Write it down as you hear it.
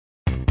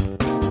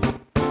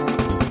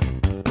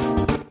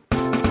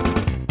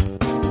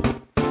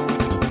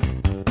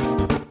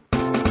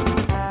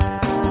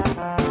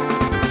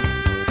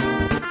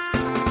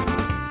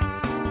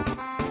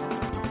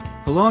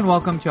Hello and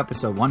welcome to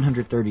episode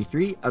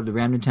 133 of the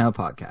Random Nintendo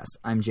Podcast.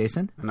 I'm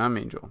Jason. And I'm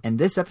Angel. And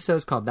this episode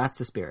is called That's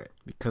the Spirit.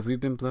 Because we've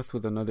been blessed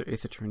with another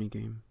Ace Attorney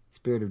game.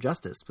 Spirit of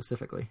Justice,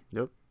 specifically.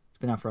 Yep. It's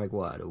been out for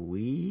a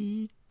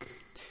week?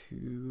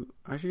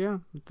 Actually, yeah.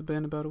 It's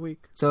been about a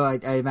week. So I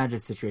imagine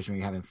it's a situation where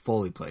you haven't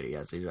fully played it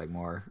yet, so you're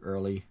more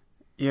early.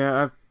 Yeah,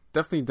 I've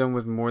definitely done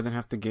with more than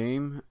half the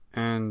game.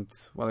 And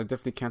while I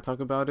definitely can't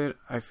talk about it,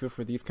 I feel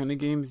for these kind of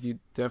games, you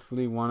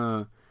definitely want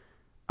to...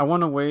 I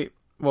want to wait...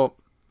 Well...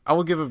 I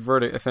will give a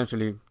verdict,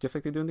 essentially, just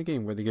like they do in the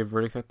game, where they give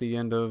verdicts at the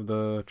end of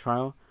the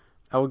trial.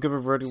 I will give a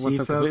verdict once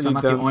I'm completely done. I'm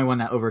not the only one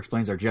that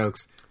over-explains our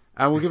jokes.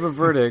 I will give a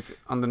verdict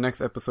on the next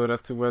episode as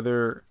to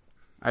whether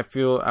I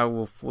feel I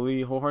will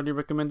fully, wholeheartedly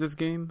recommend this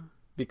game,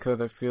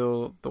 because I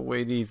feel the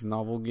way these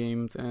novel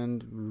games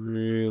end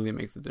really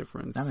makes a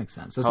difference. That makes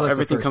sense. So how like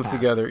everything comes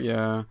together,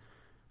 yeah.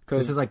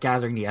 This is like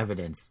gathering the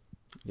evidence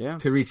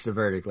to reach the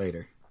verdict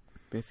later.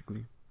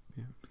 Basically.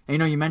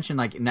 And, you mentioned,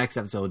 next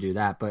episode we'll do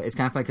that, but it's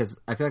kind of funny because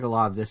I feel like a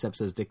lot of this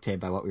episode is dictated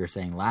by what we were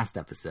saying last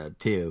episode,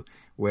 too,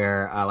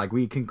 where, I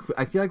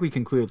feel like we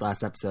concluded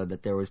last episode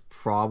that there was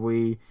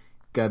probably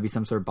going to be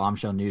some sort of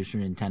bombshell news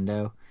from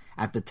Nintendo.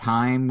 At the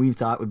time, we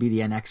thought it would be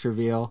the NX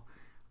reveal.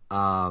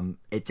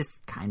 It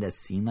just kind of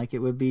seemed like it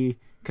would be,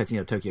 because,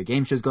 Tokyo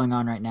Game Show is going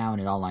on right now, and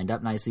it all lined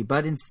up nicely,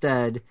 but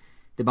instead,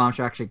 the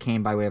bombshell actually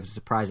came by way of a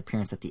surprise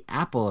appearance at the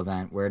Apple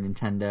event, where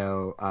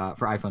Nintendo,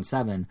 for iPhone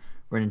 7,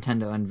 where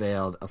Nintendo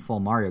unveiled a full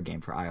Mario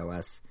game for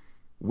iOS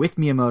with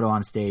Miyamoto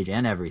on stage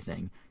and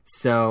everything.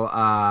 So,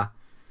 I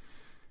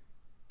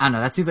don't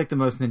know, that seems like the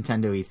most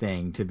Nintendo-y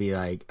thing to be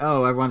like,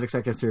 oh, everyone's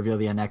expecting us to reveal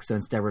the NX, so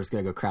instead we're just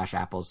going to go crash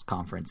Apple's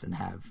conference and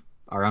have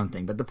our own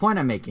thing. But the point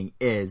I'm making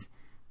is,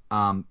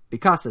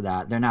 because of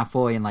that, they're now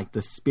fully in,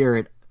 the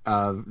spirit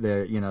of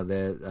their,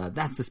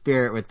 that's the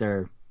spirit with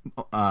their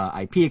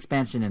IP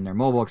expansion and their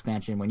mobile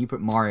expansion. When you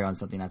put Mario on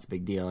something, that's a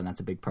big deal, and that's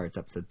a big part of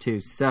episode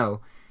 2.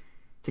 So,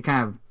 to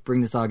kind of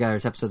bring this all together,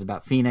 it's episodes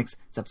about Phoenix,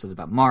 it's episodes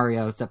about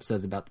Mario, it's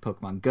episodes about the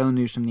Pokemon Go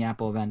news from the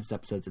Apple event, it's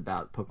episodes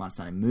about Pokemon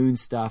Sun and Moon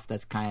stuff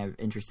that's kind of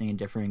interesting and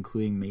different,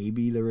 including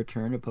maybe the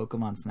return of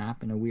Pokemon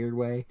Snap in a weird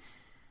way,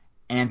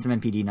 and some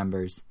NPD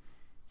numbers.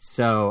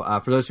 So,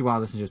 for those who want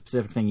to listen to a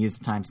specific thing, use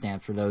the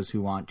timestamp. For those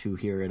who want to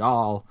hear it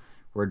all,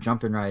 we're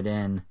jumping right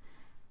in.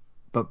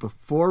 But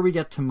before we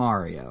get to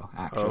Mario,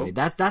 actually,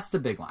 that's the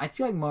big one. I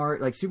feel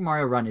like Super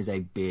Mario Run is a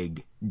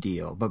big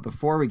deal. But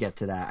before we get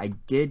to that, I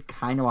did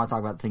kind of want to talk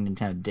about the thing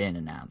Nintendo didn't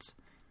announce,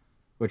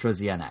 which was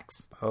the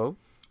NX. Oh?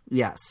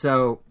 Yeah,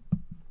 so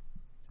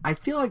I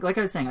feel like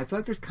I was saying, I feel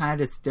like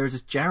there's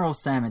this general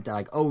sentiment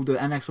that the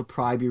NX will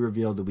probably be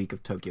revealed the week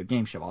of Tokyo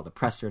Game Show. All the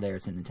press are there.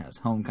 It's in Nintendo's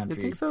home country.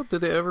 You think so?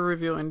 Did they ever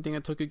reveal anything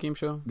at Tokyo Game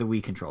Show? The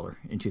Wii controller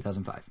in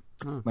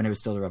 2005, when it was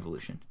still the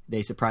Revolution.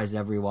 They surprised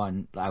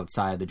everyone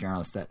outside the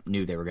journalists that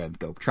knew they were going to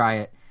go try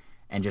it.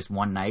 And just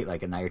one night,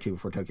 a night or two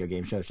before Tokyo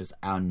Game Show, it's just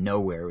out of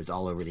nowhere. It was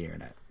all over the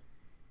internet.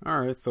 All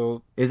right,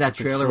 so is that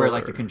trailer where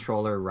the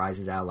controller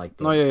rises out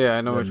the, oh yeah,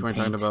 I know what you're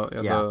talking about.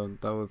 Yeah,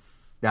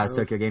 that was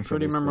Tokyo Game Show.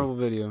 Pretty memorable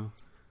video.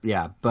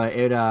 Yeah, but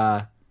it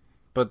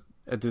But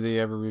do they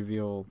ever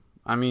reveal?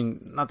 I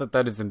mean, not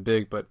that isn't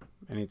big, but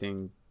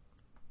anything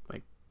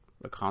like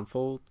a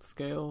console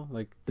scale,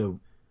 the controller.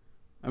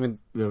 I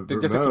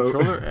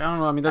don't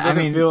know. I mean, that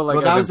doesn't feel like.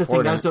 Well, that was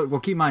important. the thing.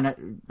 Keep in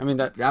mind.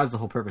 That was the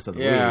whole purpose of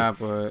the Wii. Yeah,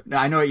 but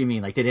I know what you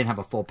mean. They didn't have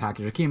a full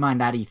package. But keep in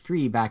mind that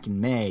E3 back in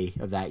May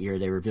of that year,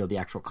 they revealed the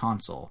actual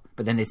console.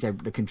 But then they said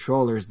the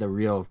controller is the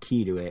real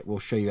key to it. We'll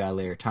show you at a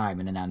later time.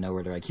 And then out of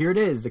nowhere, they're like, here it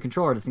is, the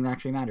controller, the thing that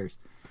actually matters.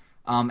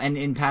 And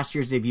in past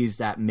years, they've used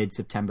that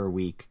mid-September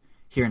week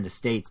here in the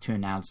States to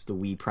announce the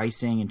Wii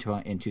pricing in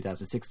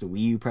 2006, the Wii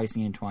U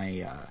pricing in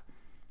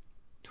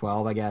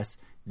 2012, I guess,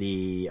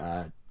 the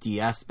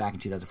DS back in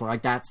 2004.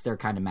 That's their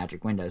kind of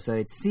magic window. So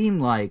it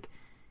seemed like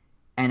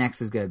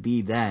NX was going to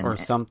be then. Or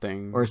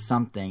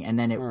something. And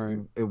then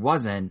it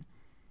wasn't,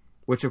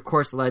 which of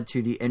course led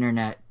to the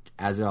internet,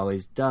 as it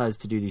always does,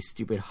 to do these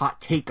stupid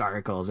hot take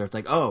articles where it's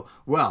like, oh,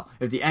 well,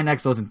 if the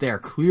NX wasn't there,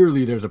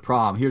 clearly there's a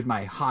problem. Here's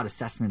my hot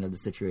assessment of the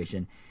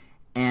situation.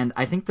 And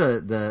I think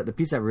the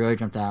piece that really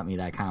jumped out at me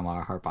that I kind of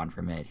want to harp on for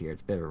a minute here,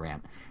 it's a bit of a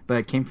rant, but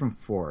it came from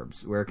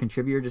Forbes, where a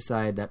contributor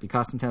decided that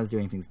because Nintendo's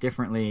doing things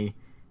differently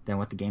than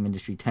what the game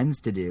industry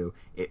tends to do,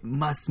 it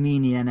must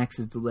mean the NX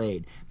is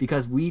delayed.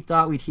 Because we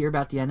thought we'd hear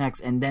about the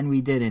NX, and then we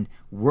didn't.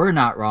 We're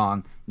not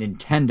wrong.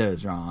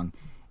 Nintendo's wrong.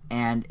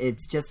 And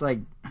it's just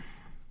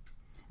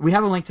we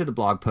have a link to the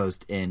blog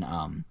post in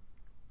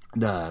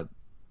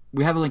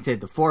we have a link to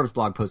the Forbes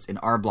blog post in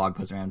our blog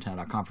post around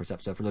Nintendo.com for this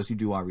episode for those who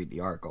do want to read the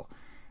article.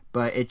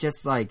 But it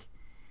just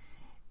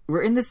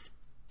we're in this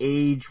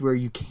age where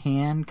you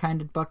can kind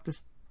of buck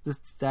the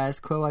status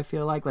quo, I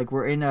feel like.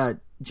 We're in a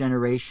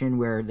generation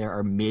where there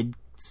are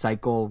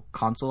mid-cycle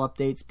console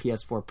updates.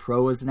 PS4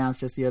 Pro was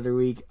announced just the other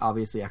week.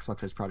 Obviously, Xbox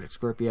has Project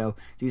Scorpio.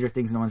 These are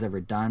things no one's ever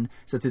done.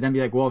 So to then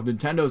be like, well, if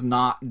Nintendo's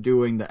not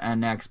doing the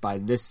NX by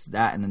this,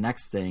 that, and the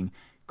next thing,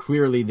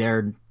 clearly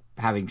they're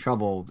having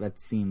trouble. That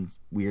seems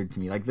weird to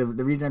me. The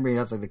reason I bring it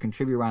up is the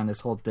contributor on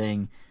this whole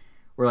thing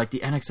Where like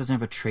the NX doesn't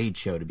have a trade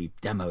show to be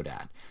demoed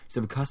at.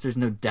 So because there's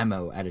no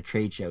demo at a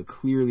trade show,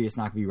 clearly it's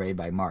not going to be ready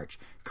by March.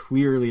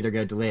 Clearly they're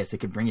going to delay it so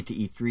they can bring it to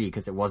E3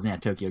 because it wasn't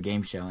at Tokyo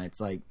Game Show. And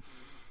it's like,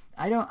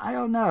 I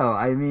don't know.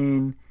 I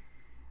mean,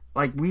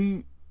 like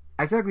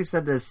I feel like we've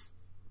said this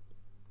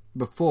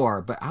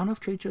before, but I don't know if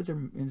trade shows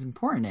is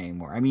important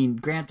anymore. I mean,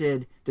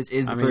 granted, this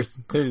is the first.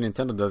 Clearly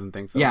Nintendo doesn't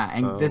think so. Yeah,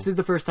 and this is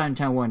the first time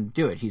Nintendo wanted to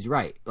do it. He's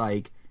right.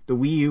 Like, the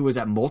Wii U was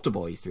at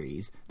multiple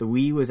E3s. The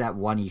Wii was at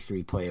one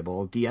E3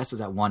 playable. DS was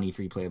at one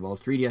E3 playable.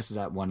 3DS was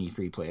at one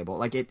E3 playable.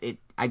 Like,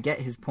 I get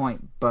his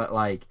point, but,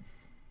 like,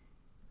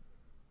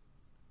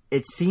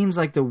 it seems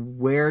like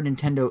where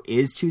Nintendo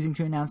is choosing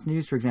to announce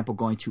news, for example,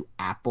 going to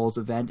Apple's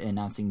event and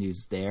announcing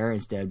news there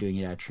instead of doing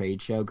it at a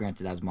trade show,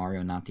 granted that's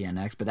Mario, not the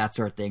NX, but that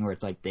sort of thing where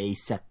it's like they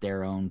set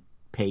their own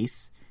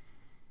pace.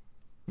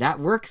 That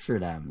works for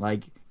them.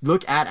 Like,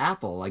 look at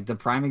Apple, like the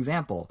prime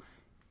example.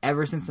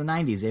 Ever since the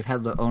 90s, they've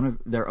had their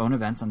own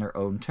events on their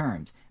own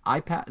terms.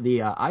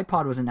 The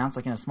iPod was announced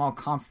like in a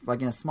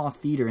small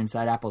theater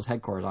inside Apple's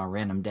headquarters on a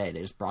random day.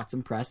 They just brought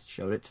some press,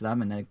 showed it to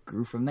them, and then it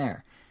grew from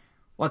there.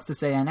 What's to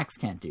say NX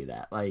can't do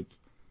that? Like,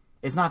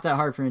 it's not that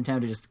hard for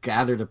Nintendo to just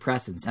gather the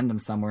press and send them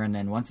somewhere, and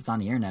then once it's on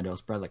the internet, it'll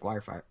spread like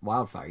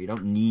wildfire. You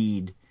don't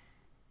need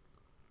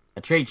a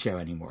trade show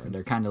anymore.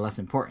 They're kind of less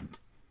important.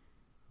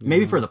 Yeah.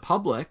 Maybe for the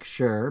public,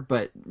 sure,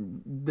 but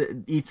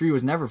the E3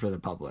 was never for the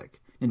public.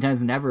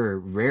 Nintendo's never,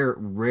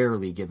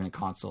 rarely given a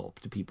console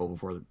to people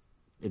before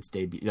its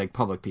debut, like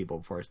public people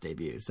before its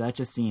debut. So that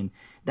just seemed,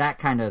 that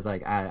kind of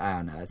like, I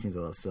don't know, that seems a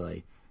little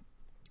silly.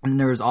 And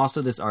there was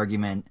also this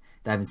argument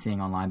that I've been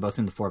seeing online, both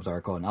in the Forbes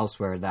article and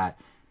elsewhere, that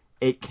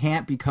it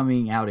can't be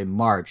coming out in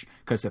March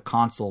because the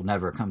console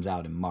never comes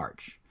out in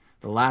March.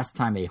 The last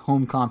time a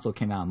home console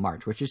came out in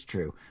March, which is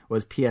true,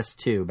 was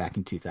PS2 back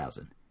in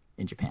 2000.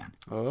 In Japan.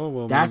 Oh,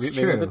 well, that's maybe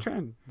true. The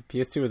trend. The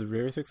PS2 was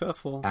very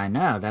successful. I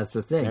know, that's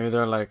the thing. Maybe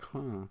they're like,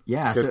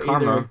 yeah, good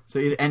karma.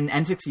 And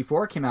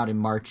N64 came out in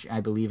March, I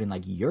believe, in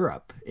like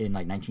Europe in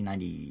like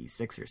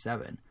 1996 or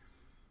 7.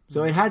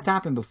 So it has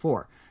happened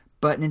before.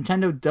 But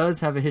Nintendo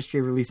does have a history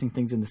of releasing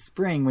things in the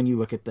spring when you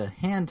look at the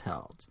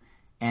handhelds.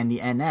 And the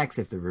NX,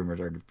 if the rumors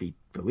are to be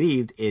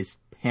believed, is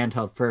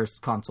handheld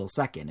first, console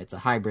second. It's a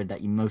hybrid that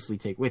you mostly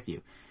take with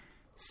you.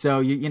 So,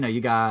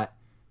 you got,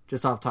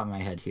 just off the top of my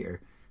head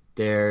here,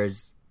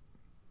 there's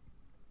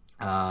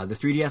the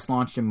 3DS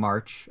launched in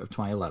March of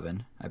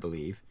 2011, I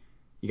believe.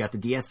 You got the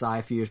DSi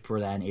a few years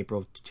before that in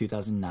April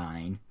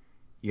 2009.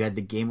 You had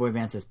the Game Boy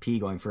Advance SP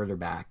going further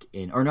back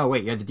you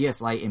had the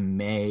DS Lite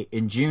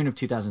in June of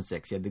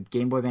 2006. You had the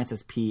Game Boy Advance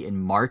SP in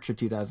March of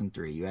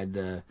 2003. You had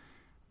the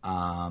what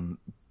am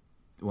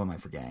I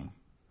forgetting?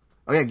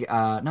 Oh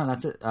yeah, no,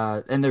 that's it.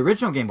 And the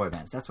original Game Boy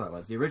Advance, that's what it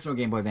was. The original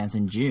Game Boy Advance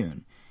in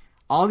June.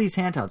 All these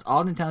handhelds,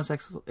 all Nintendo's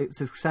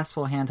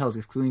successful handhelds,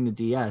 excluding the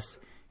DS,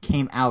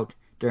 came out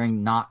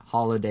during not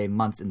holiday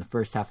months in the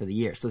first half of the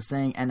year. So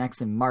saying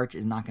NX in March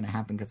is not going to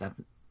happen because that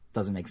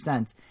doesn't make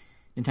sense.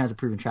 Nintendo has a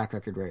proven track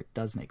record where it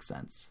does make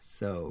sense.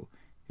 So,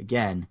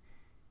 again,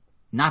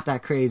 not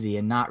that crazy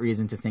and not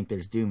reason to think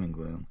there's doom and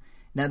gloom.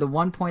 Now, the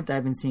one point that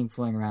I've been seeing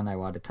floating around that I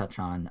wanted to touch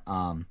on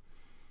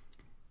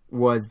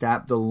was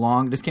that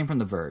this came from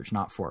The Verge,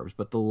 not Forbes,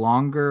 but the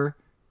longer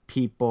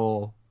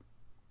people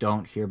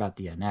don't hear about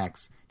the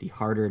NX, the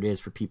harder it is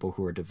for people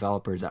who are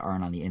developers that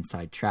aren't on the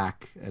inside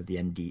track of the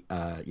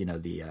NDAs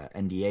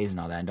and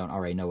all that and don't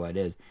already know what it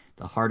is,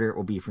 the harder it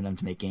will be for them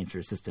to make games for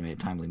a system in a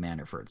timely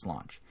manner for its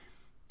launch.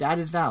 That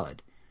is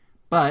valid.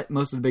 But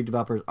most of the big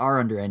developers are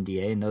under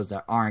NDA, and those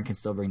that aren't can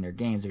still bring their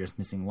games. They're just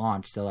missing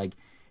launch. So, like,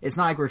 it's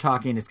not like we're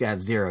talking it's going to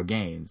have 0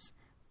 games.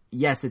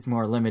 Yes, it's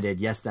more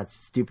limited. Yes, that's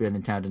stupid of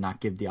Nintendo to not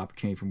give the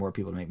opportunity for more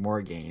people to make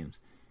more games.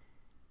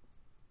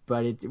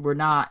 But it's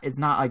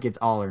not like it's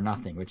all or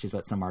nothing, which is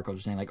what some articles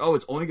are saying. Like, oh,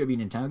 it's only going to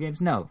be Nintendo games?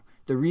 No.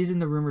 The reason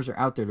the rumors are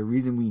out there, the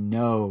reason we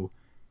know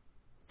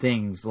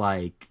things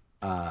like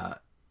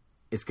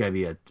it's going to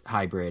be a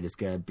hybrid, it's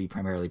going to be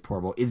primarily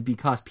portable, is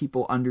because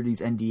people under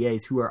these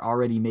NDAs who are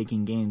already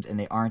making games and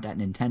they aren't at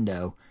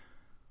Nintendo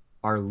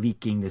are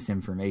leaking this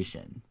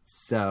information.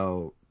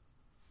 So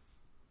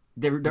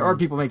there are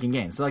people making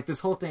games. So like this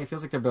whole thing, it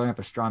feels like they're building up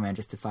a straw man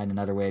just to find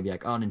another way to be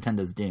like, oh,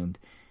 Nintendo's doomed.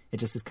 It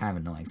just is kind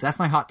of annoying. So that's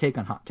my hot take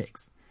on hot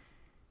takes.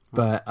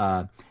 But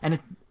just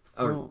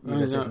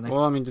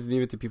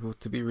leave it to people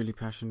to be really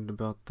passionate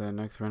about the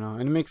NX right now,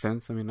 and it makes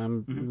sense. I mean,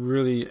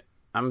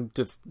 I'm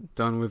just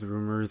done with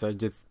rumors. I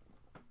just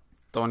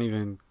don't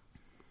even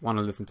want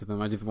to listen to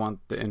them. I just want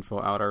the info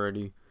out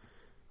already.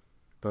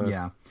 But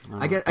yeah,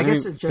 I guess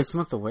it's just 6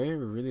 months away.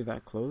 We're really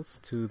that close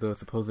to the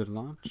supposed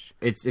launch.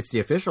 It's the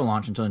official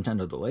launch until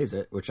Nintendo delays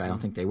it, which I don't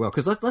think they will.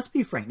 Because let's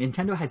be frank,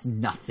 Nintendo has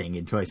nothing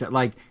in choice.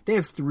 Like they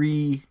have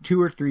 2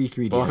 or 3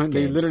 3DS games.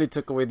 They literally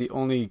took away the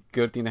only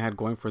good thing they had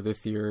going for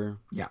this year.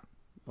 Yeah,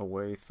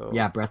 away. So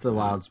yeah, Breath of the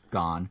Wild's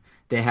gone.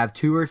 They have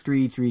 2 or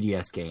 3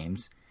 3DS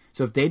games.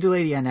 So if they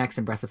delay the NX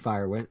and Breath of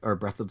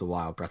the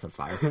Wild,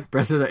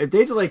 if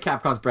they delay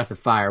Capcom's Breath of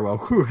Fire, well,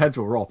 heads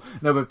will roll.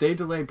 No, but if they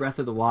delay Breath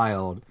of the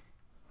Wild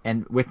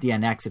and with the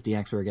NX, if the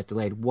NX were to get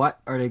delayed, what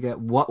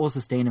will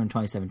sustain them in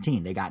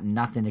 2017? They got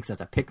nothing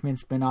except a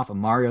Pikmin spinoff, a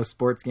Mario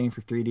sports game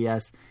for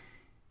 3DS,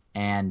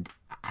 and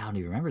I don't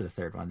even remember the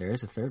third one. There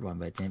is a third one,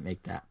 but it didn't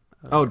make that.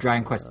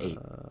 Dragon Quest 8.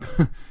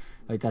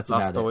 Like that's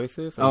Lost about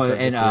Oasis? it. Oh,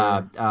 and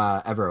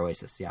Ever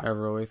Oasis, yeah.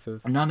 Ever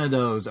Oasis. None of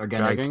those are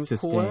going to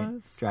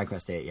sustain. Quest? Dragon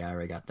Quest 8, yeah, I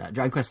already got that.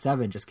 Dragon Quest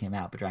 7 just came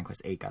out, but Dragon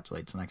Quest 8 got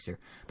delayed till next year.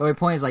 But my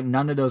point is, like,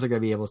 none of those are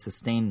going to be able to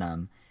sustain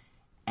them.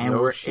 And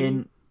Yoshi? we're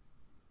in...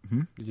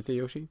 Did you say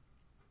Yoshi?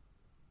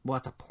 Well,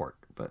 that's a port.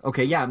 But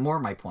okay, yeah, more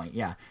my point,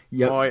 yeah.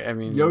 I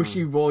mean...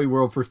 Yoshi Woolly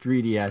World for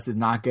 3DS is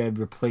not going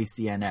to replace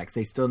the NX.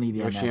 They still need the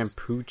Yoshi NX. and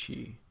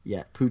Poochie.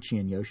 Yeah, Poochie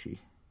and Yoshi.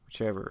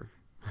 Whichever.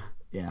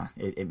 Yeah,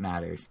 it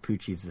matters.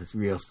 Poochie's the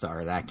real star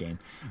of that game.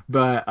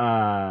 But,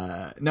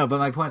 no, but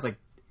my point is, like,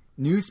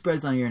 news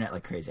spreads on the internet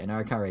like crazy. I know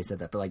I kind of already said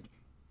that, but, like,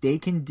 they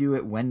can do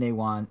it when they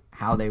want,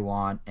 how they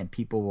want, and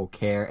people will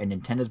care. And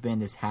Nintendo's been in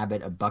this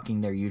habit of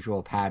bucking their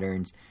usual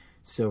patterns.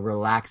 So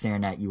relax,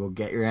 internet. You will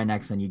get your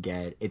NX when you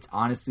get it. It's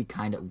honestly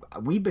kind of...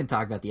 We've been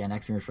talking about the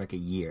NX rumors for like a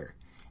year.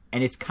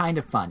 And it's kind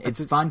of fun. It's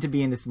fun to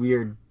be in this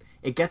weird...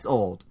 It gets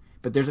old.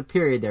 But there's a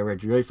period there where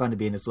it's really fun to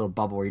be in this little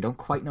bubble where you don't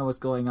quite know what's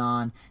going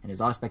on. And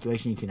there's all this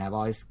speculation. You can have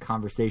all these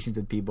conversations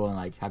with people and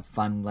like have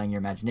fun letting your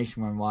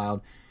imagination run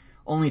wild.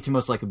 Only to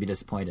most likely be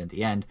disappointed at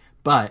the end.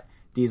 But...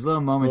 These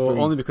little moments.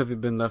 Well, only because we've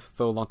been left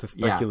so long to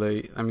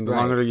speculate. Yeah, I mean, the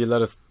longer you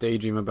let us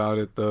daydream about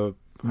it, the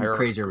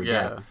crazier we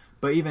get.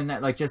 But even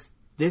that, like, just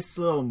this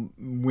little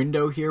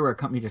window here where a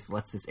company just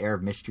lets this air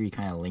of mystery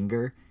kind of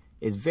linger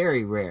is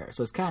very rare.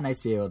 So it's kind of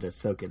nice to be able to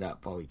soak it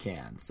up while we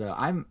can. So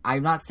I'm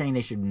not saying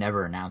they should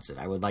never announce it.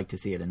 I would like to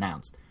see it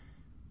announced.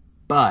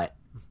 But,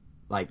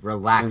 like,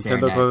 relax, Nintendo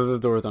internet. closes the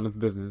doors on its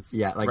business.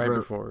 Yeah, like right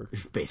before.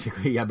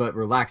 Basically, yeah. But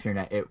relax,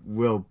 internet. It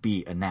will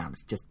be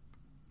announced. Just.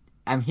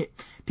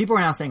 People are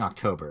now saying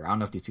October. I don't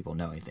know if these people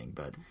know anything,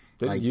 but...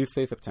 Did you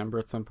say September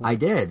at some point? I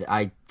did.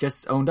 I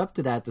just owned up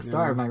to that at the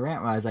start of my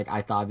rant where I was like,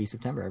 I thought it'd be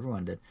September.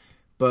 Everyone did.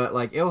 But,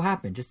 like, it'll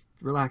happen. Just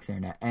relax,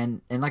 internet.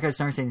 And like I was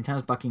starting to say,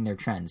 Nintendo's bucking their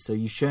trends. So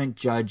you shouldn't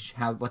judge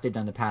what they've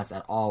done in the past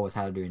at all with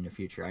how to do it in the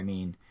future. I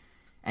mean,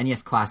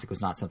 NES Classic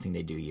was not something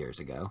they do years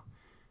ago.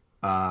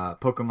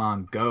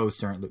 Pokemon Go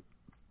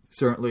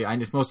certainly,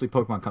 and it's mostly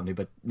Pokemon Company,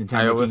 but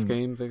Nintendo iOS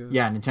games, I guess.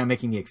 Yeah, Nintendo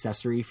making the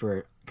accessory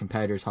for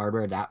competitors'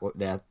 hardware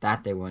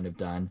that they wouldn't have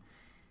done.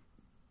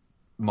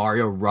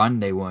 Mario Run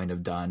they wouldn't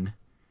have done.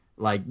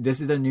 Like,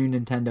 this is a new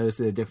Nintendo. This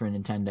is a different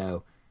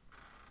Nintendo.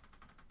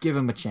 Give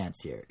them a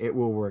chance here. It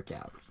will work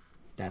out.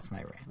 That's my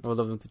rant. I would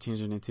love them to change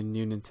their name to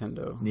New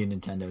Nintendo. New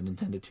Nintendo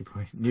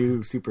 2.0,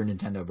 new Super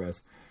Nintendo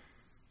Bros.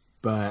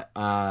 But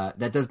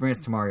that does bring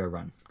us to Mario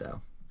Run, though.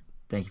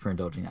 Thank you for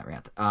indulging that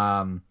rant.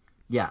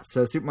 Yeah,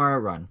 so Super Mario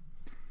Run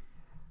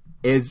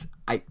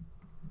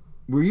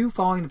were you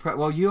following the press?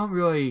 Well, you don't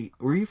really.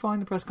 Were you following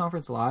the press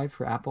conference live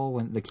for Apple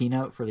when the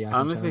keynote for the iPhone 7?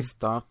 Honestly,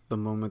 stopped the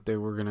moment they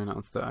were going to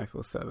announce the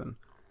iPhone 7.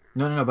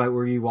 No. But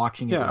were you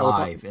watching it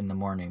live in the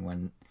morning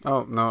when?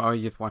 Oh no, I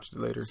just watched it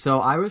later. So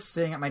I was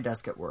sitting at my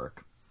desk at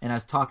work, and I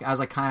was talking. I was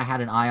like, kind of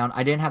had an eye on.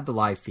 I didn't have the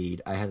live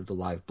feed. I had the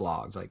live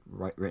blogs like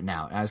written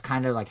out, and I was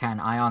kind of like had an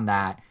eye on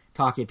that,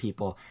 talking to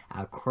people.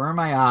 Out of the corner of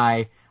my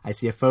eye, I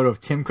see a photo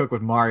of Tim Cook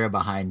with Mario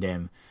behind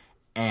him.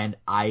 And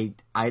I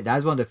that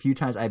was one of the few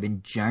times I've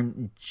been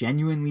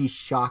genuinely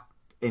shocked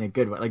in a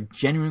good way, like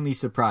genuinely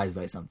surprised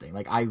by something.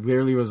 Like I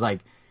literally was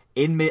like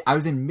I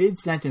was in mid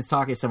sentence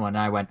talking to someone, and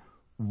I went,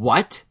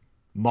 "What,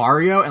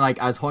 Mario?" And like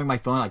I was holding my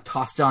phone, like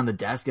tossed it on the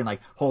desk, and like,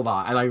 "Hold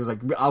on," and I was like,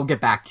 "I'll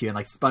get back to you," and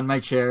like spun my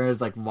chair, and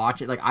was like,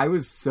 watch it. Like I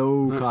was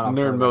so caught off.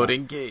 Nerd mode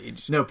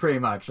engaged. No, pretty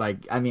much.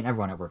 Like I mean,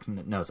 everyone at work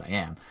knows I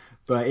am,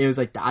 but it was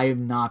like I have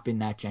not been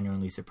that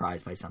genuinely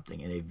surprised by something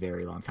in a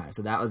very long time.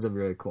 So that was a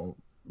really cool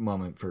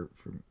moment for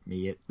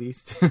me, at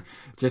least.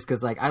 Just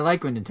because like I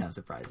like when Nintendo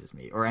surprises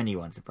me, or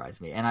anyone surprises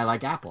me, and I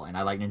like Apple and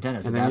I like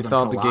Nintendo. So and then you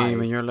saw the game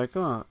and you're like,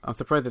 oh, I'm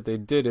surprised that they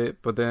did it,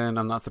 but then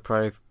I'm not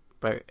surprised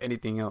by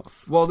anything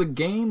else. Well, the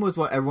game was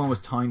what everyone was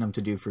telling them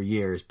to do for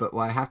years, but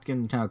what I have to give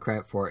Nintendo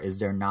credit for is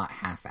they're not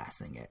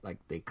half-assing it like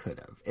they could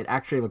have. It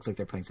actually looks like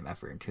they're putting some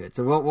effort into it.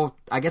 So we'll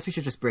I guess we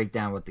should just break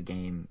down what the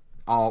game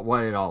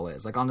what it all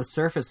is. Like on the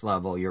surface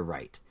level, you're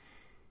right.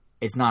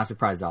 It's not a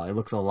surprise at all. It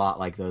looks a lot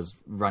like those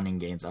running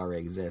games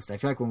already exist. I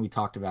feel like when we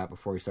talked about it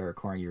before we started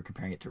recording, you were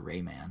comparing it to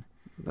Rayman.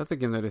 That's a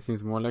game that it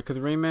seems more like.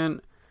 Because Rayman,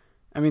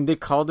 I mean, they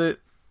called it...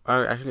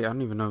 Actually, I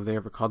don't even know if they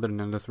ever called it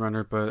an Endless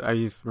Runner, but I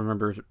just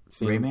remember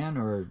seeing... Rayman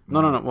or...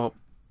 No. Well,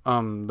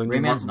 the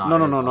Rayman's not.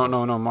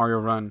 No, Mario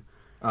Run.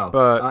 Oh,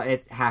 but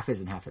it half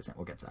isn't.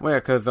 We'll get to that. Well, yeah,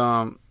 because...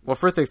 well,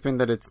 first they explained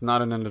that it's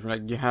not an Endless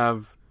Runner. Like, you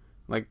have...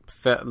 like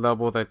set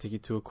levels that take you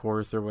to a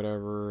course or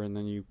whatever, and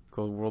then you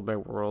go world by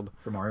world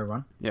for Mario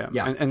Run. Yeah,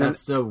 and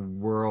that's the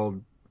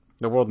world.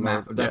 The world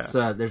map. Mode, that's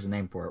there's a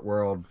name for it.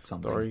 World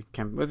something. Story.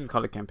 What is it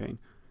called? A campaign.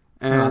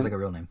 And no, it's like a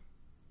real name.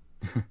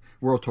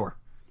 World Tour.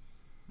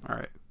 All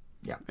right.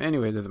 Yeah.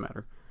 Anyway, it doesn't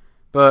matter.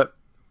 But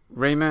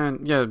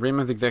Rayman's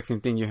the exact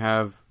same thing. You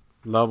have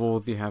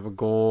levels. You have a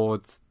goal.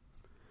 It's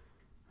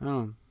I don't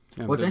know.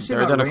 Yeah, What's interesting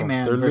about identical.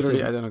 Rayman? They're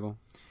literally identical.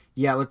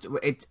 Yeah,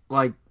 it's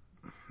like.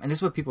 and this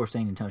is what people are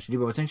saying Nintendo should do,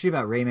 but what's interesting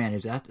about Rayman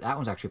is that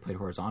one's actually played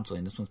horizontally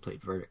and this one's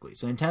played vertically.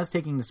 So Nintendo's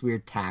taking this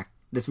weird tack,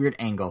 this weird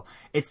angle.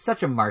 It's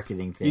such a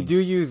marketing thing. You do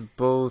use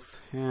both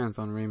hands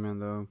on Rayman,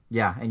 though.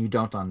 Yeah, and you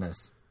don't on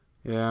this.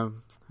 Yeah,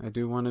 I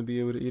do want to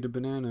be able to eat a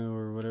banana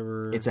or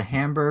whatever. It's a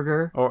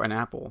hamburger. Or an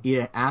apple. Eat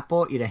an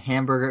apple, eat a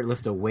hamburger,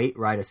 lift a weight,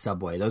 ride a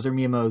subway. Those are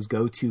Miyamoto's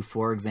go-to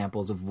 4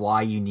 examples of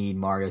why you need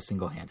Mario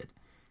single-handed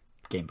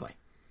gameplay.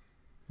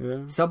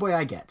 Yeah. Subway,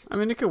 I get. I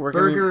mean, it could work.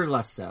 Burger,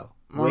 less so.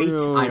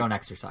 Mario, Weight, I don't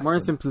exercise. Mario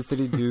and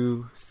Simplicity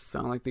do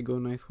sound like they go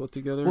nice well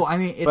together. Well, I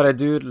mean, but I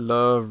do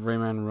love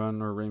Rayman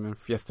Run or Rayman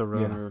Fiesta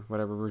Run or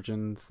whatever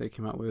versions they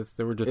came out with.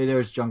 They were just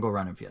there's Jungle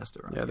Run and Fiesta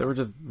Run. Yeah, they were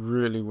just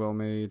really well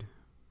made,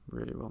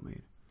 really well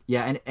made.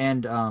 Yeah,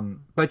 and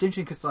but it's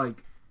interesting because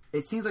like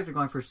it seems like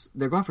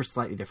they're going for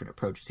slightly different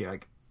approaches here.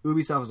 Like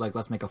Ubisoft was like,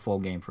 let's make a full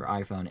game for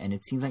iPhone, and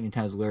it seems like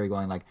Nintendo's literally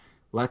going like,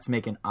 let's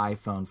make an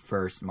iPhone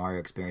first Mario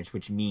experience,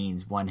 which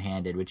means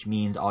one-handed, which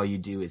means all you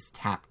do is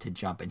tap to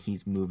jump, and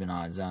he's moving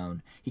on his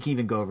own. He can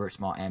even go over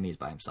small enemies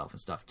by himself and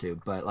stuff too.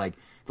 But like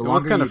it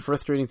was kind of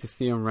frustrating to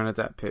see him run at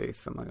that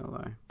pace. I'm not gonna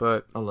lie,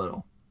 but a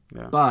little.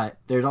 Yeah. But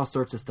there's all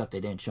sorts of stuff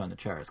they didn't show in the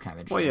trailer. It's kind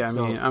of interesting.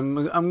 Well, yeah, I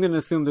mean, I'm gonna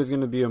assume there's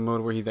gonna be a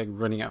mode where he's like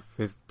running at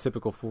his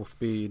typical full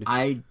speed.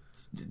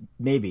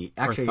 Maybe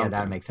actually, yeah,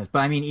 that makes sense. But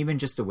I mean, even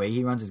just the way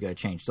he runs is gonna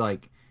change. So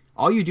like,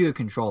 all you do to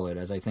control it,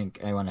 as I think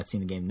anyone that's seen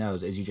the game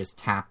knows, is you just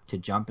tap to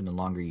jump, and the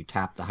longer you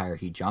tap, the higher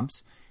he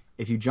jumps.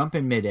 If you jump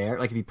in midair,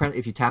 like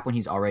if you tap when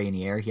he's already in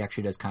the air, he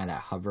actually does kind of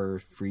that hover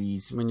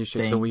freeze when you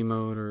shake the Wii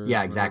mode, or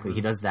yeah, exactly.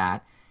 He does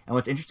that. And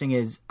what's interesting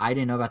is I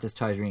didn't know about this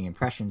until I was reading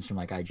impressions from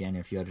like IGN and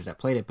a few others that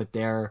played it, but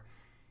there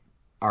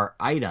are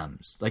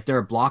items, like there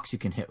are blocks you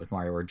can hit with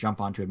Mario or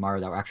jump onto a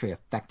Mario that will actually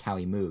affect how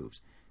he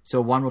moves. So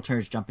one will turn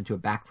his jump into a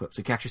backflip, so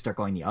you can actually start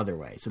going the other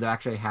way. So they'll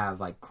actually have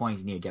like coins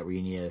you need to get where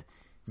you need to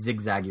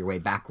zigzag your way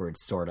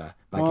backwards, sort of,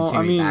 by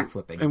continuing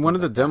backflipping. In one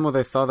of the demos,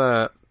 I saw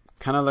that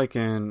kind of like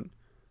in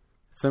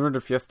similar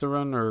to Fiesta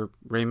Run or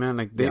Rayman,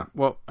 like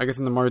well, I guess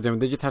in the Mario demo,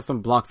 they just have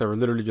some blocks that were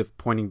literally just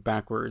pointing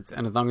backwards,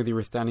 and as long as you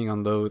were standing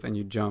on those and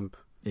you jump,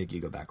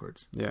 you go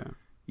backwards.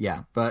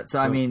 Yeah, but so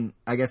I mean,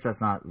 I guess that's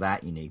not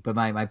that unique. But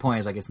my point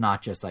is like it's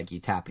not just like you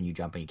tap and you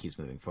jump and he keeps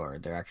moving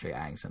forward. They're actually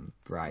adding some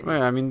variety. Well,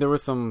 yeah, I mean, there were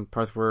some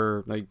parts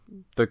where like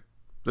the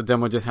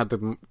demo just had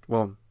the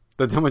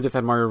demo just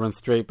had Mario run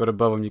straight, but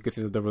above him you could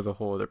see that there was a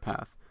whole other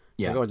path.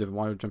 Yeah, like, just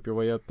Mario jump your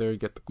way up there, you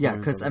get the coins. Yeah,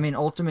 because I mean,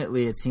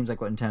 ultimately, it seems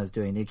like what Nintendo's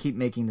doing. They keep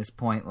making this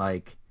point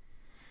like,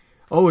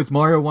 oh, it's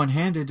Mario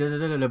one-handed,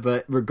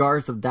 but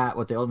regardless of that,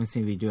 what they ultimately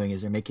seem to be doing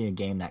is they're making a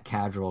game that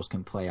casuals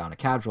can play on a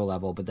casual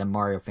level, but then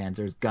Mario fans,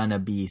 there's gonna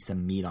be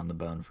some meat on the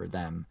bone for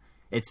them.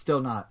 It's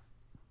still not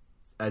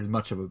as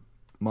much of a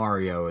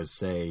Mario as,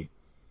 say,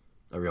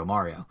 a real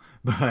Mario,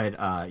 but,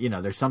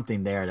 there's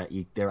something there that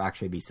there'll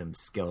actually be some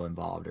skill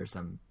involved or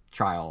some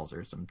trials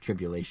or some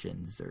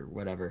tribulations or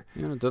whatever.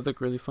 Yeah, it does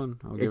look really fun.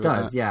 It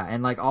does, yeah.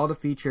 And like all the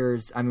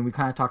features, I mean, we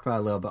kind of talked about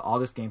it a little, but all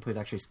this gameplay is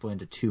actually split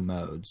into 2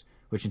 modes,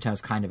 which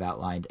Nintendo's kind of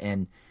outlined.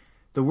 And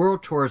the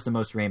World Tour is the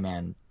most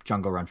Rayman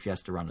Jungle Run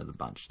Fiesta Run of the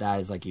bunch. That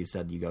is, like you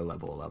said, you go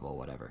level,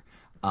 whatever.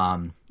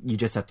 You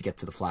just have to get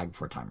to the flag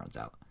before time runs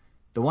out.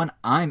 The one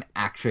I'm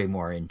actually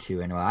more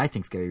into, and what I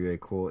think is going to be really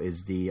cool,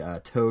 is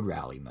the Toad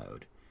Rally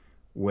mode,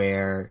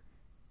 where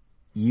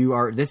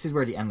this is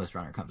where the Endless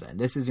Runner comes in.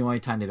 This is the only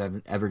time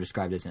they've ever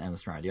described it as an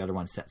Endless Runner. The other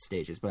one's set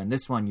stages. But in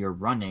this one, you're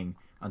running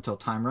until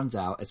time runs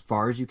out, as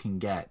far as you can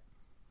get.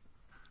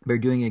 But you're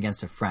doing it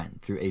against a friend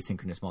through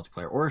asynchronous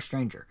multiplayer or a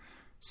stranger.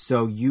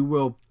 So you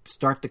will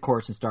start the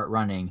course and start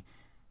running,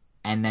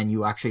 and then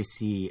you actually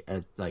see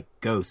a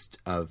ghost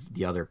of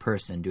the other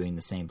person doing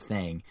the same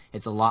thing.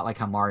 It's a lot like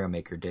how Mario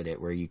Maker did it,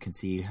 where you can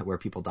see where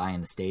people die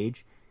on the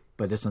stage,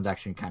 but this one's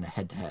actually kind of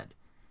head-to-head.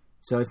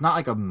 So it's not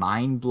like a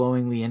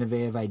mind-blowingly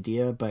innovative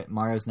idea, but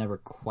Mario's never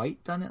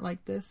quite done it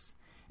like this.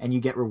 And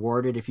you get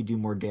rewarded if you do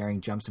more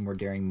daring jumps and more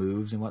daring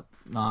moves and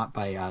whatnot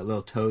by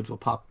little toads will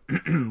pop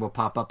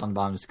up on the bottom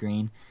of the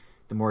screen.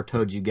 The more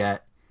toads you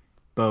get,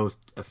 both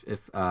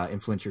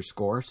influence your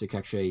score, so you can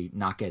actually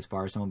not get as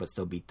far as someone but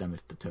still beat them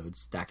if the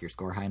toads stack your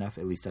score high enough.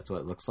 At least that's what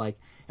it looks like.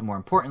 And more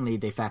importantly,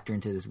 they factor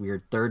into this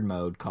weird third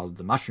mode called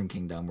the Mushroom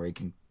Kingdom, where you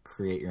can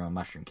create your own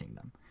Mushroom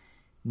Kingdom.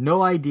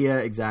 No idea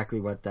exactly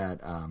what that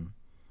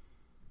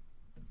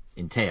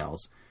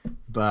entails,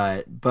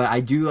 but I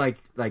do like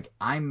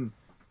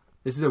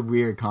this is a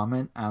weird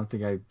comment. I don't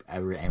think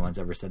anyone's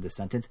ever said this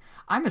sentence.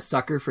 I'm a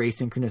sucker for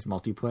asynchronous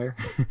multiplayer.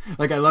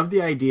 Like, I love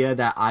the idea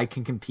that I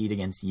can compete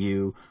against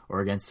you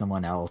or against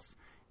someone else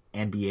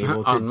and be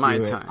able to do it on my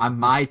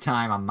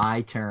time, on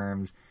my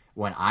terms,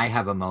 when I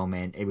have a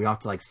moment. And we don't have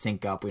to like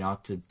sync up. We don't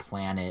have to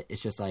plan it.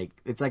 It's just like,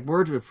 it's like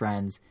Words with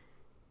Friends,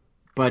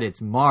 but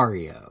it's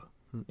Mario.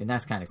 And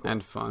that's kind of cool.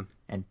 And fun.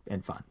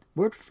 And fun.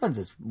 Words with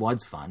Friends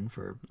was fun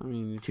for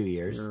 2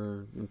 years.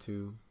 You're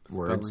into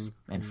words spelling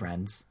and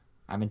friends.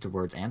 I'm into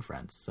words and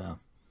friends, so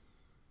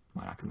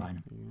why not combine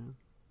them?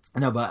 Yeah.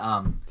 No,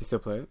 but do you still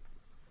play it?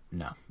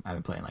 No, I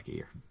haven't played in like a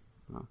year.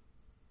 Oh.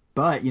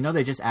 But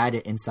they just add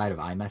it inside of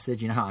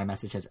iMessage. You know how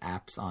iMessage has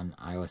apps on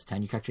iOS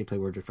 10? You can actually play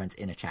Words with Friends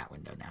in a chat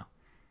window now.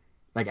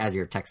 Like, as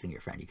you're texting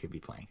your friend, you could be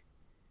playing.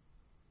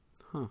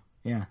 Huh.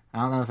 Yeah.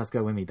 I don't know if that's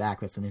going to win me back,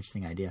 but it's an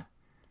interesting idea.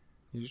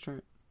 You just try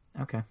it.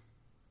 Okay.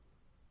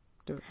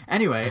 Do it.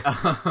 Anyway,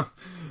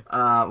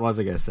 what was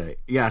I going to say?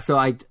 Yeah, so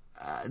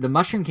the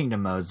Mushroom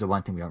Kingdom mode is the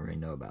one thing we don't really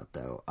know about,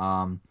 though.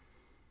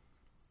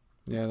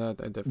 Yeah, that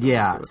I definitely.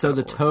 Yeah, so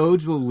the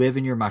toads will live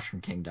in your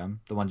Mushroom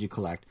Kingdom, the ones you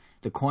collect.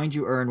 The coins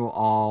you earn will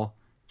all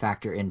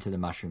factor into the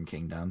Mushroom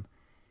Kingdom.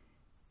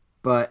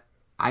 But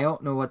I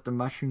don't know what the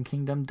Mushroom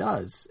Kingdom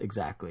does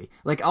exactly.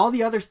 Like, all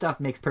the other stuff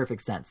makes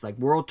perfect sense. Like,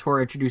 World Tour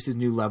introduces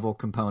new level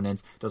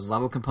components. Those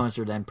level components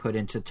are then put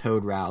into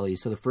Toad Rally.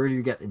 So the further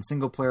you get in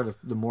single player,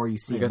 the more you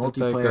see in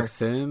multiplayer. Like The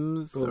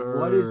Sims? But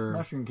what is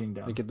Mushroom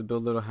Kingdom? You get to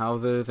build little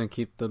houses and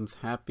keep them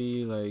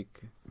happy,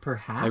 like...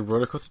 Perhaps. Like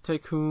Roller Coaster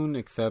Tycoon,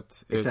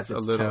 except it's a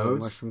little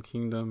toads. Mushroom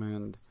Kingdom,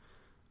 and...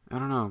 I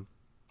don't know.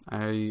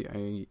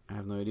 I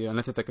have no idea.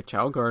 Unless it's like a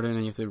Chow Garden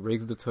and you have to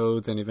raise the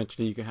toads, and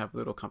eventually you can have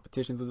little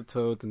competitions with the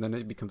toads, and then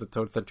it becomes a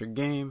toad-centric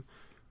game.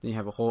 Then you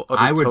have a whole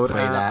other I would toad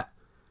play app.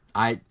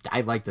 that.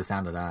 I like the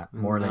sound of that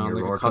more than your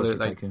Roller Coaster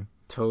Tycoon.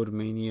 Toad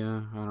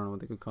Mania. I don't know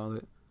what they could call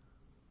it.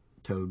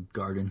 Toad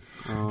Garden.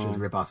 Just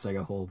rip off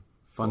Sega whole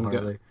Fun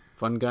Guys.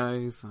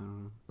 I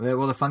don't know.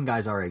 Well, the Fun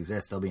Guys already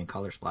exist. They'll be in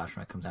Color Splash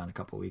when it comes out in a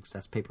couple of weeks.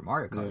 That's Paper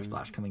Mario Color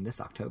Splash coming this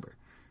October.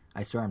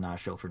 I swear I'm not a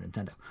shill for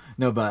Nintendo.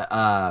 No, but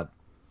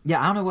yeah,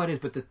 I don't know what it is,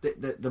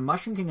 but the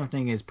Mushroom Kingdom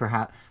thing is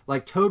perhaps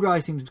like Toad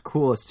Rally seems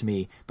coolest to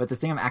me. But the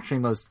thing I'm actually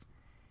most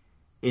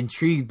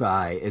intrigued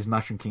by is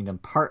Mushroom Kingdom,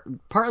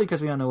 partly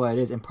because we don't know what it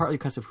is, and partly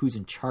because of who's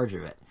in charge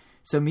of it.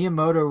 So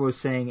Miyamoto was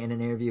saying in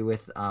an interview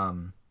with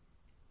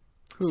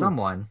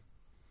someone,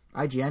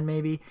 IGN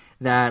maybe,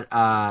 that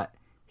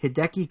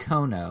Hideki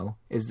Kono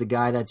is the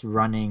guy that's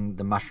running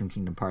the Mushroom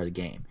Kingdom part of the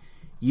game.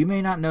 You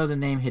may not know the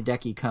name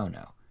Hideki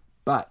Kono,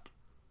 but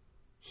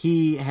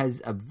he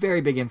has a very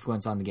big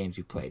influence on the games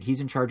you've played.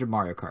 He's in charge of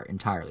Mario Kart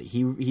entirely.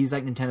 He's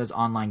like Nintendo's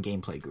online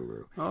gameplay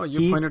guru. Oh,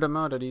 you pointed him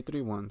out at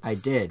E3 once. I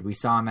did. We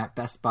saw him at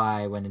Best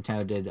Buy when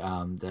Nintendo did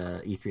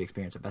the E3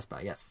 experience at Best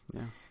Buy, yes.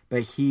 Yeah.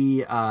 But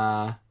he...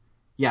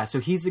 yeah, so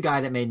he's the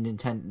guy that made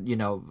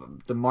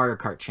Nintendo, the Mario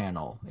Kart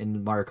channel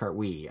in Mario Kart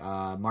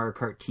Wii, Mario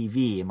Kart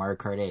TV and Mario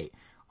Kart 8.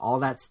 All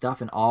that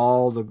stuff and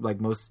all the like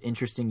most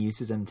interesting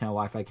uses of Nintendo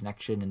Wi-Fi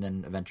connection and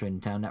then eventually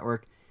Nintendo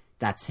Network,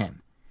 that's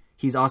him.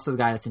 He's also the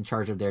guy that's in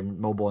charge of their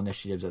mobile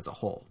initiatives as a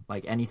whole.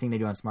 Like anything they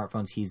do on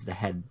smartphones, he's the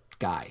head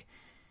guy.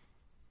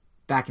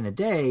 Back in the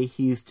day,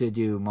 he used to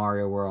do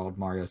Mario World,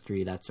 Mario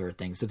 3, that sort of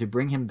thing. So to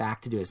bring him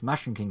back to do his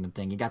Mushroom Kingdom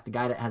thing, you got the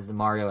guy that has the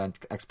Mario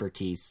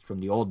expertise from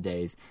the old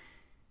days.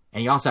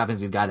 And he also happens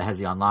to be the guy that has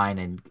the online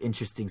and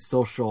interesting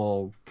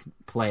social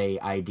play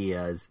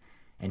ideas.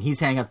 And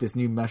he's hanging up this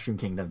new Mushroom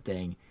Kingdom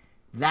thing.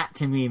 That,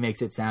 to me,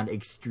 makes it sound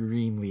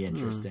extremely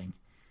interesting.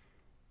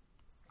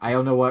 I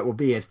don't know what it will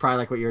be. It's probably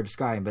like what you're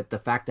describing, but the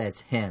fact that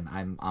it's him,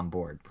 I'm on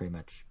board pretty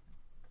much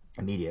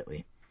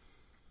immediately.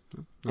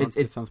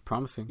 It sounds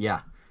promising.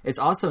 Yeah. It's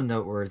also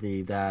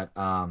noteworthy that...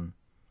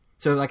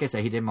 so, like I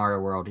said, he did Mario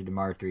World, he did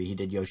Mario 3, he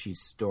did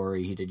Yoshi's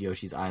Story, he did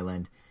Yoshi's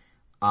Island.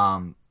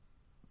 But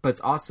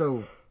it's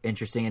also...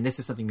 interesting, and this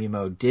is something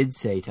Miyamoto did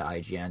say to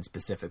IGN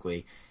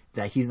specifically,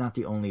 that he's not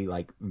the only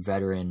like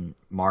veteran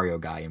Mario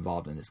guy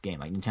involved in this game.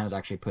 Like Nintendo's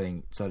actually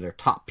putting some of their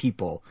top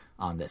people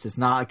on this. It's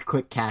not a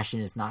quick cash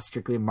in, it's not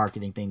strictly a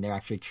marketing thing, they're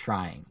actually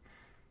trying.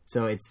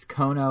 So it's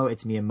Kono,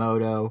 it's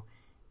Miyamoto,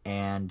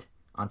 and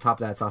on top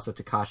of that it's also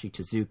Takashi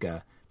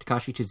Tezuka.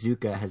 Takashi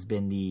Tezuka has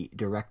been the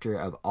director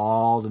of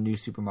all the new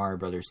Super Mario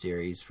Brothers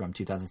series from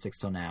 2006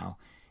 till now,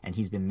 and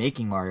he's been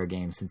making Mario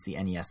games since the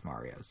NES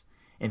Marios.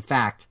 In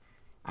fact,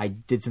 I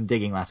did some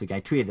digging last week.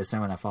 I tweeted this.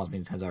 Someone that follows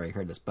me has already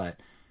heard this, but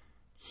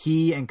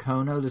he and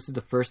Kono, this is the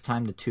first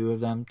time the two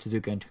of them,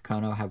 Tezuka and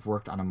Kono, have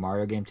worked on a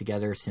Mario game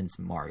together since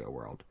Mario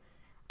World.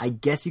 I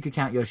guess you could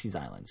count Yoshi's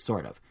Island,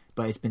 sort of,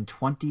 but it's been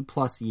 20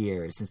 plus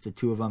years since the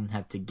two of them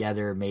have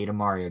together made a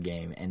Mario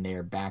game, and they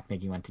are back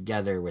making one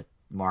together with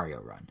Mario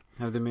Run.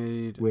 Have they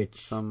made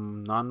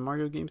some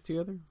non-Mario games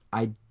together?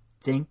 I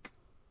think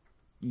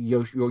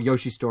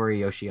Yoshi's Story,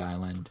 Yoshi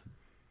Island.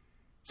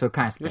 So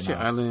kind of spin-offs.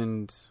 Yoshi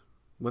Island...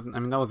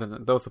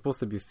 that was supposed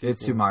to be a sequel.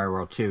 It's Super Mario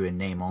World 2 in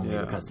name only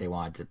because they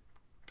wanted to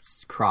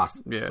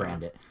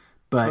cross-brand it.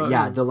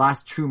 But the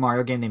last true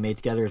Mario game they made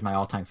together is my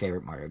all-time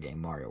favorite Mario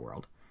game, Mario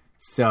World.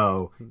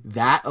 So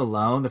that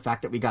alone, the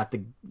fact that we got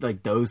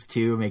those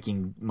two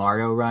making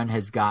Mario Run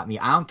has got me.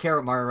 I don't care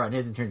what Mario Run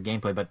is in terms of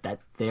gameplay, but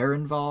that they're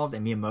involved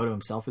and Miyamoto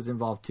himself is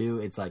involved too.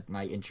 It's like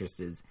my interest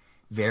is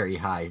very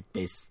high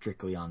based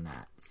strictly on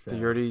that. So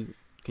you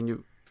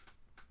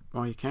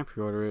can't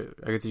pre-order it.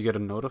 I guess you got to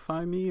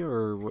notify me,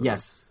 or what?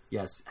 Yes.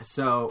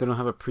 So they don't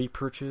have a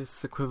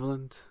pre-purchase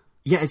equivalent.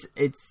 Yeah,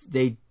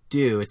 they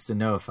do. It's the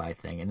notify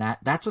thing, and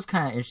that's what's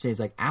kind of interesting. Is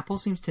like Apple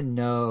seems to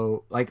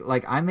know, like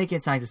I'm making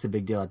it sound like this a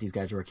big deal that these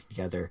guys are working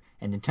together,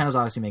 and Nintendo's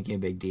obviously making a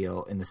big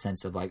deal in the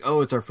sense of like,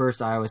 oh, it's our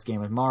first iOS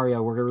game with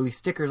Mario. We're gonna release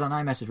stickers on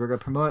iMessage. We're gonna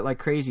promote it like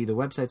crazy. The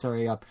website's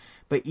already up,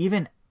 but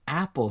even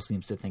Apple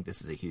seems to think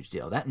this is a huge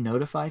deal. That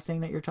notify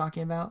thing that you're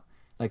talking about,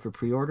 like for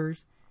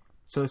pre-orders,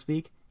 so to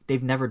speak.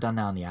 They've never done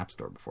that on the App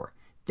Store before.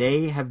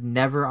 They have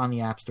never on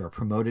the App Store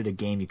promoted a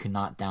game you could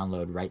not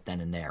download right then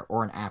and there,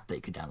 or an app that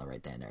you could download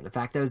right then and there. The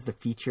fact that it was the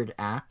featured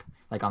app,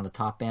 like on the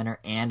top banner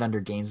and under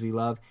Games We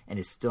Love, and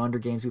is still under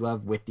Games We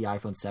Love with the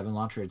iPhone 7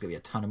 launcher, there's going to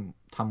be a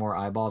ton more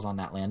eyeballs on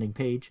that landing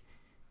page.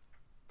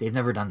 They've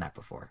never done that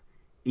before.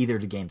 Either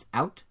the game's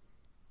out,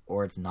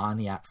 or it's not in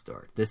the App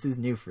Store. This is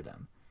new for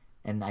them.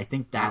 And I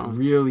think that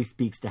really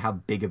speaks to how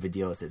big of a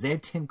deal this is. They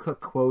had Tim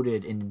Cook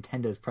quoted in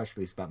Nintendo's press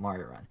release about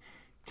Mario Run.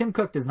 Tim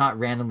Cook does not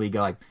randomly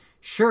go like,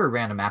 "Sure,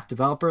 random app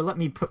developer, let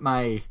me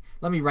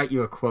write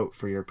you a quote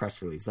for your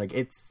press release." Like,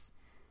 this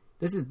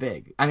is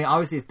big. I mean,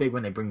 obviously it's big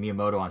when they bring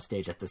Miyamoto on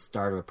stage at the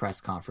start of a press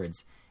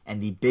conference,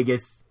 and the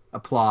biggest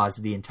applause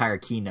the entire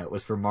keynote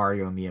was for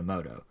Mario and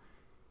Miyamoto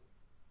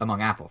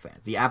among Apple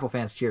fans. The Apple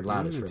fans cheered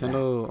loudest for that.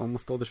 Nintendo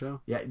almost stole the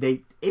show. Yeah,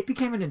 it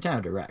became a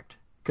Nintendo Direct.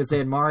 Because they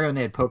had Mario and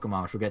they had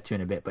Pokemon, which we'll get to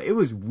in a bit. But it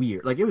was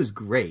weird. Like, it was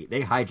great.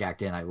 They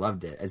hijacked it, and I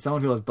loved it. As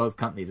someone who loves both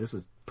companies, this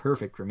was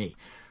perfect for me.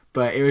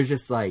 But it was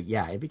just like,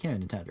 yeah, it became a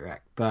Nintendo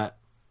Direct. But,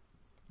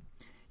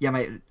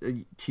 yeah,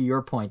 to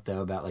your point, though,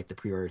 about, like, the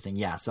pre-order thing,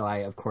 yeah, so I,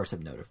 of course,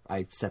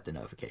 I set the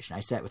notification. I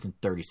set within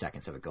 30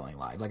 seconds of it going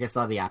live. Like, I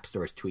saw the App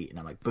Store's tweet, and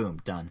I'm like,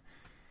 boom, done.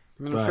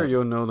 I mean, I'm sure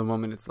you'll know the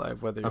moment it's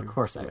live, whether... Of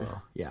course I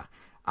will, yeah.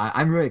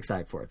 I'm really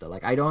excited for it, though.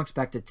 Like, I don't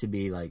expect it to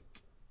be, like,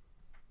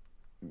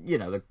 you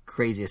know, the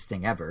craziest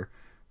thing ever,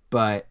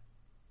 but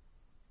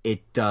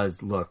it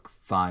does look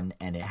fun,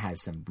 and it has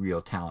some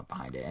real talent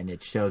behind it, and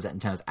it shows that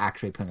Nintendo's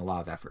actually putting a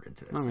lot of effort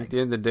into this thing. At the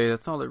end of the day,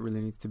 that's all it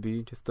really needs to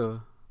be, just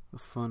a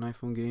fun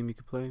iPhone game you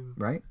could play.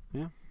 Right?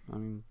 Yeah, I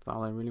mean, that's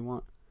all I really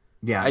want.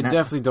 Yeah, I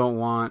definitely don't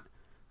want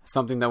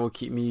something that will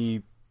keep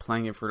me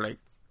playing it for, like,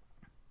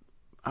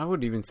 I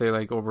would even say,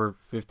 like, over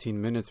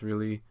 15 minutes,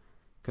 really,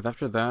 because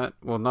after that,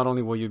 well, not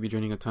only will you be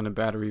draining a ton of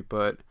battery,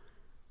 but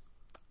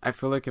I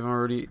feel like if I'm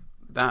already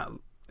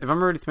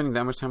spending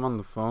that much time on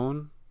the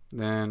phone,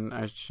 then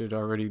I should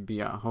already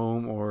be at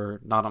home or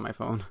not on my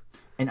phone.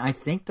 And I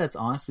think that's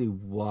honestly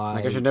why...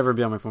 Like, I should never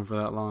be on my phone for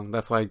that long.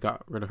 That's why I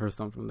got rid of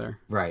Hearthstone from there.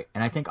 Right.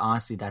 And I think,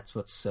 honestly, that's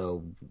what's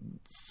so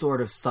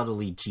sort of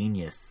subtly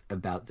genius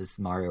about this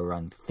Mario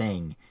Run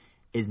thing,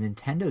 is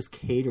Nintendo's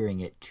catering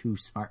it to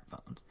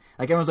smartphones.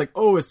 Like, everyone's like,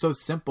 oh, it's so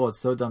simple, it's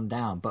so dumbed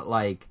down. But,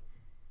 like,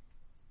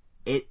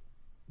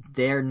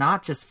 they're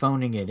not just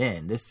phoning it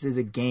in. This is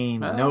a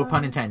game, no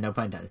pun intended,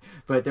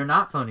 but they're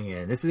not phoning it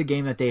in. This is a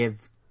game that they have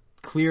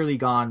clearly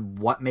gone,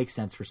 what makes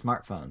sense for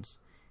smartphones?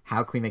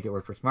 How can we make it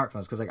work for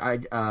smartphones? Because, like,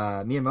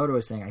 Miyamoto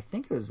was saying, I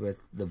think it was with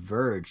The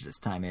Verge this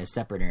time in a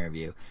separate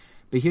interview,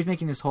 but he was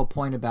making this whole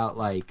point about,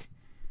 like,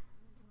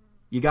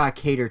 you gotta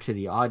cater to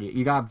the audience.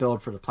 You gotta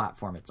build for the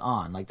platform it's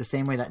on. Like, the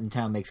same way that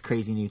Nintendo makes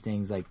crazy new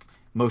things, like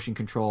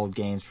motion-controlled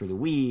games for the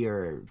Wii,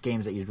 or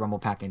games that use Rumble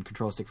Pack and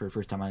Control Stick for the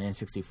first time on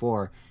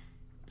N64,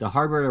 the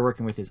hardware they're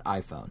working with is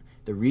iPhone.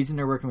 The reason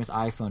they're working with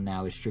iPhone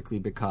now is strictly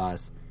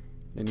because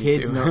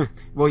kids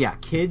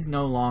kids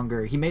no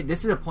longer...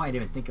 This is a point I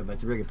didn't even think of, but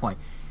it's a really good point.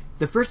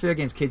 The first video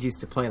games kids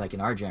used to play, like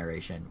in our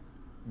generation,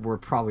 were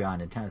probably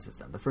on a Nintendo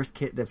system. The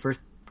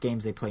first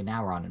games they play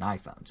now are on an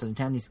iPhone. So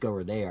Nintendo needs to go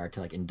where they are to,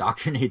 like,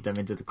 indoctrinate them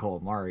into the cult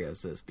of Mario,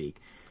 so to speak.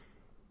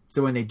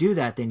 So when they do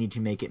that, they need to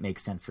make it make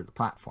sense for the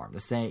platform.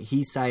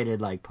 He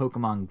cited, like,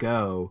 Pokemon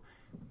Go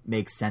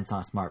makes sense on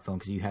a smartphone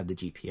because you have the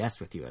GPS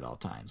with you at all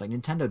times. Like,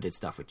 Nintendo did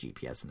stuff with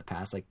GPS in the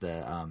past, like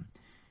the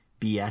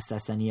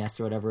BSSNES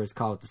or whatever it's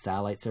called, the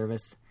satellite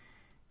service.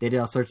 They did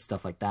all sorts of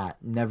stuff like that.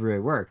 Never really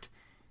worked.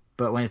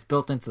 But when it's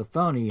built into the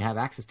phone and you have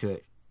access to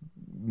it,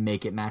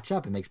 make it match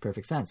up. It makes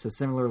perfect sense. So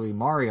similarly,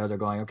 Mario, they're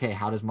going, okay,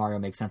 how does Mario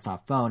make sense on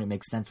a phone? It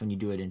makes sense when you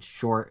do it in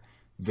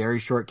very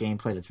short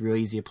gameplay that's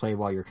really easy to play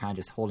while you're kind of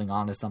just holding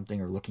on to something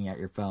or looking at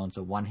your phone.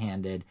 So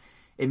one-handed.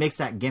 It makes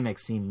that gimmick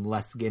seem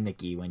less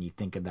gimmicky when you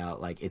think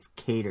about, like, it's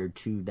catered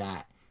to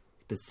that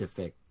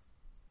specific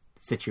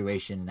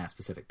situation and that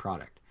specific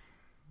product.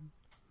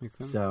 Makes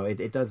sense. So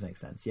it does make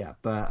sense, yeah.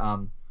 But I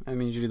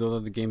mean, usually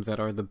those are the games that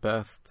are the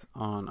best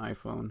on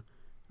iPhone.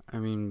 I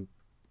mean,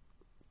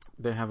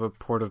 they have a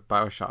port of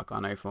BioShock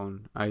on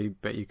iPhone. I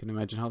bet you can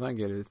imagine how that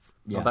good is.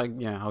 Yeah.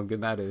 How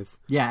good that is.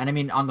 Yeah, and I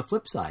mean, on the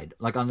flip side,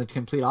 like on the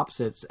complete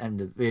opposites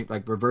and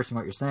like reversing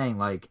what you're saying,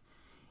 like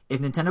if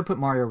Nintendo put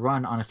Mario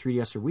Run on a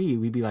 3DS or Wii,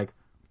 we'd be like,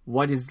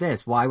 what is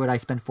this? Why would I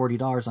spend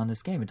 $40 on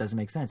this game? It doesn't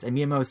make sense. And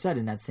Miyamoto said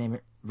in that same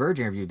Verge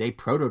interview, they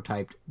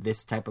prototyped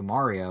this type of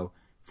Mario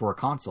for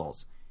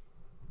consoles,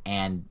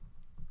 and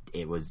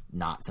it was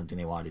not something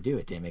they wanted to do.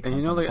 It didn't make sense.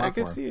 And on the I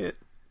could see it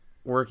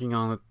working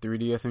on the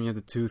 3DS when you have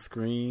the two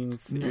screens.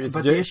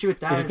 But the issue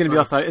with that is going to be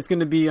outside. It's going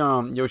to be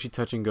Yoshi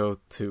Touch and Go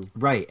 2.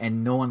 Right,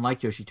 and no one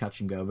liked Yoshi Touch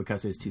and Go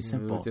because it was too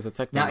simple.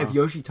 Now, if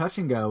Yoshi Touch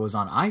and Go was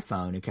on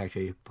iPhone, it could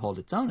actually hold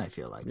its own, I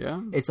feel like.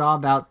 Yeah. It's all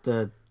about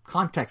the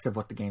context of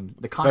what the game...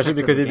 Especially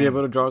because you'd be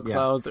able to draw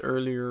clouds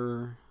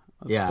earlier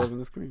above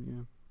the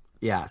screen.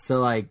 Yeah, so,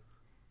 like,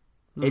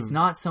 it's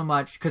not so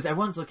much... Because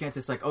everyone's looking at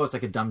this like, oh, it's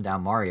like a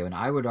dumbed-down Mario. And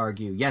I would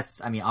argue, yes,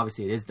 I mean,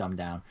 obviously it is dumbed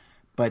down,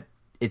 but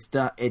it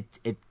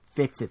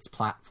fits its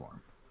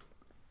platform.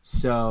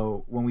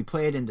 So when we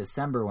play it in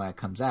December when it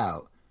comes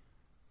out,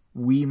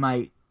 we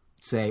might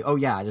say, oh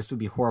yeah, this would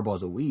be horrible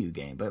as a Wii U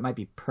game, but it might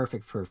be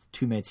perfect for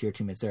 2 minutes here,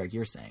 2 minutes there, like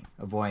you're saying,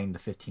 avoiding the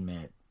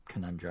 15-minute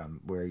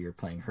conundrum where you're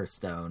playing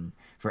Hearthstone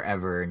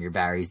forever and your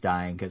battery's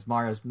dying because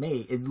Mario's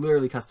made, it's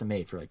literally custom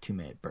made for like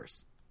 2-minute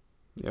bursts.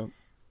 Yep.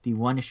 The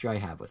one issue I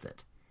have with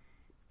it,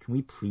 can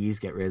we please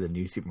get rid of the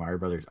new Super Mario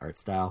Brothers art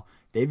style?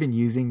 They've been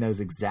using those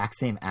exact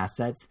same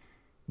assets,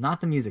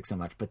 not the music so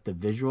much, but the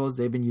visuals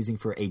they've been using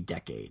for a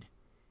decade.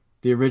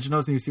 The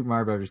original New Super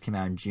Mario Brothers came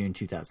out in June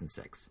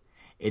 2006.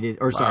 It is,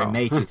 or sorry,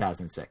 May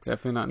 2006.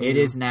 Definitely not new. It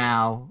is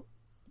now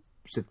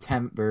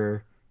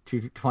September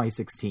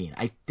 2016.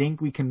 I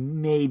think we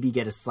can maybe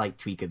get a slight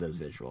tweak of those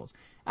visuals.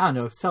 I don't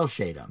know, cell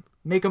shade them.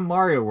 Make a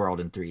Mario World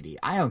in 3D.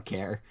 I don't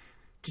care.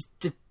 Just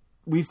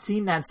we've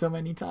seen that so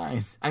many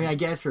times. I mean, I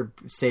guess for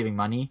saving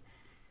money,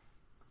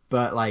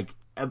 but like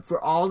for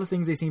all the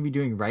things they seem to be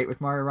doing right with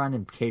Mario Run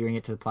and catering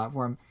it to the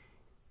platform,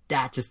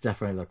 that just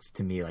definitely looks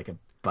to me like a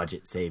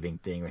budget saving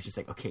thing where it's just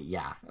like, okay,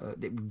 yeah,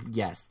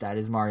 yes, that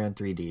is Mario in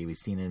 3D. We've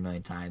seen it a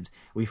million times.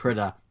 We've heard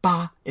a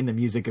ba in the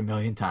music a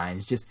million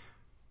times. Just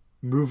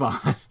move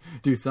on.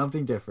 Do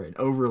something different.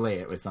 Overlay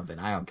it with something.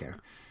 I don't care.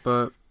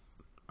 But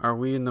are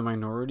we in the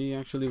minority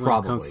actually when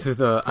Probably. it comes to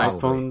the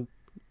iPhone?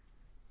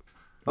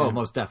 Oh,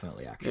 most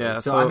definitely, actually. Yeah,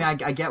 so I mean,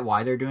 I get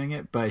why they're doing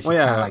it, but it's just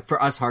yeah. kind of like, for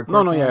us hardcore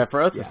No, fans, yeah,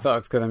 for us it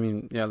sucks, because, I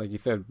mean, yeah, like you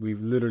said,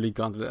 we've literally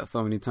gone through that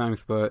so many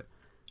times, but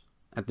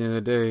at the end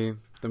of the day,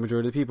 the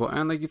majority of the people,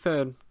 and like you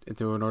said,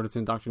 in order to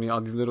indoctrinate all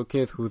these little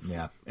kids who's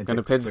going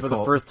to play this for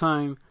the first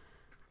time,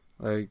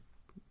 like,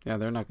 yeah,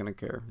 they're not going to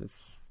care.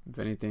 If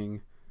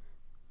anything,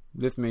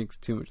 this makes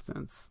too much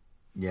sense.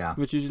 Yeah.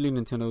 Which usually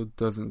Nintendo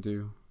doesn't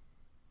do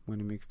when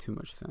it makes too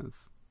much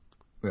sense.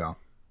 Yeah.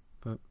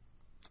 But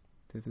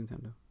it's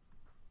Nintendo.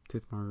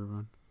 It's Mario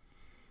Run.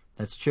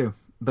 That's true.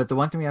 But the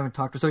one thing we haven't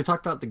talked about, so we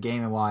talked about the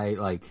game and why,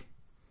 like,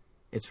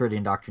 it's for the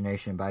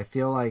indoctrination, but I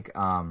feel like,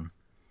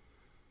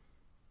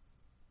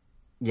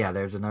 yeah,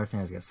 there's another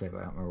thing I was going to say, but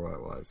I don't remember what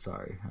it was.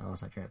 Sorry. I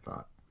lost my train of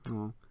thought.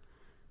 Oh.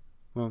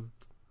 Well,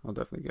 I'll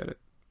definitely get it.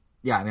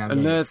 Yeah, I mean, I'm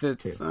unless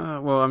it's,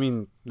 well, I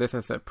mean, this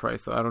has set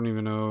price, so I don't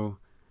even know.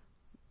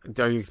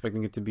 Are you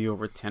expecting it to be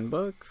over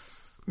 $10?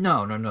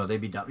 No,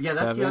 they'd be dumb. Yeah,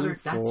 that's the other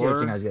thing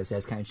I was going to say.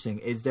 It's kind of interesting.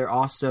 Is they're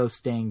also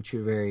staying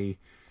true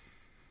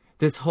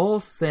this whole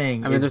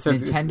thing is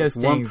Nintendo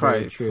staying one price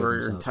very true for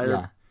your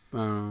entire.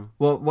 Yeah.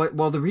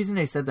 Well, the reason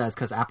they said that is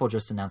because Apple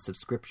just announced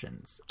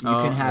subscriptions. You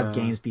can have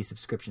games be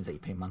subscriptions that you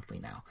pay monthly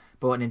now.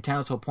 But what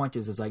Nintendo's whole point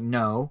is like,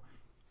 no,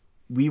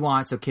 we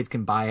want so kids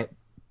can buy it,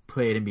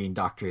 play it, and be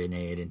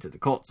indoctrinated into the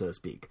cult, so to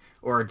speak,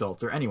 or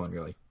adults or anyone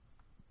really.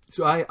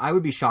 So I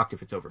would be shocked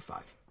if it's over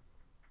 $5.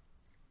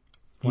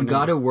 You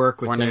got to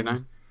work with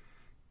them.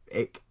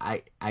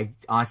 I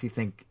honestly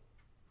think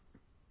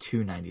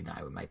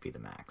 $2.99 might be the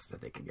max that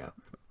they could go.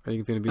 Are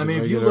you going to be? I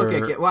mean, if you look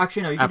at well,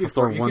 actually no, you can do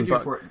Store $4. You can do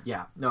 $1. $4.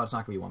 Yeah, no, it's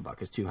not going to be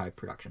 $1. It's too high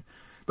production.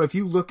 But if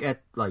you look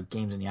at like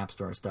games in the App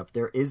Store and stuff,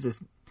 there is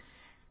this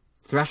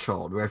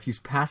threshold where if you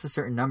pass a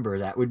certain number,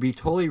 that would be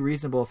totally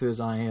reasonable if it was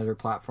on any other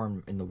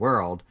platform in the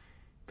world.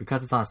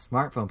 Because it's on a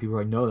smartphone, people are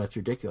like, no, that's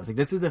ridiculous. Like,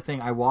 this is the thing.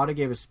 Iwata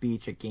gave a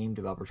speech at Game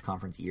Developers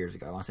Conference years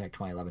ago, I want to say like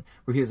 2011,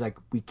 where he was like,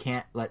 we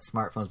can't let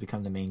smartphones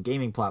become the main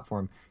gaming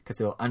platform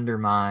because it'll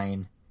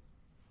undermine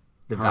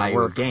the value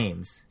of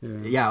games.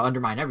 Yeah,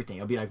 undermine everything.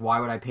 It'll be like, why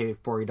would I pay a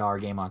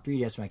 $40 game on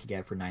 3DS when I could get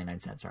it for 99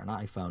 cents on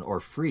an iPhone or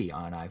free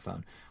on an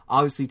iPhone?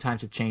 Obviously,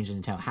 times have changed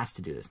and Nintendo has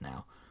to do this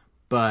now.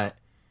 But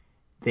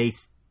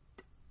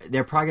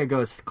they're probably going to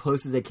go as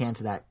close as they can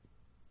to that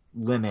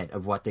limit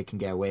of what they can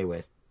get away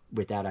with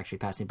without actually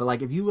passing. But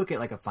like, if you look at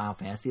like a Final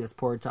Fantasy that's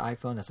ported to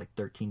iPhone, that's like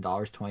 $13,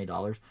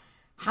 $20.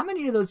 How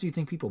many of those do you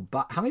think people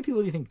buy? How many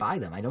people do you think buy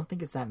them? I don't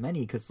think it's that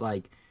many, because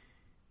like,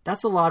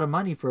 that's a lot of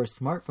money for a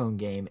smartphone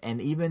game. And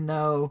even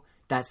though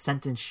that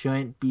sentence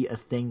shouldn't be a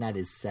thing that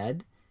is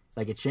said,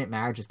 like, it shouldn't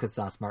matter just because it's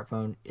on a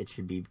smartphone, it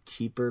should be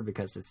cheaper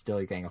because it's still,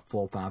 you're getting a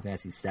full Final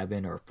Fantasy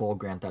 7 or a full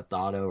Grand Theft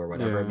Auto or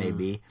whatever it may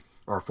be,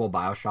 or a full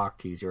BioShock,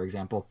 to use your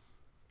example.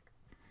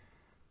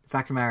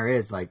 Fact of the matter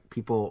is, like,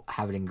 people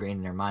have it ingrained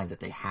in their minds that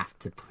they have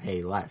to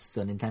pay less.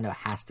 So Nintendo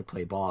has to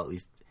play ball at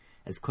least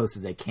as close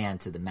as they can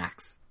to the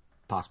max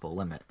possible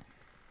limit.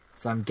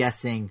 So I'm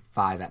guessing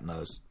 5 at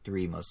most,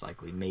 3 most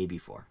likely, maybe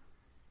 4.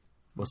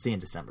 We'll see in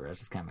December. That's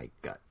just kind of my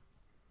gut.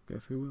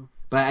 Guess we will.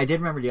 But I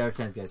did remember the other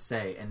thing I was going to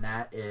say, and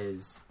that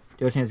is...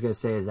 The other thing I was going to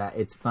say is that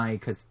it's funny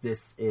because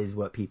this is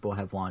what people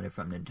have wanted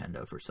from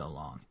Nintendo for so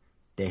long.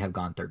 They have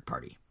gone third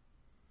party.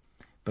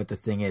 But the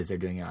thing is, they're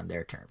doing it on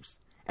their terms.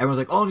 Everyone's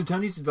like, oh,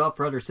 Nintendo needs to develop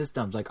for other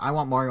systems. Like, I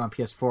want Mario on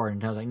PS4.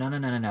 And Nintendo's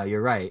like, no,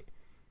 you're right.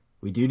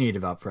 We do need to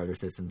develop for other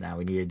systems now.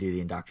 We need to do the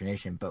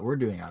indoctrination. But we're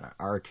doing it on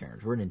our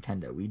terms. We're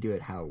Nintendo. We do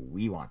it how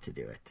we want to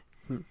do it.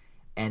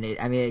 And,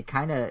 it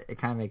kind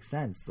of makes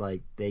sense.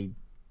 Like, it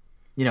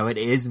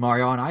is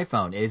Mario on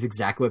iPhone. It is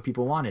exactly what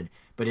people wanted.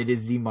 But it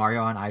is the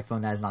Mario on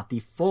iPhone that is not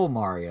the full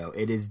Mario.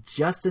 It is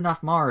just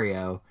enough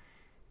Mario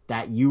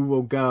that you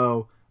will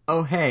go...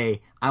 oh,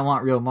 hey, I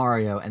want real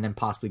Mario, and then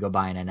possibly go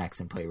buy an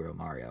NX and play real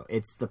Mario.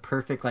 It's the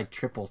perfect, like,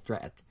 triple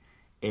threat.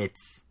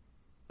 It's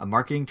a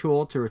marketing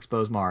tool to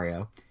expose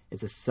Mario.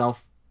 It's a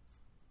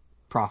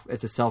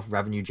it's a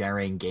self-revenue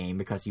generating game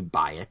because you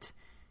buy it,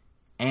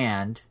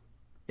 and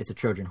it's a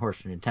Trojan horse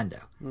for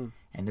Nintendo.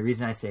 And the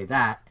reason I say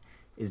that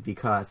is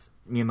because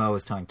Miyamoto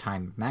was telling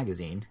Time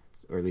Magazine,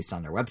 or at least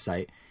on their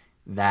website,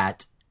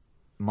 that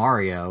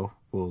Mario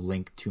will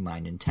link to my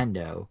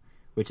Nintendo,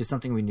 which is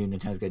something we knew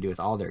Nintendo's going to do with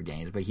all their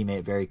games, but he made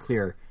it very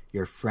clear,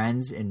 your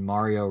friends in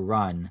Mario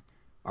Run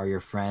are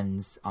your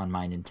friends on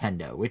my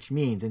Nintendo, which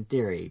means, in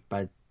theory,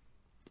 by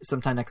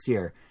sometime next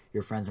year,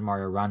 your friends in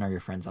Mario Run are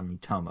your friends on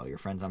Miitomo. Your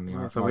friends on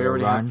Mario Run... So we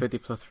already have 50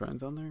 plus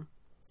friends on there?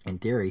 In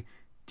theory.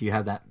 Do you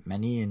have that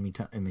many in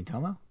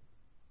Miitomo?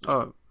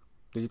 Oh,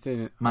 did you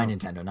say... My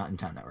Nintendo, not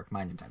Nintendo Network.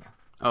 My Nintendo.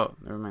 Oh,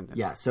 never mind then.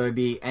 Yeah, so it'd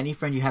be any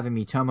friend you have in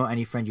Miitomo,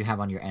 any friend you have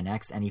on your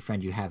NX, any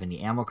friend you have in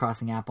the Animal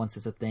Crossing app once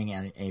it's a thing,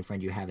 and any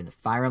friend you have in the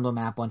Fire Emblem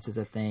app once it's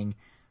a thing,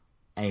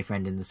 any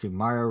friend in the Super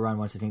Mario Run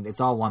once it's a thing. It's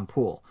all one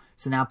pool.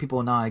 So now people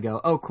will not go,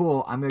 oh,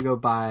 cool, I'm going to go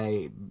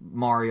buy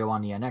Mario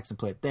on the NX and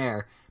play it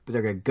there, but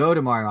they're going to go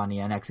to Mario on the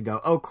NX and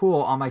go, oh,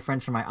 cool, all my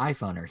friends from my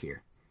iPhone are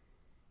here.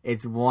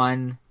 It's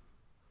one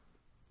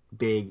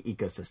big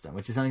ecosystem,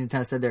 which is something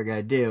Nintendo said they're going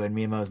to do, and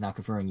Miyamoto's now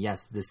confirming,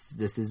 yes,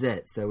 this is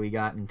it. So we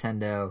got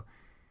Nintendo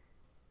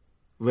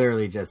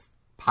literally just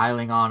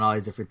piling on all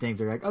these different things.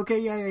 They're like, okay,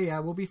 yeah,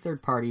 we'll be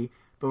third party,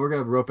 but we're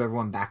going to rope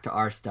everyone back to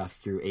our stuff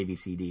through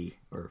ABCD,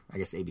 or I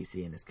guess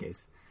ABC in this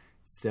case.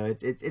 So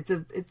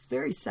it's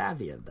very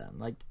savvy of them.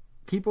 Like,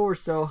 people were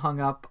so hung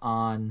up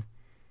on,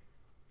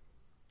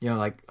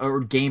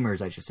 or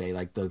gamers, I should say,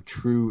 like the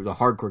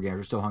hardcore gamers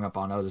are so hung up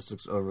on, oh, this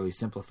looks overly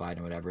simplified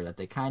and whatever, that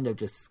they kind of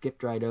just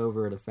skipped right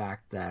over the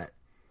fact that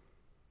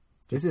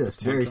this is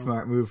a very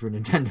smart move for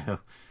Nintendo.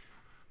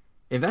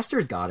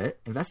 Investors got it.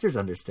 Investors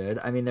understood.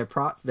 I mean,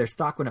 their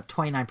stock went up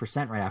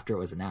 29% right after it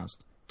was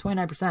announced.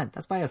 29%.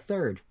 That's by a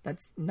third.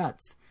 That's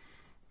nuts.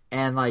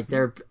 And like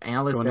their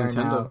analysts there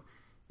now,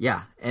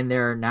 yeah, and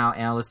there are now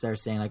analysts that are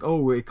saying like,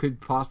 oh, it could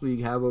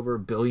possibly have over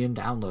 1 billion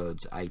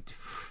downloads.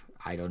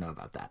 I don't know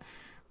about that,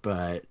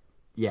 but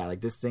yeah, like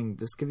this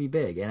could be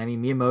big. And I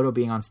mean, Miyamoto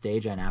being on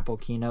stage at an Apple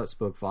keynote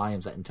spoke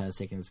volumes that Nintendo's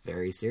taking this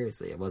very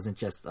seriously. It wasn't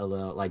just a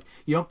little like,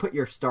 you don't put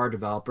your star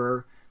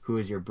developer who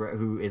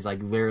is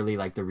like literally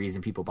like the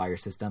reason people buy your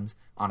systems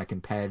on a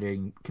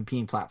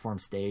competing platform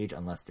stage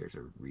unless there's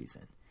a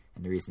reason.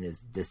 And the reason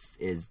is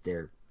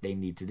they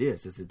need to do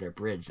this. This is their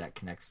bridge that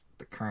connects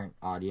the current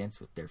audience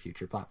with their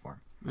future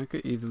platform. I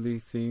could easily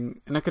see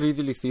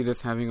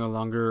this having a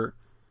longer,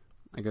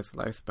 I guess,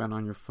 lifespan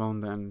on your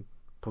phone than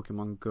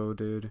Pokemon Go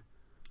did.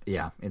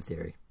 Yeah, in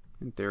theory.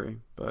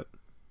 But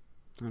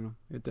I don't know.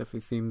 It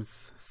definitely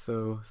seems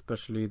so,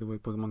 especially the way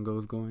Pokemon Go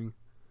is going.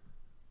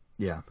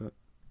 Yeah. But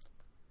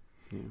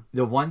yeah.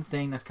 The one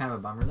thing that's kind of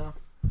a bummer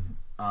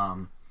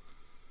though,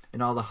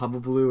 in all the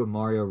hubbubaloo of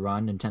Mario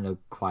Run, Nintendo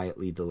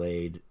quietly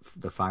delayed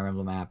the Fire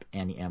Emblem app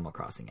and the Animal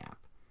Crossing app.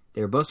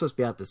 They were both supposed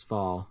to be out this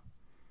fall.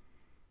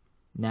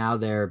 Now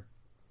they're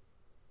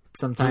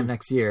sometime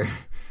next year.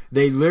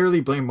 They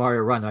literally blame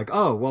Mario Run. They're like,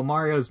 oh, well,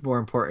 Mario's more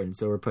important,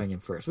 so we're putting him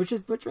first, which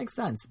makes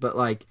sense. But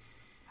like,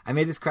 I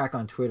made this crack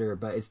on Twitter,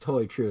 but it's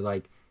totally true.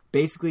 Like,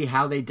 basically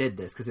how they did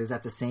this, because it was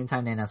at the same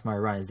time they announced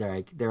Mario Run, is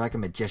they're like a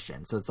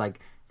magician. So it's like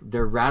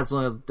they're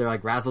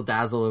like razzle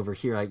dazzle over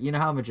here. Like, you know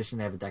how a magician,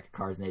 they have a deck of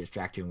cards and they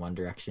distract you in one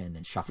direction and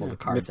then shuffle the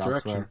cards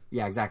elsewhere.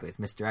 Yeah, exactly. It's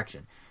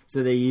misdirection.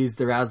 So they used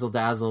the razzle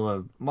dazzle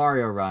of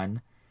Mario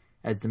Run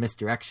as the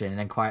misdirection, and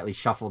then quietly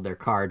shuffled their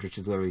cards, which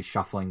is literally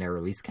shuffling their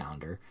release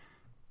calendar,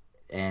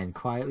 and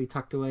quietly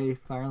tucked away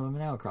Fire Emblem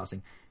and Animal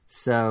Crossing.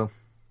 So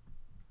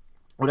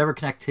whatever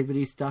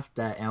connectivity stuff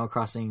that Animal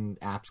Crossing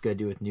app's going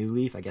to do with New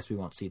Leaf, I guess we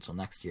won't see it till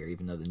next year,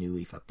 even though the New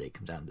Leaf update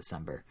comes out in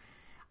December.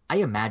 I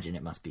imagine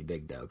it must be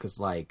big, though, because,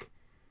 like,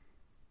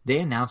 they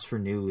announced for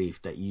New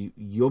Leaf that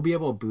you'll be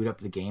able to boot up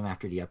the game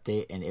after the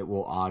update, and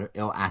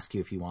it'll ask you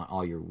if you want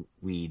all your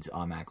weeds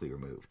automatically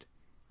removed.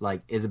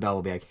 Like, Isabelle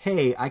will be like,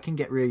 hey, I can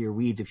get rid of your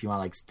weeds if you want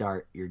to, like,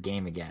 start your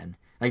game again.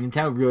 Like,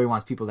 Nintendo really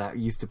wants people that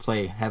used to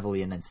play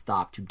heavily and then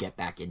stop to get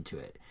back into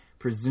it.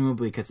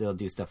 Presumably because it'll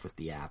do stuff with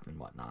the app and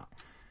whatnot.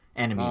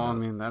 And I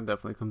mean, that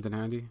definitely comes in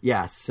handy.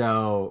 Yeah,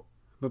 so...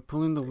 But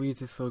pulling the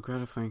weeds is so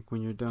gratifying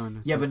when you're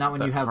done. Yeah, but not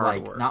when you have,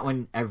 like, not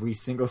when every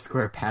single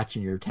square patch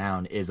in your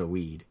town is a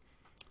weed.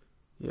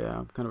 Yeah,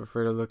 I'm kind of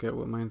afraid to look at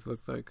what mine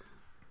looks like.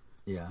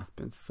 Yeah. It's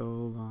been so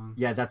long.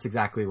 Yeah, that's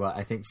exactly what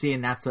I think. See,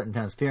 and that's what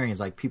Nintendo's fearing is,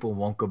 like, people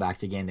won't go back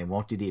to the game. They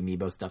won't do the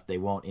amiibo stuff. They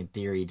won't, in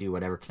theory, do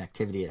whatever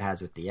connectivity it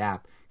has with the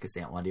app because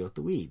they don't want to deal with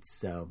the weeds.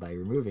 So by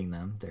removing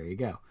them, there you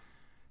go.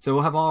 So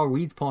we'll have all our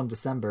weeds pulled in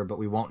December, but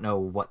we won't know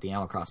what the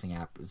Animal Crossing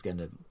app is going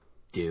to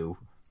do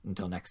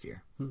until next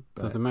year.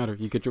 But doesn't matter.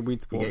 You get your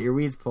weeds pulled. You get your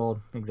weeds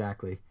pulled,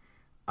 exactly.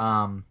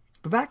 But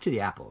back to the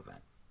Apple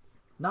event.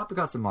 Not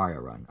because of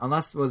Mario Run.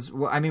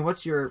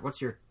 What's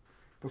your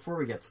before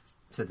we get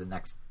to the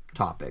next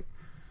topic.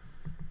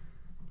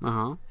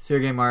 So you're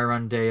getting Mario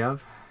Run day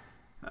of?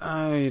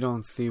 I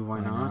don't see why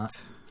not.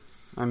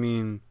 I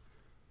mean,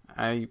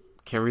 I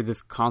carry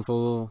this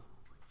console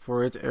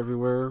for it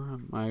everywhere.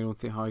 I don't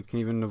see how I can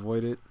even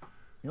avoid it.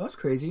 You know what's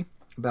crazy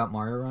about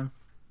Mario Run?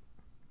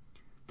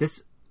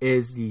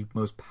 is the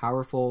most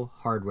powerful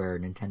hardware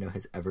Nintendo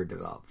has ever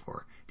developed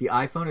for. The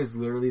iPhone is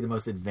literally the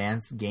most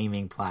advanced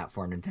gaming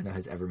platform Nintendo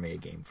has ever made a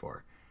game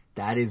for.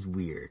 That is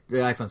weird. The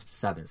iPhone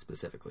 7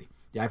 specifically.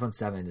 The iPhone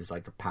 7 is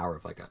like the power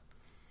of like a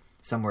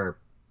somewhere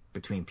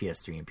between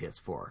PS3 and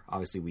PS4.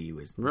 Obviously, Wii U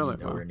is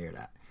nowhere near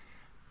that.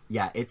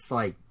 Yeah, it's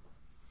like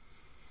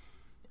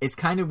it's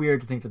kind of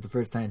weird to think that the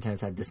first time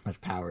Nintendo's had this much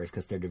power is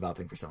because they're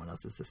developing for someone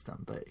else's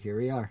system. But here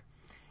we are.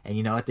 And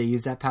you know what they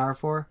use that power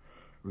for?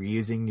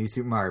 Reusing New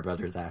Super Mario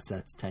Brothers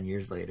assets 10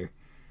 years later.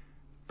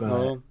 But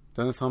well,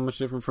 then it's how much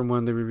different from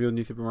when they revealed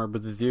New Super Mario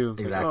Brothers U.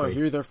 Exactly. Like, oh,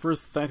 here's our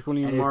first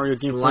side-scrolling and Mario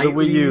it's game for the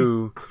Wii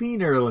U.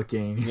 Cleaner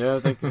looking. Yeah,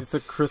 like it's a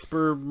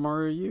crisper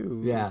Mario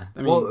U. Yeah. I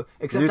mean, well,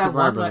 except that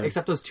Mario one, Brothers.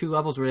 except those 2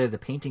 levels where they had the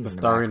paintings in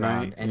the Starry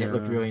background, Night, and it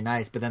looked really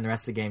nice. But then the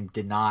rest of the game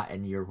did not,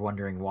 and you're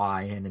wondering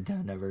why, and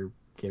Nintendo never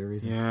gave a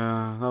reason.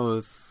 Yeah, that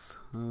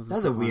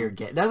was a weird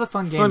game. That was a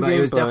fun game, but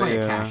it was definitely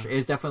a cash. It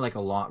was definitely like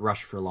a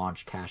rush for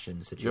launch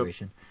cash-in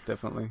situation. Yep,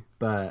 definitely.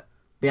 But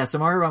yeah, so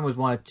Mario Run was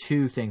one of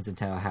 2 things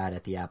Nintendo had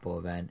at the Apple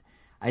event.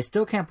 I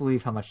still can't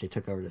believe how much they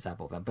took over this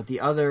Apple event. But the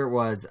other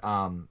was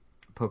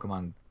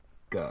Pokemon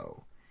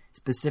Go.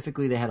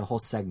 Specifically, they had a whole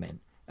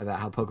segment about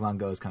how Pokemon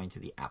Go is coming to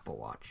the Apple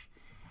Watch.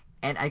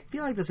 And I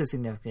feel like this is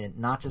significant,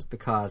 not just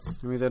because...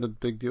 I mean, is that a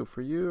big deal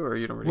for you, or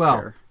you don't really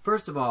care? Well,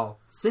 first of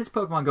all, since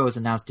Pokemon Go was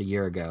announced a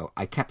year ago,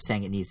 I kept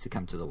saying it needs to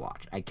come to the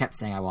Watch. I kept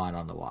saying I want it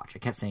on the Watch. I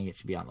kept saying it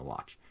should be on the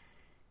Watch.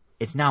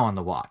 It's now on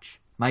the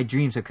Watch. My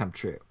dreams have come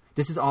true.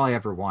 This is all I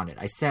ever wanted.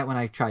 I said when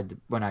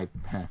I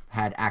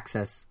had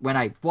access, when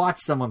I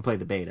watched someone play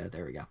the beta,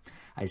 there we go.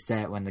 I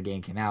said it when the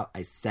game came out.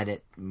 I said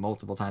it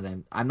multiple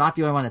times. I'm not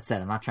the only one that said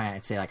it. I'm not trying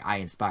to say like I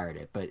inspired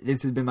it, but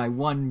this has been my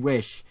one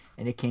wish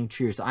and it came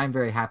true. So I'm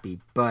very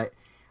happy. But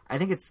I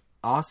think it's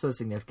also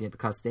significant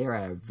because they are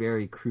at a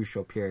very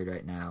crucial period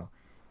right now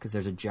because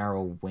there's a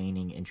general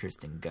waning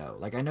interest in Go.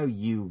 Like I know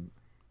you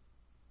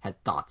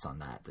had thoughts on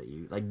that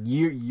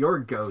your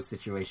Go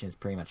situation is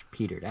pretty much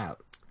petered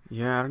out.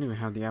 Yeah, I don't even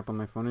have the app on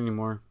my phone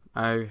anymore.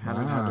 I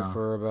haven't had it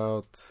for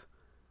about,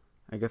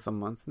 I guess, a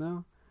month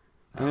now.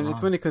 And it's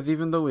funny because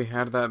even though we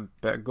had that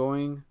bet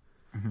going,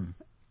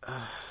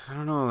 I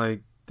don't know,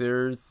 like,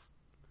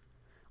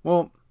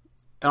 well,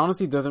 it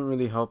honestly doesn't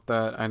really help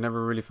that I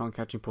never really found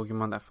catching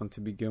Pokemon that fun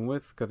to begin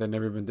with because I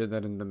never even did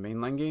that in the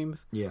mainline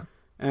games. Yeah.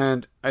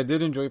 And I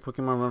did enjoy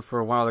Pokemon Run for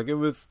a while. Like, it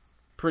was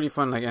pretty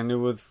fun, like, and it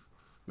was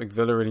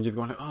exhilarating just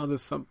going, like, oh,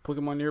 there's some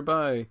Pokemon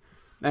nearby.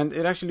 And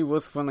it actually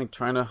was fun, like,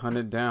 trying to hunt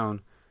it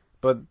down.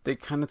 But they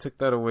kind of took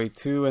that away,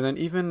 too. And then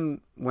even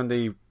when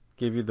they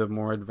gave you the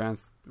more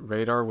advanced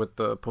radar with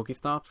the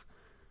Pokestops,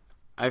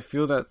 I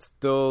feel that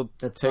still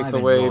takes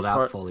away... rolled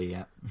out fully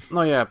yet.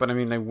 No, yeah, but I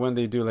mean, like, when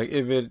they do, like,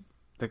 if it...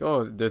 Like,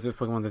 oh, there's this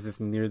Pokemon that's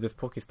just near this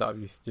Pokestop.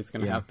 You're just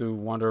going to have to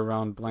wander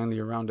around blindly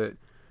around it.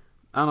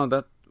 I don't know,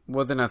 that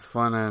wasn't as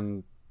fun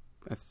and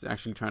as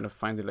actually trying to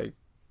find it, like,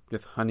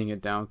 just hunting it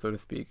down, so to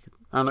speak.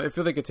 I don't know, it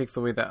feels like it takes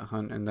away that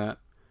hunt and that...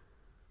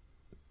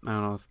 I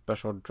don't know,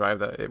 special drive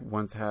that it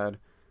once had.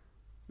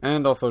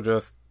 And also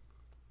just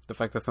the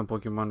fact that some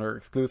Pokemon are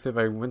exclusive.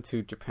 I went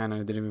to Japan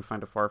and I didn't even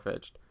find a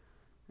Farfetch'd.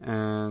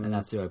 And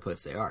that's the only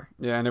place they are.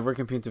 Yeah, and if we're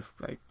competing to,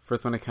 like,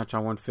 first one to catch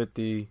on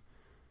 150,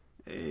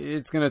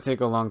 it's going to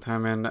take a long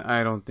time, and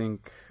I don't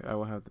think I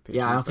will have the patience.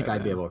 Yeah, I don't think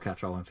I'd be able to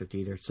catch all 150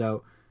 either.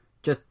 So,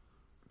 just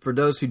for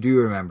those who do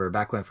remember,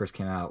 back when it first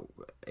came out,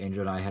 Angel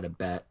and I had a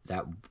bet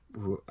that, I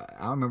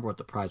don't remember what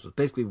the prize was.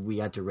 Basically, we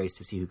had to race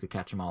to see who could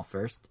catch them all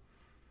first.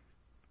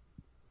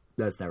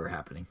 That's never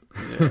happening.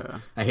 Yeah.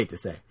 I hate to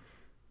say.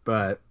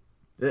 But,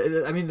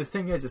 I mean, the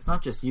thing is, it's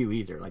not just you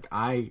either. Like,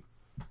 I've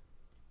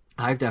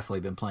definitely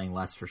been playing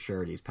less for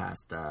sure these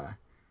past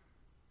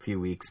few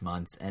weeks,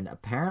 months, and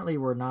apparently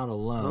we're not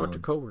alone. What about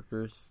your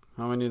coworkers?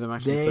 How many of them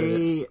actually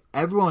played it?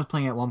 Everyone's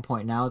playing at one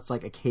point. Now it's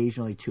like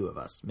occasionally 2 of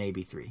us,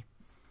 maybe 3.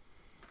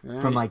 Yeah,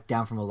 from like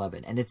down from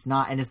 11, and it's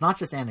not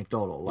just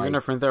anecdotal. Like, even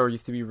our friends that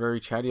used to be very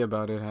chatty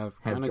about it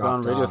have kind of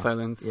gone radio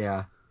silence.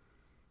 Yeah,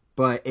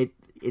 but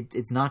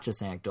it's not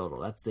just anecdotal.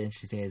 That's the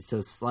interesting thing. Is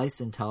so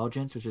Slice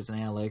Intelligence, which is an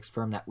analytics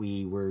firm that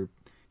we were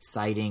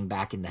citing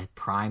back in the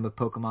prime of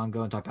Pokemon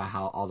Go and talked about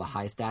how all the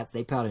high stats,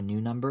 they put out a new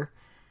number.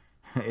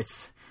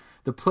 It's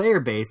the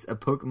player base of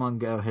Pokemon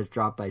Go has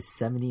dropped by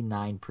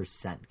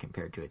 79%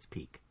 compared to its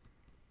peak.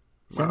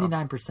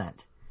 79%.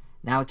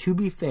 Now, to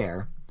be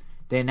fair,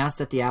 they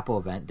announced at the Apple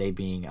event, they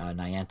being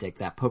Niantic,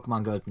 that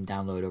Pokemon Go has been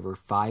downloaded over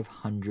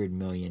 500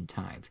 million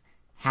times.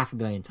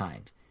 500 million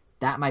times.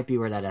 That might be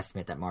where that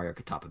estimate that Mario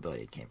could top 1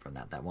 billion came from,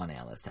 that one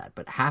analyst had.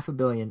 But 500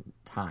 million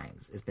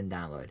times it's been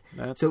downloaded.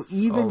 So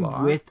even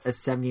with a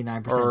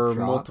 79% or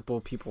drop... multiple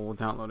people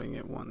downloading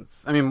it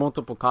once. I mean,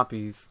 multiple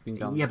copies being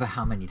downloaded. Yeah, but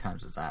how many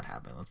times does that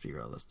happen? Let's be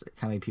realistic.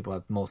 How many people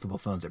have multiple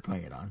phones they're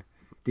putting it on?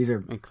 These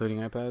are... Including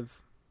iPads?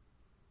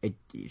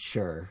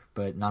 Sure,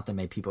 but not that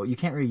many people. You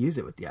can't really use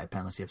it with the iPad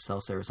unless you have cell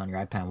service on your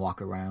iPad and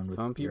walk around with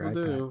Some people your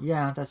iPad. do.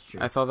 Yeah, that's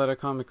true. I saw that at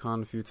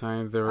Comic-Con a few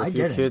times. There were a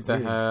few kids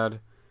that had,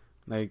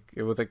 like,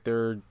 it was like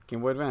their Game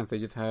Boy Advance. They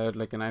just had,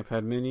 like, an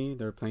iPad mini.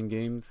 They were playing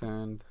games,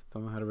 and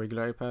someone had a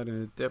regular iPad,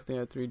 and it definitely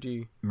had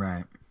 3G.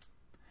 Right.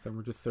 Some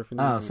were just surfing.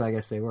 Oh, so I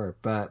guess they were.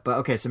 But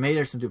okay, so maybe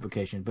there's some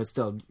duplication, but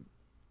still,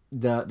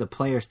 the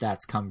player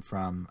stats come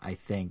from, I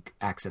think,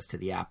 access to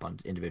the app on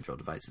individual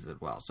devices as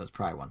well. So it's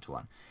probably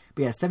 1-to-1.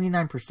 But yeah,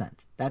 79%.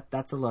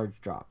 That's a large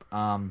drop.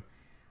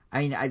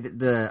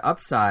 The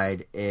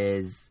upside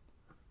is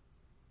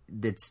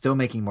it's still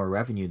making more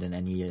revenue than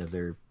any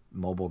other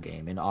mobile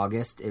game. In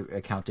August, it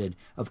accounted,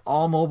 of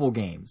all mobile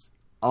games,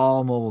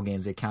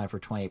 it accounted for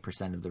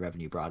 28% of the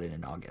revenue brought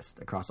in August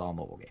across all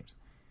mobile games.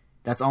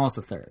 That's almost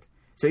a third.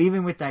 So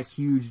even with that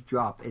huge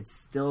drop, it's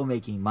still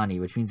making money,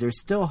 which means there's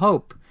still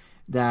hope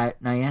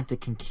that Niantic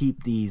can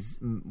keep these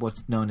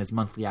what's known as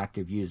monthly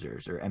active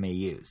users, or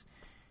MAUs.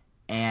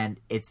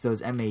 And it's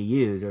those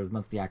MAUs, or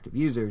monthly active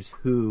users,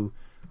 who,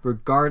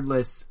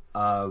 regardless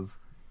of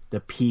the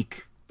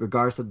peak,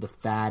 regardless of the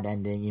fad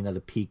ending,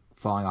 the peak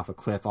falling off a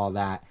cliff, all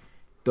that,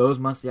 those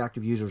monthly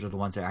active users are the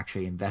ones that are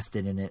actually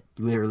invested in it,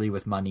 literally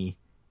with money,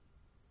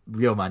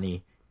 real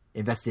money,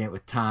 invested in it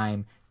with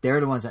time. They're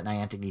the ones that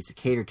Niantic needs to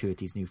cater to with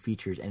these new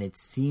features, and it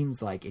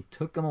seems like it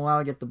took them a while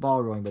to get the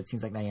ball rolling, but it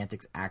seems like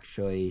Niantic's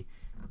actually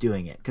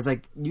doing it. Because,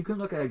 you can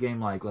look at a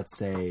game like, let's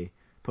say,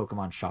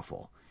 Pokemon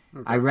Shuffle.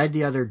 Okay. I read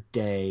the other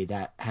day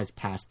that has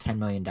passed 10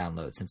 million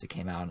downloads since it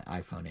came out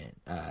on iPhone and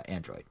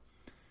Android.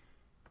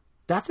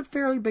 That's a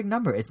fairly big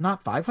number. It's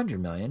not 500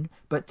 million,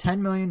 but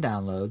 10 million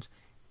downloads,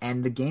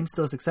 and the game's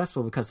still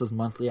successful because those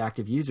monthly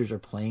active users are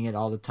playing it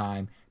all the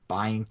time,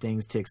 buying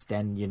things to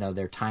extend,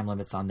 their time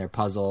limits on their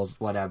puzzles,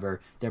 whatever.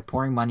 They're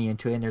pouring money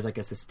into it, and there's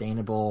a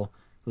sustainable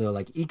little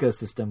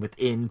ecosystem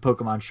within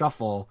Pokemon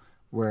Shuffle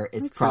where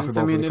it's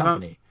profitable for the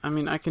company.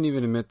 I can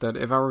even admit that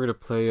if I were to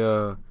play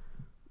a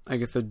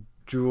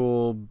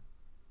dual,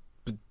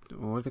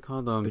 what's it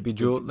called?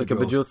 Bejeweled, a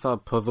Bejeweled style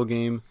puzzle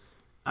game,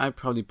 I'd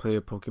probably play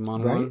a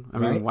Pokemon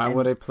one. Why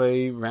would I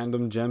play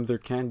random gems or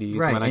candies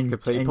when I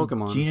could play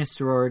Pokemon? Genius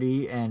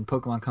Sorority and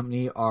Pokemon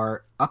Company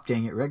are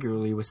updating it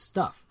regularly with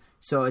stuff.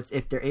 So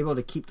if they're able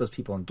to keep those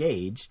people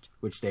engaged,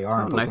 which they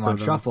are in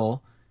Pokemon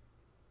Shuffle,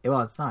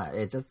 well, it's not.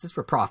 It's just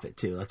for profit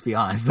too. Let's be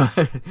honest.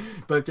 But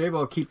if they're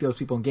able to keep those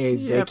people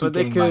engaged, they keep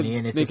getting money,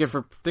 and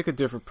they could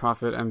do it for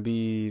profit and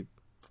be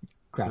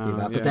crappy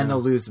about it. But then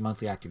they'll lose the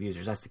monthly active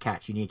users. That's the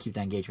catch. You need to keep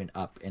that engagement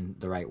up in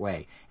the right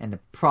way. And the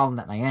problem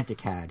that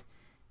Niantic had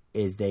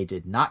is they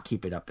did not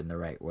keep it up in the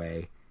right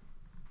way.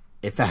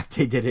 In fact,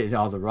 they did it in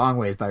all the wrong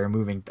ways by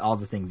removing all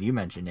the things you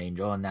mentioned,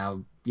 Angel, and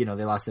now, they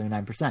lost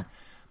 79%.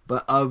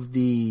 But of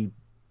the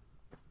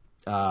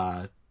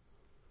 21%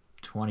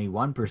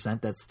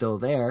 that's still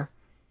there,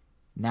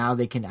 now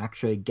they can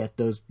actually get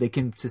those, they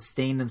can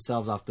sustain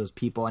themselves off those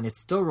people, and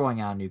it's still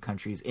rolling out in new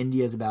countries.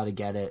 India's about to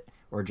get it,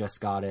 or just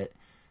got it.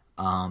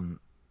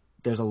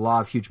 There's a lot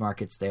of huge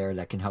markets there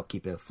that can help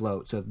keep it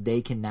afloat. So if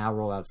they can now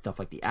roll out stuff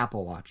like the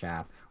Apple Watch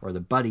app or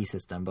the Buddy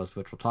system, both of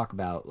which we'll talk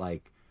about,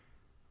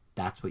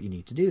 that's what you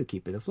need to do to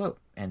keep it afloat,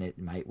 and it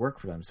might work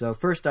for them. So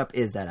first up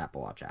is that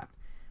Apple Watch app.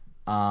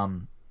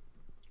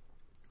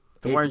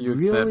 Why are you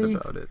excited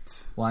about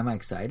it? Why am I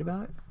excited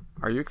about it?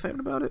 Are you excited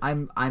about it?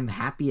 I'm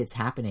happy it's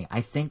happening.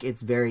 I think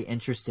it's very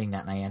interesting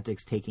that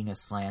Niantic's taking a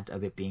slant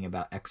of it being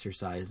about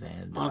exercise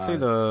and honestly,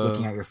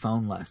 looking at your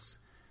phone less.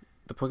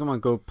 The Pokemon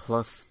Go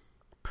Plus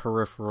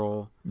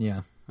peripheral.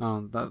 Yeah.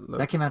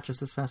 That came out just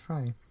this past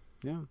Friday.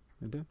 Yeah,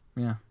 it did.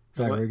 Yeah.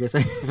 Sorry, what were you going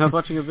to say? I was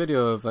watching a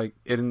video of it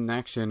in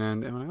action,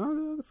 and I'm like,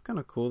 oh, that's kind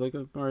of cool.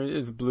 Or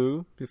it's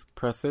blue. Just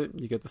press it,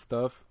 you get the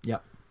stuff.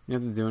 Yep. You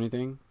don't have to do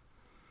anything.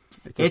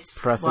 It's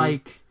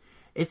pressing,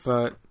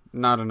 but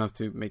not enough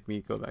to make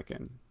me go back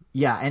in.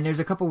 Yeah, and there's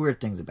a couple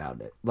weird things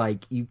about it.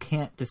 You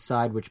can't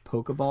decide which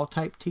Pokeball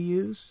type to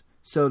use.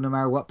 So no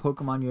matter what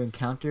Pokemon you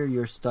encounter,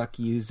 you're stuck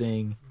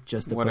using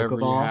just a whatever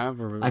Pokeball. You have,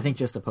 or I think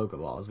just a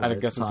Pokeball is what I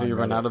guess until you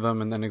run out of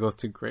them, and then it goes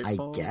to Great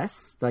Ball. I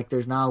guess.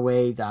 There's not a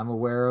way that I'm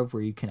aware of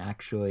where you can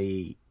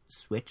actually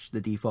switch the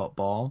default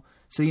ball.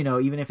 So,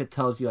 even if it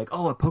tells you, a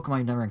Pokemon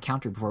you've never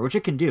encountered before, which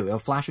it can do. It'll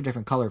flash a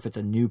different color if it's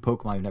a new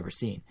Pokemon you've never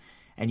seen.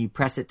 And you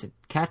press it to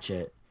catch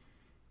it,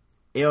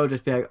 it'll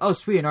just be oh,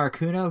 sweet, an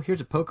Articuno,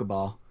 here's a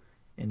Pokeball.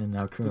 And then the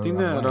Articuno the thing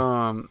that,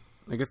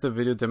 I guess the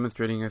video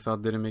demonstrating I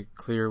thought didn't make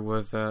clear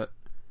was that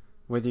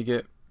whether you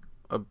get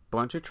a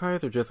bunch of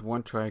tries or just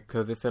one try,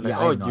 because it said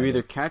you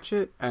either catch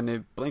it and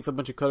it blinks a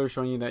bunch of colors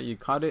showing you that you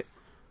caught it,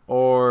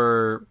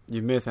 or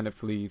you miss and it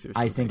flees or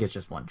something. I think it's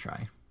just one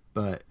try,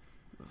 but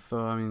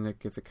so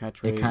is the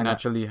catch rate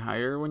naturally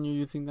higher when you're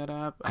using that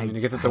app? I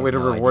guess it's a way to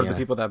reward the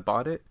people that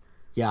bought it.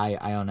 Yeah,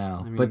 I don't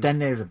know, but then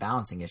there's a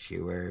balancing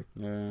issue where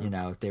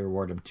if they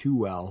reward them too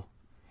well.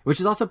 Which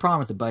is also a problem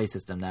with the buddy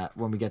system, that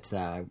when we get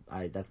to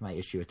that, that's my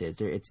issue with it.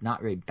 It's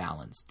not really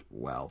balanced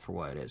well for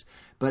what it is.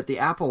 But the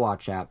Apple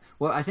Watch app,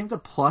 I think the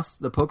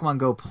Pokemon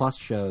Go Plus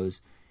shows,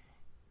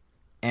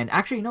 and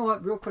actually, you know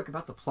what, real quick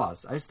about the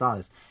Plus, I just thought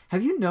of this.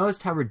 Have you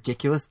noticed how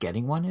ridiculous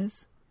getting one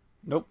is?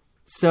 Nope.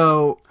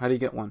 So... How do you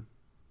get one?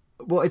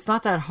 Well, it's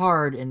not that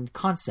hard in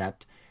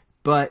concept,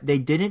 But they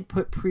didn't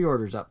put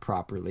pre-orders up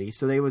properly,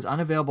 so it was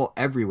unavailable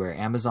everywhere,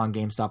 Amazon,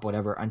 GameStop,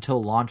 whatever,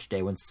 until launch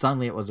day when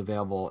suddenly it was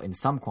available in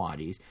some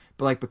quantities.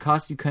 But like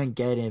because you couldn't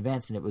get it in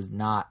advance and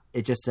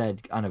it just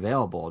said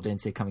unavailable, it didn't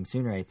say coming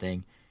soon or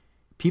anything.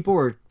 People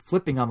were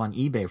flipping them on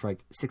eBay for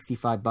like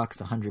 $65,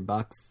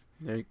 $100.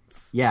 Yikes.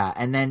 Yeah,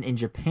 and then in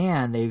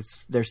Japan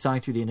they're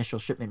selling through the initial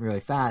shipment really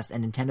fast,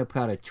 and Nintendo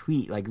put out a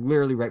tweet like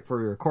literally right before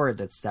we recorded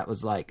that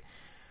was like,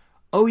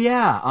 oh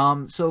yeah,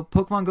 so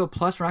Pokemon Go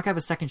Plus, we're not gonna have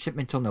a second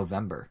shipment until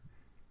November.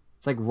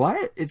 It's like,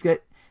 what? It's got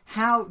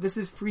how this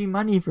is free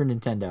money for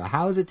Nintendo.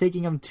 How is it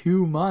taking them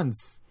 2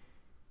 months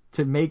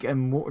to make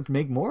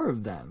more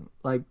of them?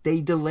 Like they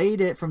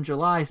delayed it from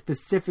July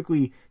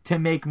specifically to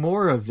make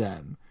more of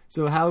them.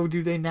 So how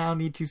do they now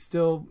need to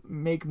still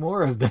make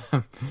more of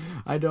them?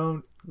 I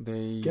don't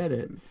get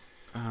it.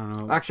 I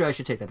don't know. Actually, I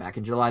should take that back.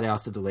 In July, they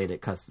also delayed it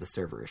because of the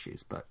server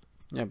issues, but.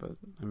 Yeah, but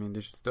I mean, they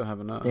should still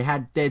have enough. They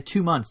had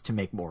 2 months to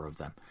make more of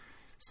them.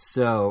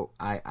 So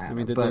I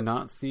mean, did they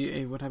not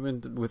see what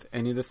happened with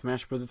any of the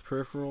Smash Brothers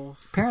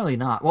peripherals? Apparently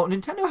not. Well,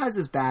 Nintendo has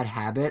this bad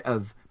habit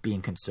of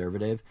being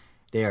conservative.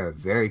 They are a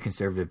very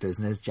conservative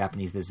business.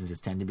 Japanese businesses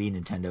tend to be.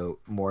 Nintendo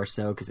more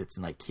so because it's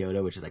in like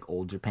Kyoto, which is like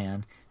old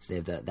Japan. So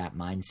they have that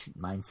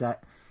mindset.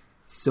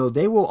 So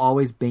they will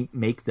always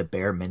make the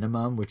bare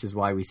minimum, which is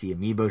why we see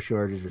amiibo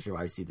shortages, which is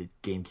why we see the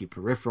GameCube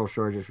peripheral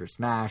shortages for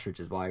Smash, which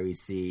is why we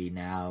see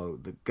now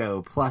the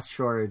Go Plus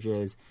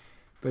shortages.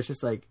 But it's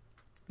just like,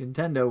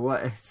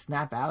 Nintendo,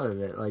 snap out of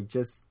it. Like,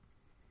 just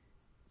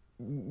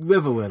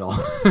live a little.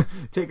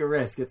 Take a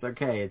risk. It's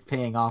okay. It's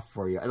paying off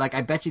for you. Like,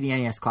 I bet you the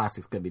NES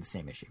Classic's going to be the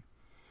same issue.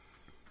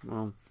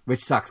 Well,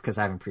 which sucks because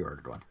I haven't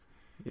pre-ordered one.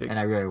 Yeah. And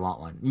I really want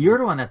one. You're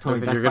the one that told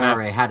me Best Buy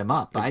already had them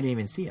up, but I didn't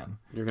even see them.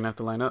 You're going to have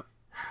to line up.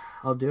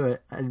 I'll do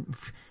it. I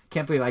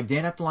can't believe I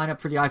didn't have to line up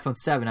for the iPhone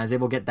 7. I was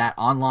able to get that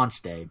on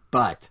launch day.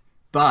 But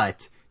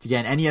to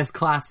get an NES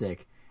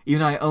Classic,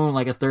 even though I own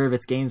like a third of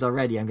its games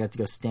already, I'm going to have to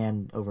go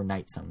stand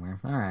overnight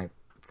somewhere. All right,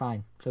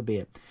 fine. So be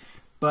it.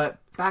 But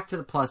back to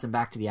the Plus and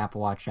back to the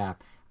Apple Watch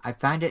app. I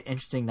find it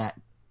interesting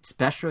that,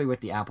 especially with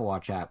the Apple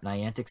Watch app,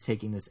 Niantic's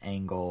taking this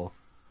angle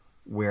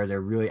where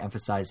they're really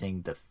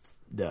emphasizing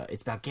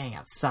it's about getting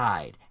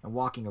outside and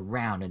walking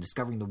around and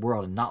discovering the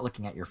world and not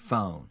looking at your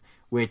phone,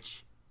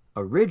 which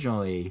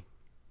originally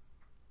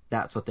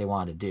that's what they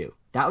wanted to do.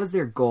 That was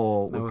their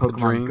goal with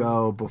Pokemon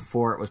Go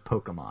before it was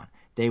Pokemon.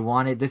 They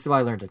wanted, this is what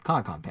I learned at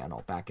Comic-Con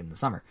panel back in the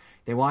summer.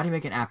 They wanted to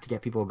make an app to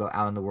get people to go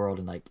out in the world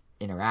and like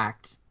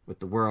interact with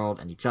the world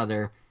and each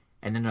other.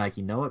 And then they're like,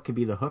 you know what could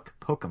be the hook?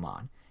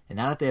 Pokemon. And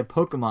now that they have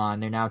Pokemon,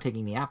 they're now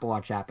taking the Apple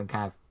Watch app and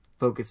kind of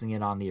focusing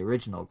it on the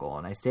original goal.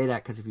 And I say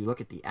that because if you look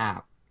at the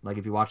app, like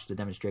if you watch the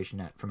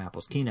demonstration from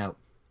Apple's keynote,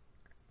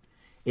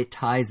 it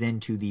ties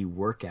into the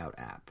workout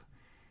app.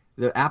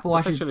 The Apple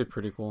Watch is actually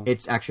pretty cool.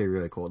 It's actually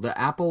really cool. The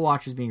Apple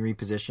Watch is being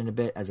repositioned a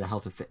bit as a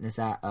health and fitness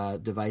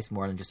device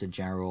more than just a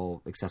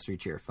general accessory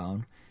to your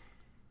phone.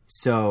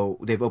 So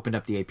they've opened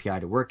up the API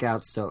to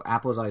workouts. So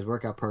Apple's always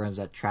workout programs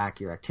that track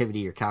your activity,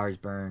 your calories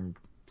burned,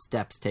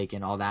 steps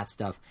taken, all that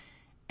stuff.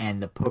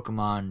 And the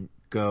Pokemon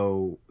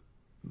Go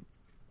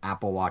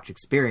Apple Watch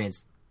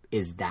experience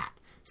is that.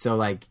 So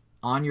like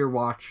on your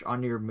watch,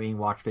 on your main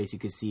watch face, you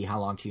can see how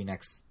long till you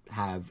next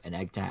have an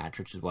egg to hatch,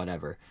 which is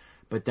whatever.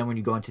 But then when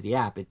you go into the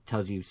app, it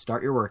tells you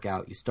start your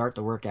workout, you start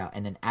the workout,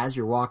 and then as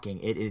you're walking,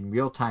 it in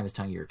real time is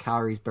telling you your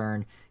calories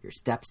burned, your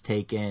steps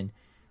taken,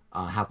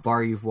 how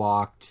far you've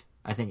walked.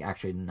 I think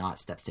actually not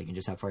steps taken,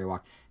 just how far you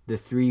walked. The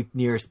 3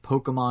 nearest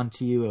Pokemon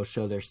to you, it'll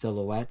show their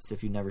silhouettes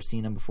if you've never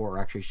seen them before, or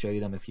actually show you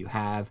them if you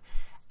have.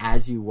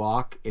 As you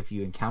walk, if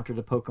you encounter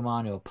the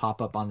Pokemon, it'll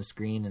pop up on the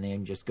screen, and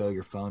then just go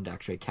your phone to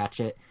actually catch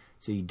it.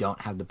 So you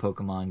don't have the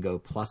Pokemon Go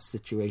Plus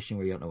situation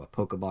where you don't know what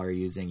Pokeball you're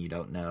using, you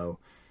don't know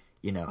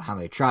how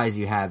many tries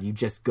you have. You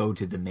just go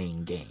to the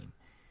main game.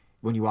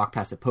 When you walk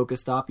past a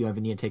Pokestop, you don't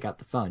even need to take out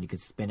the phone. You can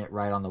spin it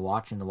right on the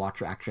watch, and the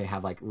watch will actually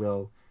have like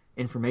little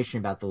information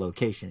about the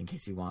location in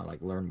case you want to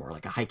like learn more,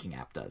 like a hiking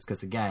app does.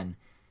 Because again,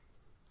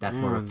 that's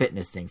more of a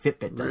fitness thing.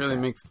 Fitbit does really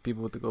that. Makes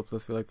people with the Go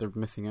Plus feel like they're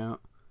missing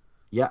out.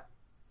 Yeah,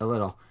 a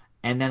little.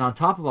 And then on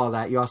top of all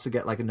that, you also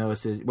get like a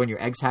notice when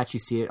your eggs hatch, you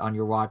see it on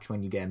your watch.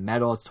 When you get a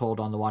medal, it's told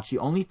on the watch. The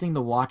only thing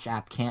the watch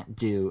app can't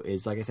do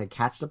is, like I said,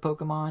 catch the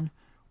Pokemon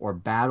or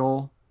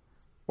battle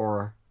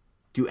or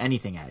do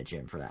anything at a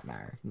gym for that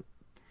matter.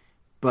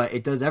 But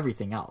it does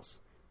everything else.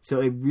 So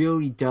it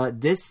really does.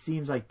 This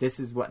seems like this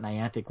is what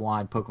Niantic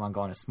wanted Pokemon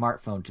Go on a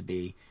smartphone to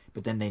be.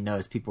 But then they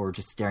noticed people were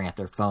just staring at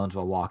their phones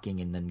while walking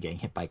and then getting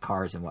hit by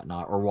cars and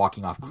whatnot, or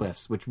walking off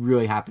cliffs, which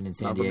really happened in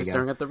San Diego.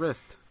 Staring at the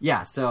wrist.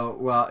 Yeah. So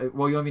you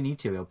don't even need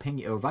to. It'll ping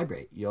you. It'll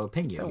vibrate. It'll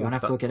ping you. You don't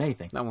have to look at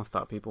anything. That won't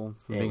stop people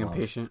from being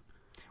impatient.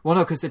 Well,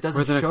 no, because it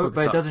doesn't show.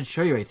 But it doesn't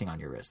show you anything on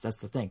your wrist.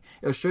 That's the thing.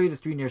 It'll show you the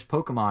 3 nearest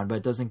Pokemon, but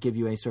it doesn't give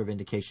you any sort of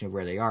indication of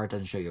where they are. It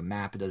doesn't show you a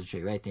map. It doesn't show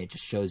you anything. It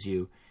just shows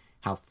you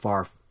how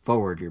far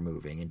forward you're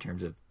moving in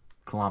terms of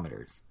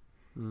kilometers.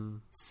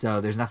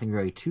 So there's nothing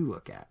really to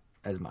look at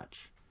as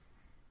much.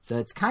 So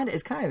it's kind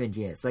of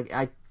ingenious. Like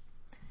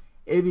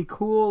it'd be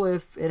cool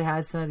if it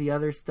had some of the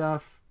other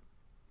stuff,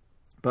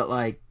 but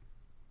like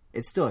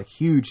it's still a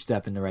huge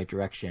step in the right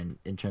direction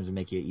in terms of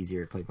making it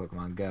easier to play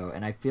Pokemon Go.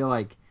 And I feel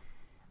like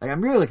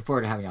I'm really looking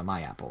forward to having it on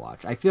my Apple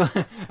Watch. I feel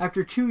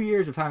after 2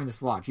 years of having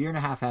this watch, year and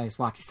a half having this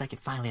watch, it's like it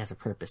finally has a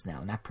purpose now,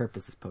 and that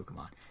purpose is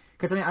Pokemon.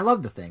 Because, I mean, I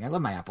love the thing. I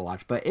love my Apple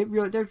Watch, but there's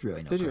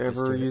really no purpose to it. Did you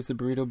ever use the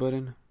burrito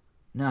button?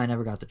 No, I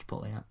never got the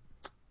Chipotle app.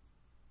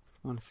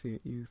 I want to see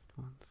it used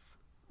once.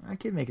 I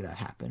can make that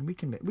happen. We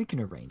can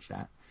arrange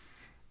that.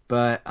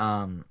 But,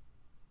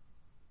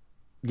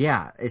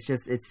 yeah,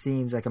 it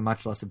seems like a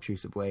much less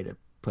obtrusive way to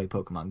play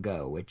Pokemon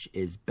Go, which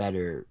is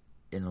better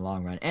in the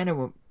long run. And it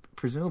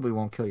presumably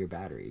won't kill your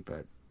battery,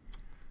 but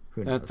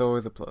who knows? That's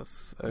always a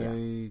plus. Yeah.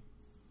 I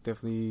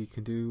definitely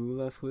can do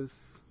less with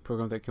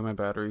programs that kill my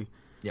battery.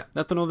 Yeah.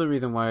 That's another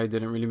reason why I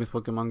didn't really miss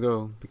Pokemon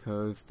Go,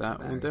 because that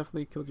one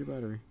definitely killed your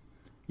battery.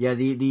 Yeah,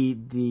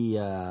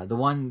 the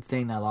one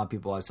thing that a lot of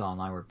people I saw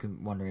online were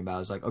wondering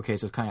about is like, okay,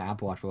 so it's kind of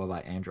Apple Watch, but what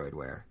about Android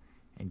Wear?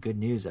 And good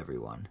news,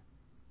 everyone.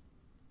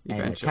 And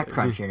in a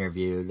TechCrunch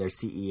interview, their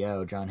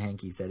CEO, John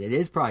Hankey, said it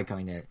is probably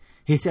coming to...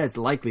 He said it's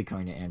likely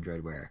coming to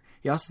Android Wear.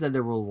 He also said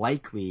there will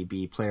likely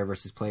be player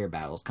versus player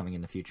battles coming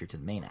in the future to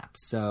the main apps.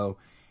 So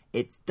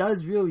it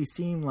does really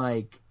seem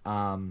like...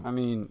 I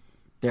mean,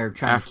 they're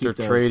trying to keep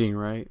after trading,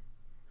 right?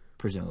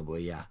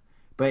 Presumably, yeah.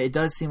 But it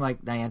does seem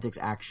like Niantic's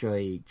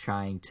actually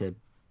trying to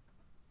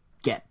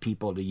get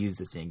people to use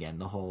this thing again,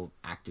 the whole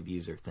active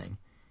user thing.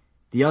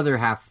 The other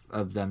half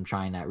of them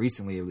trying that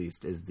recently, at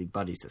least, is the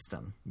buddy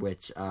system,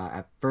 which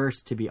at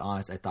first, to be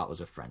honest, I thought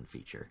was a friend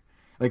feature.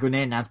 Like when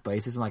they announced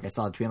buddy system, like I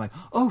saw the tweet, I'm like,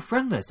 oh,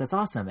 friendless, that's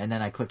awesome. And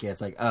then I click it, it's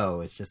like,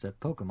 oh, it's just a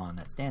Pokemon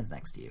that stands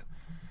next to you.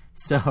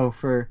 So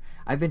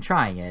I've been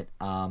trying it,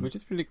 which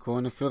is pretty cool,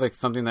 and I feel like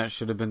something that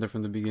should have been there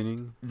from the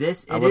beginning. It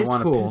is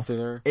cool.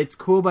 It's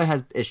cool, but it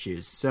has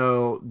issues.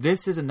 So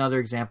this is another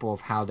example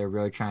of how they're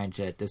really trying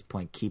to, at this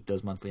point, keep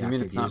those monthly active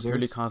users. I mean, it's not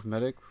really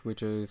cosmetic,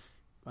 which is,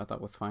 I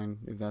thought was fine,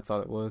 if that's all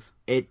it was.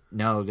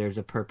 No, there's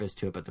a purpose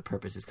to it, but the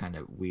purpose is kind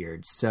of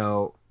weird.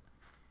 So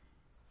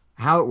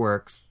how it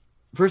works,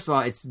 first of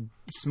all, it's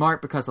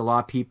smart because a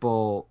lot of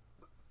people,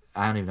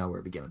 I don't even know where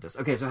to begin with this.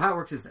 Okay, so how it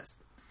works is this.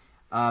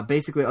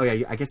 Basically,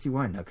 I guess you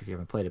wouldn't know because you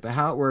haven't played it. But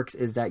how it works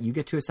is that you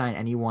get to assign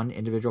any one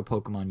individual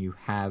Pokemon you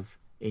have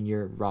in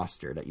your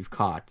roster that you've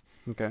caught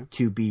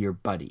to be your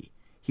buddy.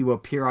 He will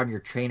appear on your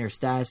trainer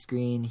status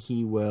screen.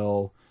 He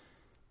will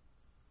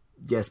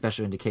get a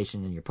special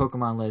indication in your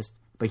Pokemon list,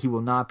 but he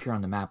will not appear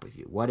on the map with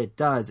you. What it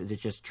does is it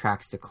just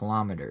tracks the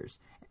kilometers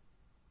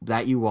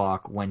that you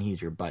walk when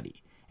he's your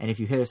buddy. And if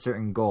you hit a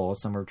certain goal,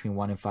 somewhere between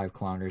 1 and 5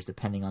 kilometers,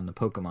 depending on the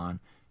Pokemon,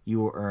 you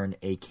will earn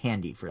a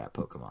candy for that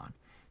Pokemon.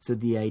 So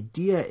the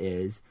idea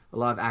is, a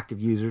lot of active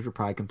users were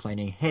probably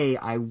complaining, hey,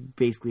 I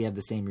basically have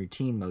the same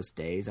routine most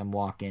days. I'm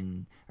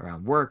walking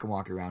around work, I'm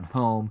walking around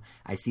home,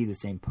 I see the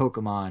same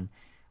Pokemon,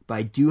 but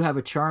I do have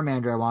a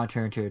Charmander I want to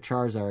turn into a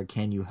Charizard,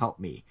 can you help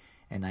me?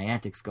 And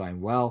Niantic's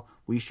going, well,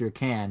 we sure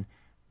can.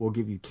 We'll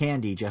give you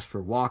candy just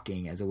for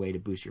walking as a way to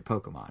boost your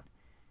Pokemon.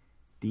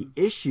 The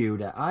issue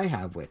that I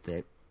have with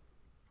it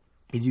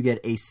is you get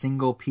a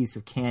single piece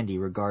of candy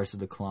regardless of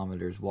the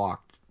kilometers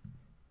walked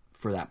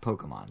for that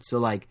Pokemon. So,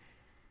 like,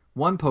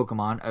 one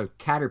Pokemon, a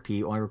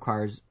Caterpie, only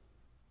requires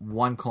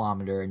 1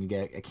 kilometer and you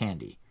get a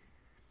candy.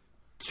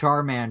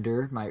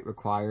 Charmander might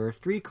require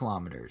 3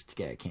 kilometers to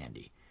get a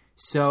candy.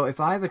 So if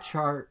I have a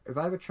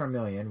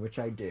Charmeleon, which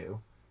I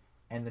do,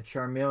 and the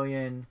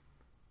Charmeleon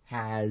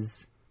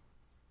has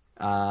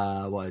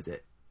what is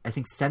it? I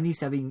think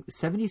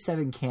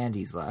 77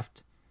 candies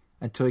left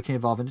until it can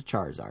evolve into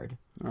Charizard.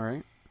 All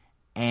right.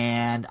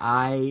 And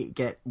I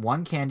get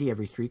 1 candy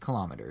every 3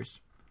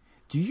 kilometers.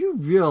 Do you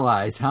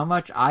realize how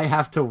much I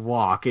have to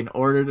walk in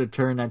order to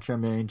turn that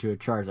Charmeleon into a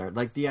Charizard?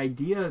 Like, the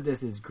idea of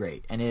this is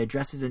great, and it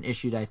addresses an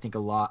issue that I think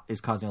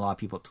is causing a lot of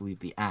people to leave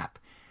the app.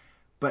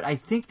 But I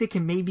think they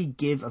can maybe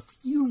give a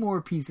few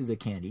more pieces of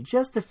candy,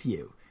 just a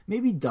few.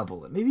 Maybe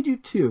double it. Maybe do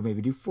 2.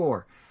 Maybe do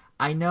 4.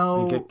 I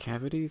know. You get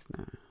cavities?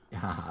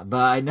 Nah.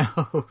 But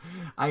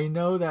I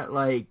know that,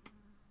 like,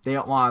 they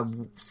don't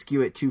want to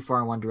skew it too far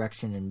in one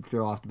direction and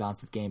throw off the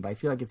balance of the game, but I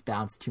feel like it's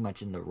balanced too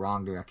much in the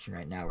wrong direction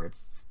right now where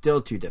it's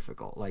still too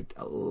difficult. Like,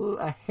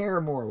 a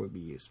hair more would be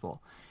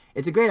useful.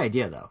 It's a great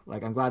idea, though.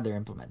 Like, I'm glad they're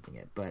implementing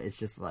it, but it's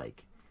just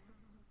like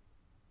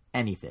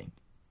anything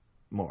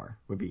more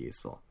would be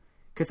useful.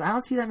 Because I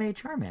don't see that many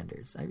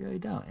Charmanders. I really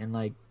don't. And,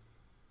 like,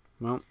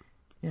 well,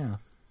 yeah.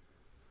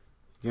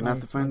 You're going to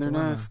have to find their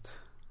nest.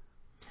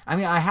 I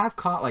mean, I have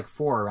caught, like,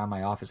 4 around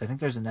my office. I think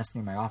there's a nest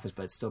near my office,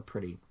 but it's still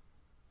pretty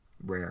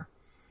rare.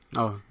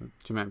 Oh,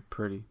 you meant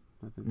pretty.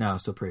 No,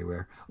 it's still pretty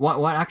rare.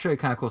 One actually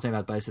kind of cool thing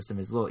about the buddy system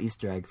is a little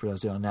Easter egg for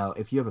those who don't know.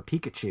 If you have a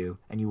Pikachu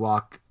and you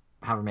walk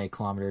however many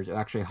kilometers, it'll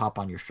actually hop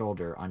on your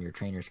shoulder on your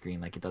trainer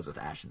screen like it does with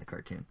Ash in the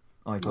cartoon.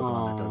 Only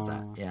Pokemon that does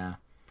that. Yeah.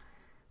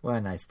 What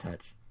a nice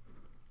touch.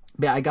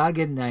 But I gotta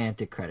give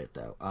Niantic credit,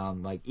 though.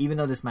 Like, even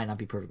though this might not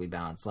be perfectly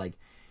balanced, like,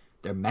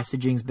 their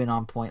messaging's been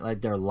on point.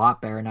 Like, they're a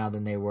lot better now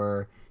than they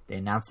were. They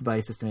announced the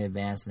buddy system in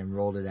advance and then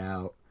rolled it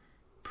out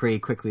pretty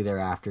quickly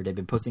thereafter. They've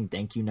been posting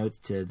thank you notes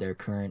to their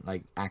current,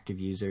 like, active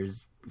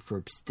users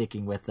for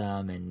sticking with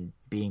them and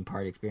being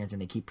part of the experience,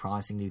 and they keep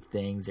promising new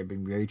things. They've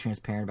been very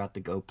transparent about the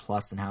Go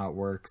Plus and how it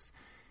works.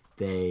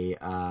 They,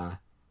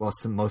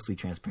 mostly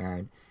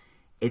transparent.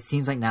 It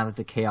seems like now that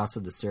the chaos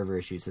of the server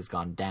issues has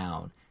gone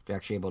down, they're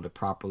actually able to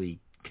properly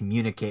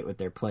communicate with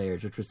their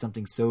players, which was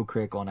something so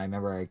critical. And I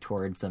remember I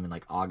toured them in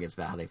like August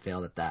about how they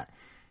failed at that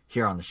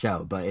here on the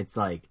show. But it's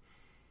like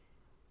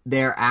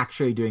they're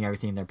actually doing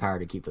everything in their power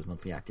to keep those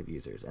monthly active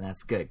users, and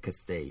that's good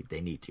because they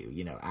need to.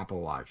 You know,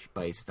 Apple Watch,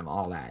 buddy system,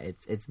 all that.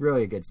 It's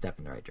really a good step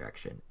in the right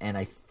direction. And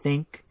I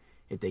think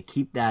if they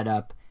keep that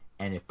up,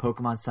 and if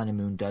Pokemon Sun and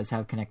Moon does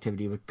have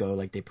connectivity with Go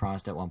like they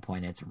promised at one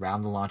point, it's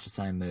around the launch of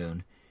Sun and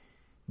Moon,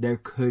 there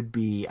could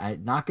be,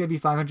 not going to be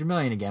 500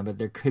 million again, but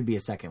there could be a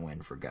second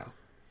win for Go.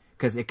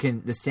 Because it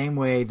can, the same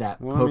way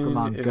that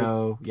Pokemon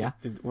Go,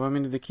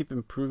 if they keep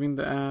improving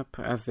the app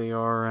as they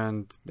are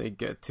and they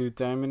get to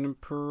Diamond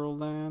and Pearl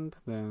Land,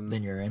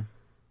 then you're in.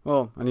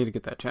 Well, I need to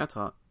get that chat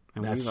taught.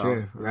 That's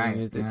true, right.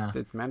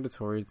 It's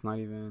mandatory. It's not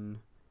even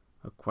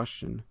a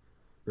question.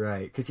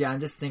 Right, because I'm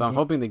just thinking... So I'm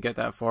hoping they get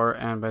that far,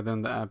 and by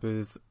then the app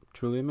is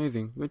truly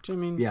amazing. Which, I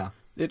mean,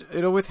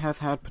 it always has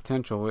had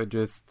potential. It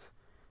just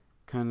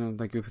kind of,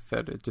 like you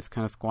said, it just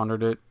kind of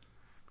squandered it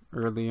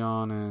early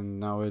on, and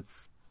now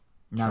it's...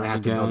 Now they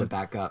have to build it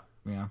back up.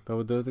 Yeah. But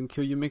what doesn't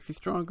kill you makes you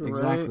stronger,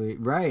 exactly.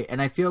 Right.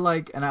 And I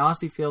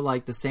honestly feel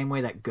like the same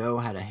way that Go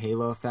had a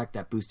halo effect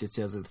that boosted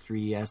sales of the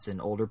 3DS and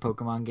older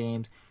Pokemon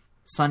games,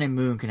 Sun and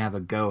Moon can have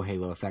a Go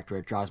halo effect where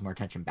it draws more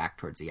attention back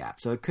towards the app.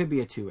 So it could be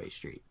a two-way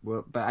street.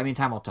 Well, but I mean,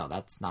 time will tell.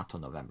 That's not till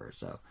November.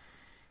 So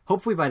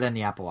hopefully by then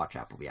the Apple Watch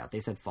app will be out. They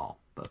said fall,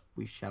 but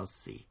we shall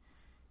see.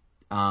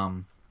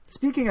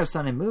 Speaking of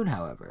Sun and Moon,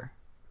 however,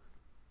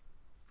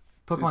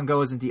 Pokemon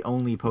Go isn't the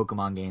only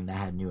Pokemon game that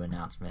had new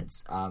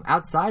announcements.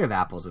 Outside of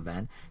Apple's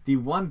event, the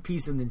one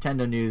piece of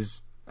Nintendo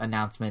news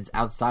announcements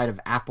outside of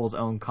Apple's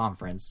own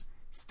conference,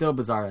 still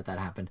bizarre that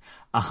happened,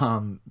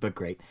 but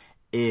great,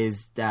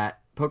 is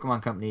that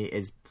Pokemon Company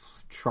is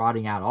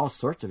trotting out all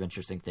sorts of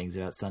interesting things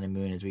about Sun and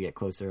Moon as we get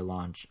closer to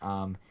launch.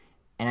 And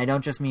I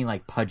don't just mean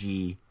like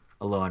Pudgy,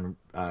 Alolan,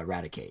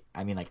 Raticate.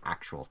 I mean like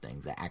actual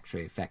things that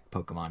actually affect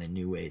Pokemon in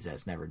new ways that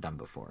it's never done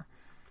before.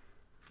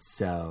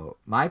 So,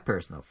 my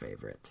personal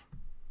favorite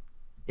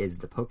is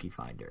the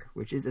Pokefinder,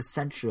 which is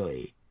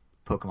essentially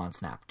Pokemon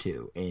Snap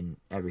 2 in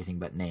everything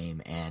but name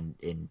and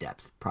in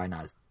depth. Probably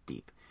not as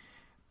deep.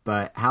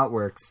 But how it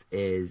works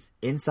is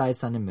inside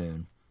Sun and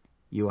Moon,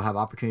 you will have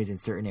opportunities in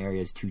certain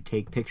areas to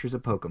take pictures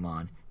of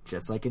Pokemon,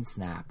 just like in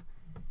Snap,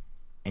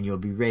 and you'll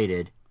be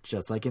rated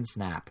just like in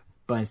Snap.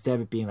 But instead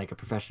of it being like a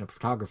professional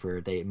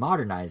photographer, they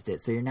modernized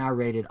it, so you're now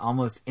rated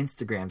almost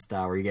Instagram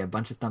style, where you get a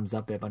bunch of thumbs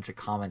up and a bunch of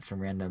comments from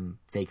random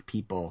fake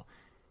people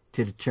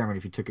to determine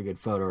if you took a good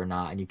photo or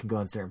not. And you can go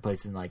in certain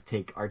places and like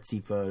take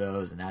artsy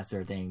photos and that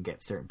sort of thing, and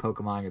get certain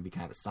Pokemon, you'll be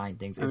kind of assigned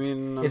things.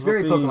 It's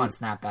very Pokemon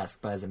Snap-esque,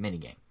 but as a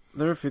minigame.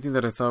 There are a few things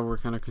that I thought were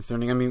kind of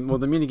concerning. I mean, well,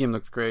 the minigame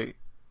looks great,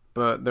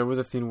 but there was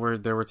a scene where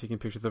they were taking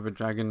pictures of a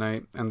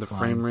Dragonite, and the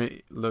frame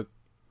rate looked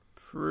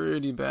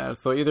pretty bad.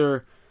 So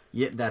either...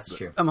 Yeah, that's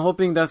true. I'm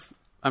hoping that's...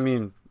 I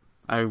mean,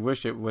 I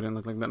wish it wouldn't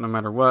look like that no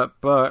matter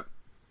what, but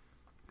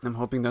I'm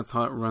hoping that's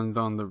how it runs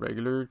on the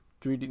regular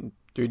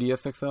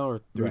 3DS XL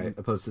or 3D. Right,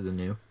 opposed to the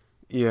new.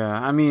 Yeah,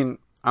 I mean,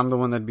 I'm the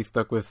one that'd be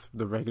stuck with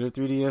the regular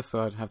 3DS,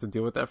 so I'd have to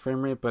deal with that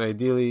frame rate, but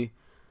ideally,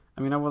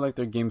 I mean, I would like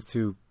their games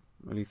to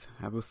at least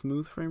have a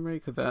smooth frame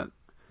rate, because that...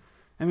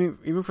 I mean,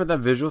 even for that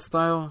visual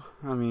style,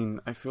 I mean,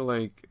 I feel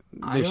like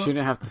they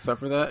shouldn't have to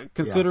suffer that,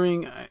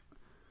 considering... Yeah.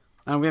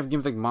 And we have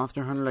games like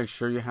Monster Hunter, like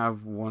sure you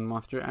have one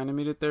monster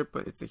animated there,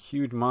 but it's a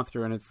huge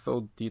monster and it's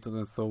so detailed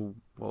and so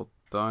well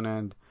done,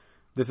 and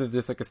this is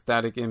just like a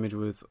static image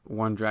with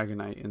one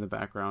Dragonite in the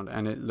background,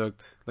 and it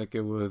looked like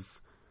it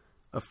was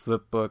a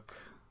flip book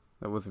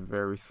that was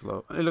very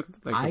slow. It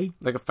looked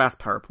like a fast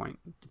PowerPoint.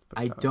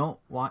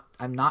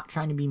 I'm not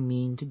trying to be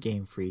mean to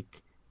Game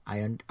Freak.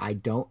 I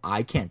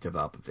can't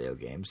develop a video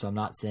game, so I'm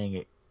not saying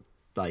it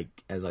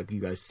like as like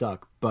you guys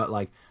suck, but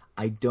like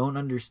I don't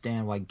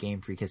understand why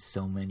Game Freak has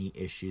so many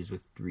issues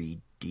with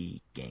 3D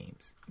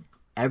games.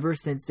 Ever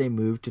since they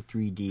moved to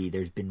 3D,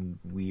 there's been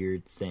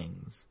weird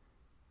things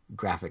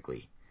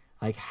graphically.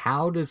 Like,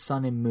 how does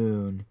Sun and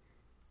Moon...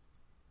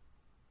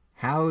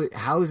 How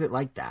is it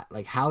like that?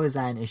 Like, how is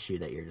that an issue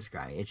that you're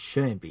describing? It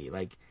shouldn't be.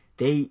 Like,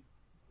 they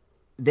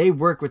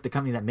work with the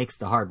company that makes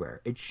the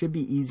hardware. It should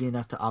be easy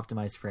enough to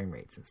optimize frame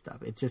rates and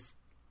stuff. It's just...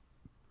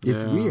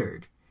 It's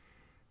weird.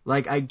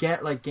 Like, I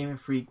get, like, Game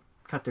Freak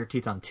cut their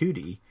teeth on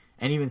 2D,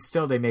 and even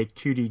still they made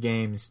 2D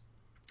games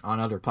on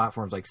other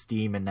platforms like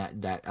Steam and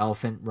that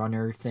Elephant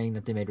Runner thing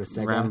that they made with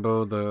Sega.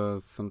 Rambo,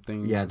 the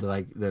something... Yeah,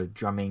 the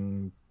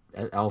drumming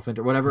elephant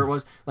or whatever it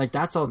was. Like,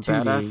 that's all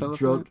 2D.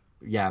 Badass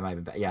yeah, it might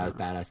have been, yeah, it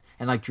was badass.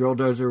 And, like, Drill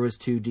Dozer was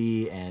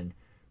 2D, and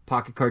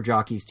Pocket Card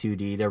Jockey's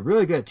 2D. They're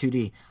really good at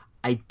 2D.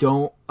 I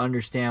don't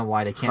understand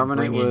why they can't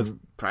bring in... was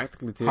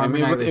practically 2D. I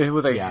mean, it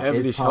was like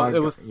heavily shaded.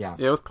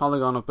 It was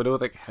polygonal, but it was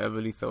like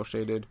heavily cel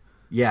shaded.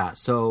 Yeah,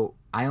 so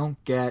I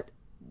don't get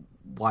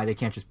why they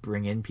can't just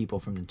bring in people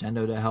from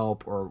Nintendo to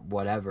help or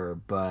whatever,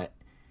 but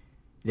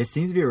This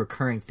seems to be a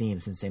recurring theme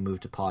since they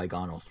moved to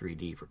polygonal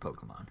 3D for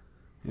Pokemon.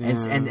 Yeah.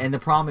 And the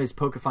problem is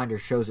Pokefinder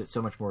shows it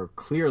so much more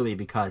clearly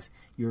because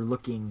you're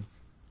looking,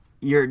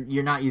 you're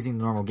not using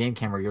the normal game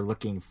camera. You're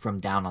looking from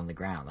down on the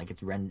ground, like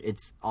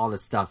it's all the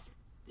stuff.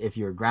 If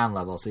you're ground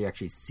level, so you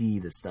actually see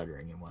the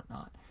stuttering and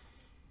whatnot.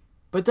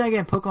 But then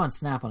again, Pokemon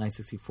Snap on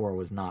N64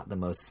 was not the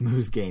most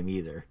smooth game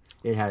either.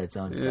 It had its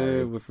own stuttering.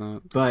 It was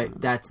not. But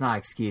that's not an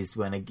excuse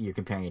when you're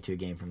comparing it to a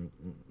game from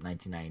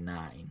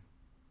 1999.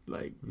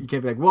 Like, you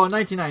can't be like, well, in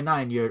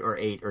 1999, you had, or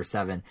 8 or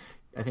 7.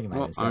 I think it might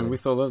have been 7. We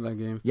still love that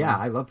game. So. Yeah,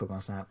 I love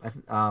Pokemon Snap.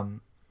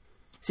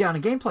 So yeah, on a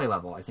gameplay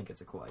level, I think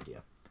it's a cool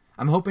idea.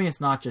 I'm hoping it's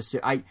not just...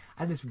 I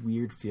have this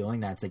weird feeling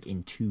that it's like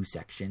in 2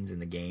 sections in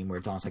the game where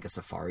it's almost like a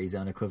Safari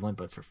Zone equivalent,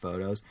 but it's for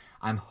photos.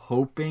 I'm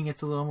hoping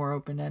it's a little more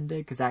open-ended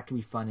because that can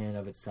be fun in and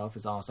of itself.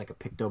 It's almost like a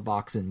Picto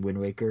Box and Wind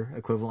Waker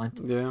equivalent.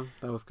 Yeah,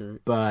 that was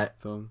great. But...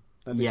 So...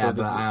 Yeah,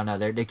 but I don't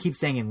know. They keep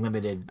saying in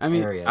limited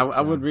areas.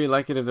 I would really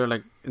like it if they're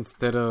like,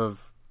 instead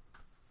of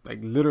like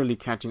literally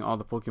catching all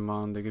the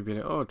Pokemon, they could be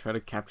like, oh, try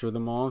to capture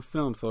them all on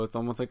film. So it's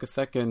almost like a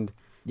second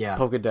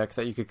Pokedex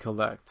that you could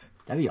collect.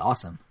 That'd be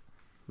awesome.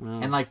 Wow.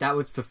 And like that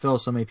would fulfill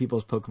so many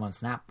people's Pokemon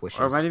Snap wishes.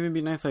 Or it might even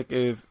be nice like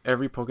if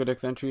every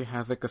Pokedex entry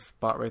has like a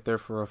spot right there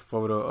for a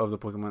photo of the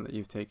Pokemon that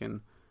you've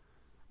taken.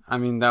 I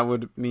mean, that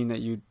would mean that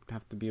you'd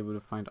have to be able to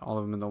find all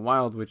of them in the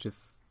wild, which is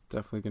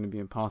definitely going to be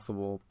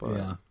impossible. But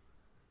yeah.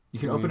 You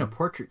can open a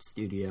portrait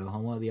studio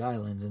on one of the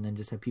islands and then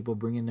just have people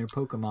bring in their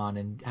Pokemon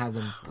and have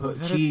them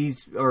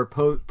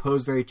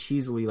pose very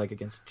cheesily, like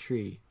against a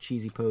tree.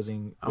 Cheesy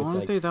posing. I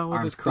want to say that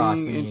was a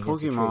thing in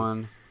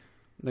Pokemon.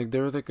 Like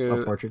there was like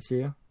a portrait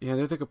studio? Yeah,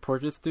 there's like a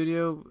portrait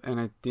studio, and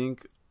I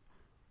think,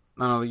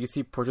 I don't know, like you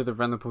see portraits of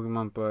random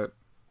Pokemon, but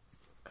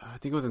I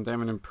think it was in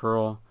Diamond and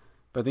Pearl.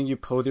 But I think you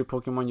pose your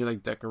Pokemon, you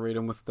like decorate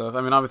them with stuff.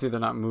 I mean, obviously they're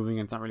not moving,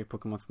 and it's not really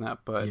Pokemon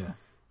Snap, but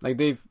like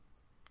they've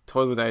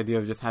toyed with the idea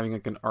of just having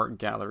like an art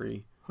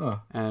gallery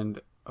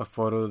and a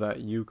photo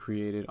that you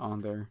created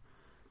on there.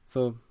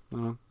 So I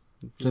don't know.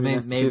 So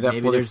maybe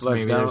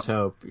there's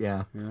hope.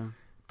 Yeah.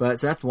 But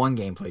so that's one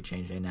gameplay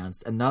change they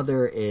announced.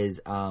 Another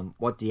is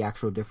what the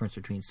actual difference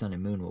between Sun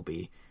and Moon will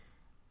be.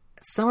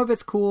 Some of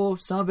it's cool.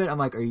 Some of it I'm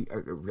like,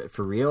 are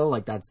for real?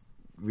 Like that's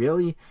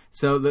really?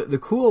 So the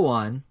cool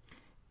one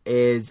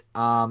is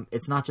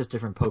it's not just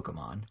different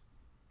Pokemon.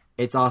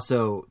 It's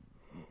also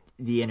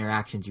the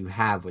interactions you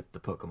have with the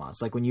Pokemon.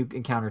 So like when you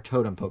encounter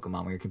Totem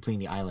Pokemon, when you're completing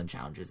the island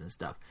challenges and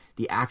stuff,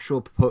 the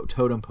actual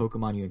Totem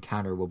Pokemon you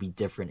encounter will be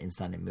different in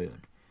Sun and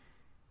Moon.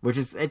 Which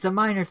is, it's a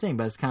minor thing,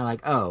 but it's kind of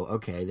like, oh,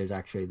 okay, there's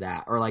actually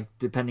that. Or like,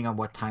 depending on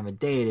what time of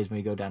day it is when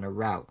you go down a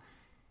route,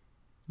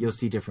 you'll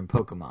see different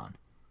Pokemon.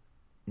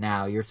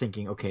 Now, you're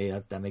thinking, okay,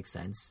 that makes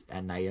sense.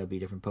 At night, it'll be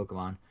different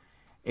Pokemon.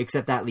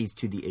 Except that leads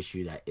to the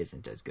issue that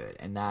isn't as good.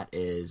 And that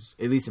is,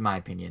 at least in my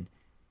opinion,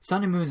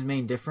 Sun and Moon's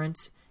main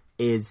difference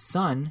is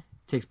Sun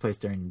takes place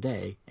during the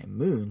day, and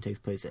Moon takes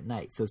place at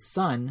night. So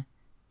Sun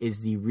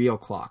is the real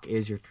clock,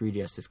 is your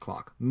 3DS's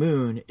clock.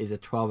 Moon is a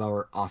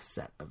 12-hour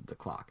offset of the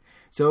clock.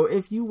 So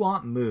if you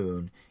want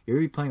Moon, you're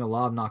going to be playing a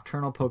lot of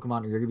nocturnal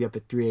Pokemon, or you're going to be up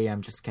at 3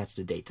 a.m. just to catch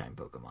the daytime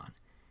Pokemon.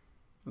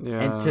 Yeah.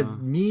 And to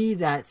me,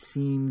 that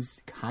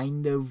seems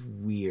kind of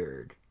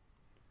weird.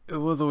 It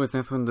was always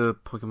nice when the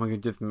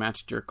Pokemon just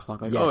matched your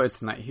clock. Like, oh,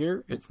 it's night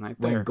here, it's night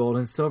there. When Gold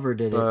and Silver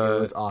did it, it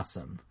was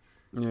awesome.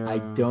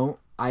 Yeah.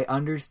 I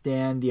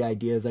understand the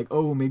idea is like,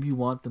 oh, maybe you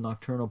want the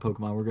nocturnal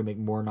Pokemon. We're going to make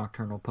more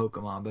nocturnal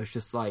Pokemon. But it's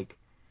just like,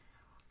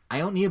 I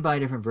don't need to buy a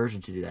different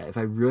version to do that. If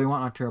I really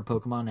want nocturnal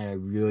Pokemon and I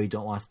really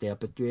don't want to stay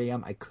up at 3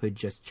 a.m., I could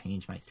just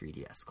change my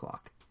 3DS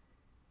clock.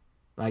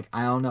 Like,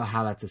 I don't know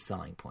how that's a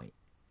selling point.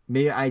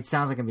 Maybe it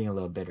sounds like I'm being a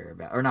little bitter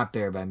about, or not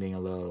bitter, but I'm being a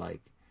little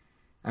like,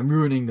 I'm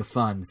ruining the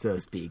fun, so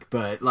to speak.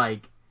 But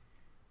like,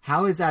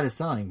 how is that a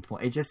selling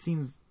point? It just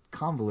seems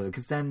convoluted.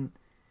 Because then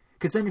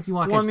if you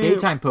want to catch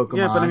daytime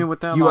Pokemon,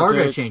 with that you are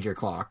going to change your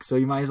clock. So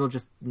you might as well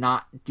just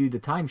not do the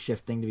time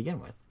shift thing to begin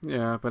with.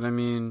 Yeah, but I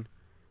mean,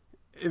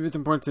 if it's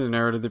important to the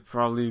narrative, it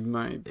probably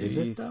might be. Is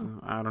it, though?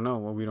 I don't know.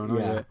 Well, we don't know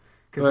yet.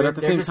 But at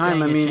the same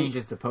time, I mean, it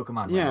changes the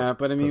Pokemon. Yeah,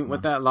 but I mean,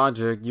 with that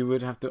logic, you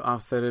would have to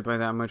offset it by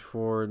that much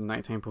for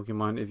nighttime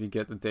Pokemon if you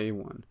get the day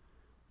one.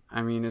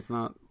 I mean, it's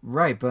not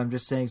right, but I'm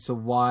just saying. So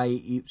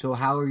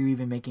how are you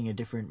even making a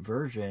different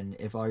version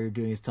if all you're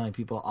doing is telling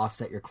people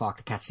offset your clock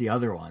to catch the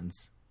other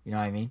ones? You know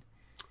what I mean?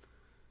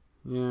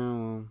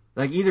 Yeah.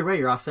 Like either way,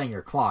 you're offsetting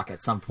your clock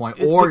at some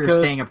point, or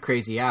you're staying up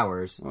crazy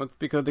hours. Well, it's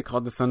because they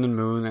call the Sun and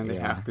Moon, and they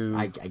have to.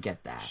 I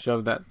get that.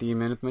 Shove that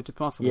theme in as much as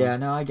possible. Yeah,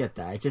 no, I get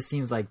that. It just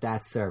seems like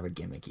that's sort of a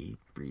gimmicky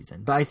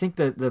reason. But I think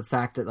the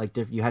fact that like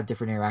you have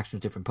different interactions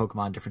with different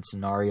Pokemon, different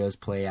scenarios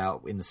play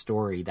out in the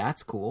story,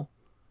 that's cool.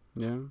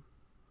 Yeah.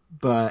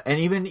 But and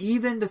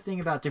even the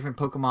thing about different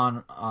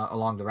Pokemon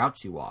along the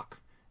routes you walk,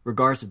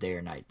 regardless of day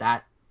or night,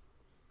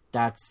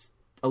 that's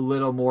a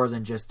little more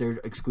than just their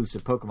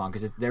exclusive Pokemon,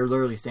 because they're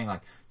literally saying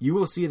like, you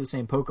will see the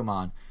same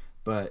Pokemon,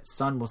 but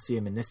Sun will see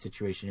him in this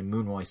situation and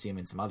Moon will only see him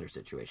in some other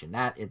situation.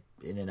 That in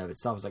and of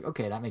itself is like,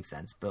 okay, that makes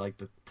sense. But like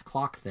the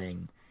clock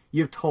thing,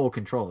 you have total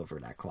control over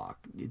that clock.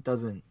 It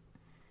doesn't,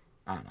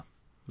 I don't know.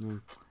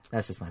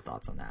 That's just my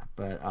thoughts on that.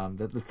 But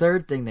the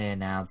third thing they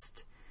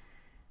announced,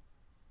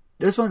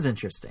 this one's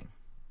interesting.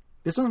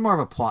 This one's more of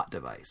a plot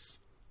device.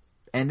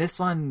 And this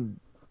one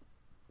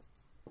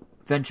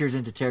ventures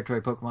into territory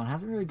Pokemon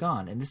hasn't really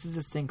gone. And this is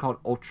this thing called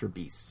Ultra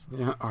Beasts.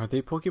 Yeah, are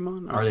they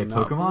Pokemon? Are they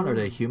Pokemon? Are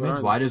they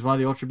humans? Why does one of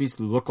the Ultra Beasts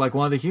look like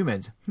one of the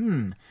humans?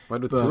 Why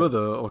do two of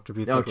the Ultra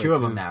Beasts look like two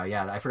of them now,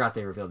 yeah. I forgot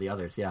they revealed the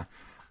others, yeah.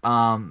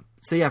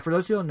 So yeah, for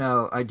those who don't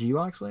know, do you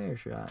want to explain or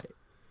should I?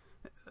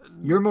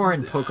 You're more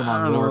in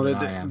Pokemon lore than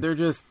I am. They're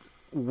just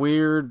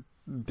weird,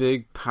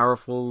 big,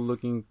 powerful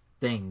looking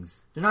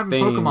things. They're not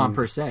even Pokemon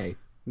per se.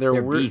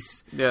 They're weird,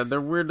 beasts. Yeah, they're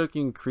weird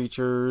looking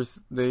creatures.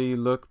 They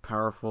look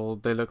powerful.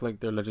 They look like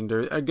they're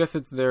legendary. I guess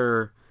it's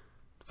their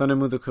Sun and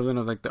Moon equivalent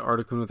of like the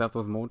Articuno with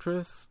Zapdos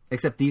Moltres.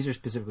 Except these are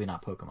specifically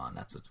not Pokemon.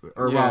 That's what's weird.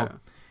 Or yeah,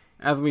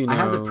 as we know. I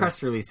have the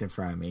press release in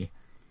front of me.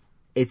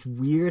 It's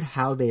weird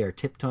how they are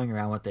tiptoeing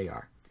around what they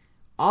are.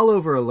 All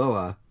over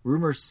Alola,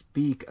 rumors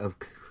speak of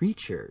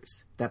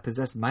creatures that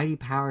possess mighty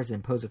powers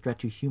and pose a threat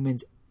to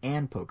humans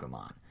and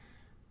Pokemon.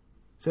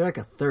 So they're like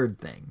a third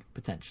thing,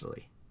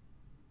 potentially.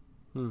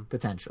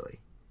 Potentially.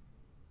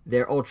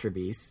 They're Ultra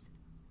Beasts.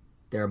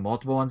 There are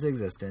multiple ones in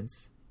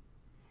existence.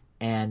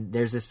 And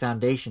there's this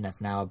foundation that's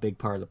now a big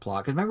part of the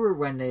plot. Because remember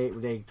when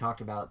they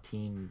talked about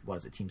Team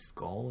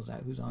Skull? Was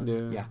that who's on?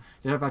 Yeah.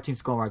 They talked about Team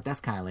Skull. Like,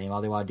 that's kind of lame.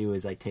 All they want to do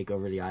is like take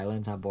over the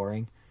islands. How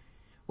boring.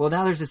 Well,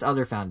 now there's this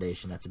other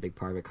foundation that's a big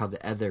part of it called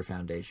the Aether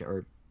Foundation.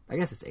 Or I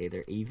guess it's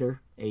Aether.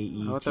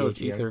 A-E-T-H-E-R. I thought that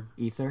was Ether.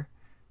 Ether?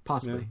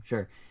 Possibly. Yeah.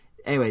 Sure.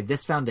 Anyway,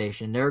 this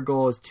foundation, their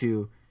goal is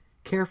to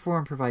care for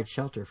and provide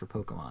shelter for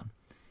Pokemon.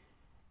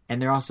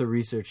 And they're also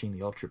researching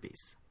the Ultra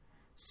Beasts.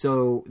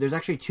 So there's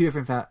actually two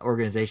different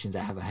organizations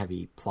that have a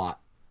heavy plot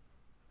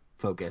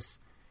focus.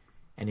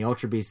 And the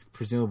Ultra Beasts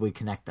presumably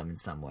connect them in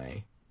some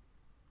way.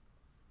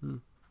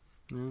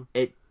 Yeah.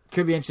 It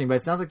could be interesting, but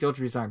it sounds like the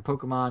Ultra Beasts aren't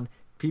Pokemon.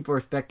 People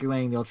are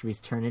speculating the Ultra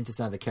Beasts turn into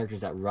some of the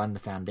characters that run the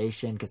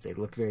Foundation because they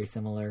look very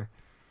similar.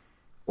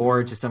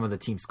 Or to some of the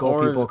Team Skull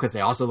people because they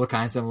also look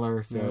kind of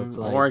similar. So it's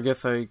like, or I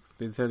guess like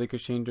they said they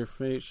could change their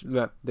face.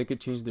 They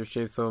could change their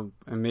shape. So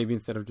and maybe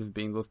instead of just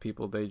being those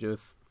people, they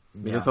just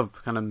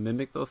kind of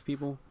mimic those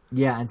people.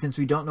 Yeah, and since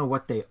we don't know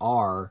what they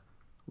are,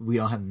 we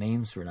don't have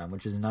names for them,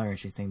 which is another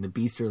interesting thing. The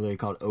beasts are literally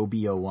called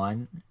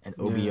OBO1 and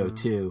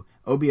OBO2.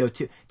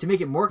 OBO2 to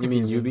make it more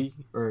confusing. You mean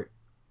UB?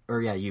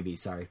 Or yeah, UB.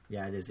 Sorry,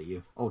 yeah, it is a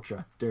U.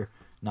 Ultra. They're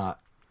not.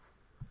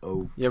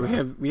 Ultra. Yeah, we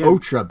have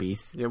Ultra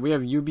Beasts. Yeah, we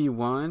have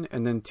UB1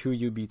 and then two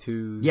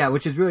UB2s. Yeah,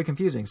 which is really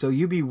confusing. So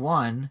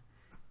UB1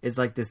 is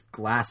like this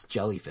glass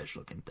jellyfish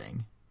looking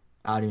thing.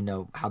 I don't even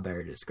know how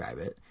better to describe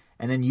it.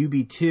 And then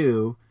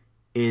UB2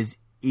 is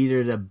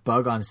either the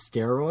bug on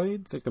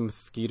steroids. It's like a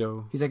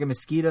mosquito. He's like a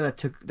mosquito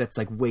that's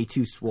like way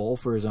too swole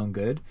for his own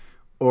good,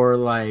 or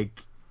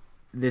like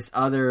this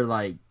other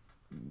like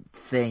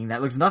thing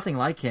that looks nothing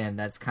like him.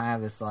 That's kind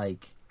of this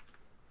like.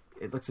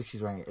 It looks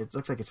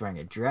like it's wearing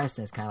a dress,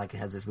 and it's kind of like it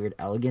has this weird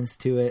elegance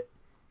to it.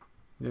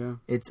 Yeah.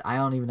 I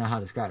don't even know how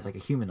to describe it. It's like a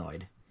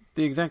humanoid.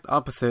 The exact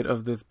opposite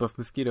of this buff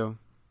mosquito.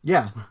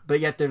 Yeah, but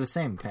yet they're the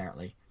same,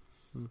 apparently.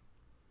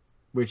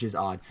 Which is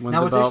odd. One's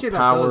now, about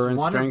power and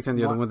those, strength, and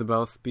the other one's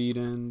about speed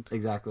and...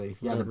 Exactly.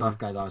 Yeah, the buff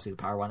guy's obviously the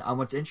power one.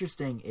 What's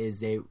interesting is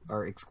they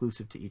are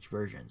exclusive to each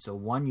version. So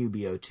one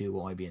UBO2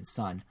 will only be in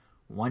Sun,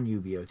 one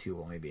UBO2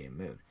 will only be in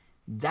Moon.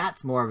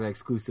 That's more of an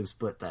exclusive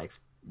split that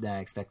I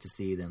expect to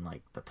see than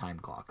like the time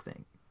clock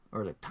thing.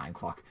 Or the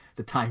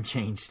time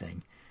change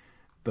thing.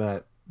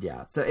 But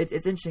yeah, so it's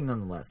interesting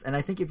nonetheless. And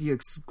I think if you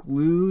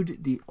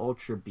exclude the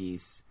Ultra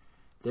Beasts,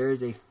 there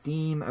is a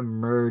theme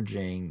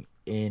emerging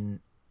in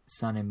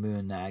Sun and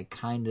Moon that I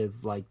kind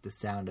of like the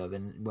sound of.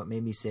 And what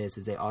made me say this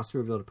is they also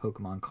revealed a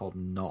Pokemon called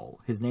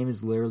Null. His name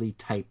is literally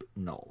type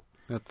Null.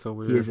 That's so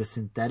weird. He is a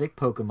synthetic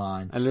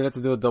Pokemon. I literally had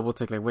to do a double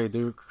check. Like, wait,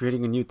 they're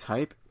creating a new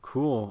type?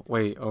 Cool.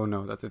 Wait, oh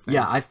no, that's a thing.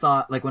 Yeah, I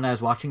thought, like, when I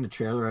was watching the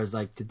trailer, I was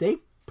like, did they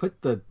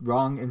put the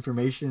wrong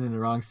information in the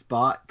wrong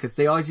spot? Because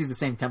they always use the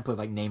same template,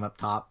 like name up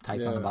top,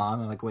 type on the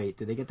bottom. I'm like, wait,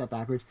 did they get that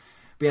backwards?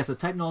 But yeah, so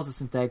type Null is a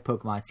synthetic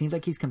Pokemon. It seems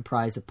like he's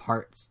comprised of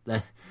parts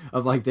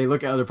of, like, they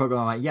look at other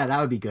Pokemon, like, yeah, that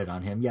would be good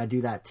on him. Yeah,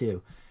 do that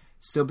too.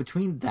 So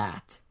between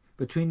the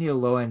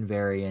Alolan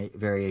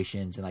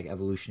variations and, like,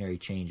 evolutionary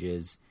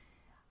changes,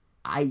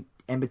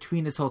 and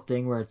between this whole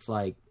thing where it's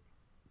like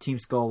Team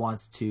Skull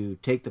wants to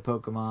take the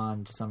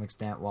Pokemon to some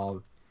extent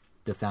while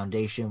the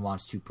Foundation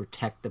wants to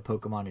protect the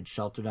Pokemon and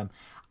shelter them,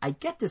 I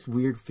get this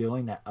weird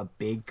feeling that a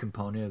big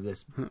component of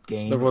this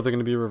game... The roles are going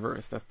to be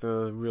reversed. That's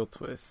the real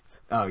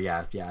twist. Oh,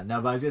 yeah.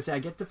 No, but I was going to say, I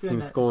get the feeling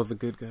Team Skull is the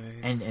good guys.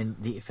 And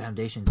the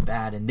Foundation's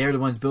bad, and they're the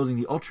ones building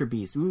the Ultra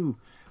Beast. Ooh.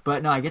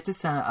 But no, I get this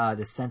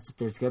sense that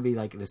there's going to be,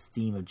 like, this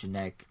theme of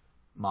genetic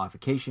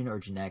modification or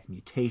genetic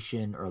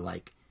mutation or,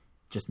 like,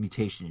 just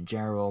mutation in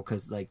general,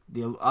 because like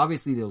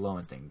obviously the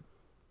Alolan thing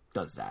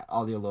does that.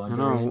 All the Alolan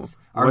variants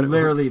are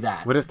literally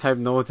that. What if type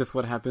Null is just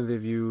what happens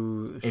if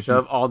you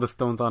shove all the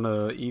stones on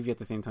a Eevee at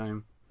the same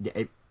time?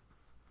 Yeah,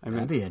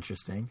 that'd be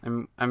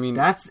interesting. I mean,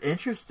 that's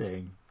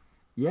interesting.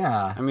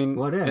 Yeah. I mean,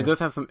 what if? it does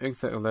have some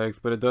insect legs,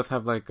 but it does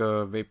have like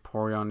a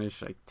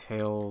Vaporeon-ish like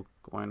tail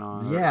going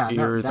on. Yeah,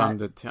 ears that, on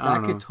the tail.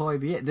 that could totally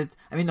be it.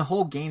 I mean, the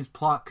whole game's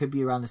plot could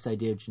be around this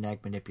idea of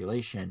genetic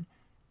manipulation,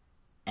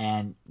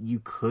 and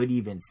you could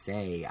even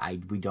say,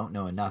 we don't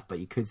know enough, but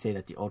you could say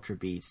that the Ultra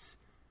Beasts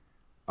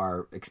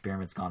are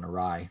experiments gone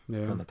awry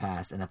from the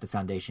past, and that the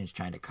Foundation is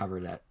trying to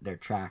cover their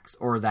tracks,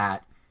 or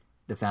that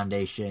the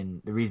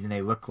Foundation, the reason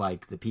they look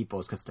like the people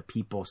is because the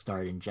people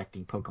started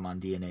injecting Pokemon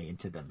DNA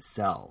into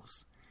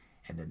themselves,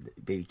 and then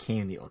they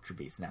became the Ultra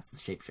Beasts, and that's the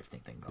shape-shifting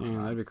thing going on.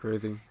 Yeah, that'd be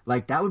crazy.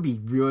 Like, that would be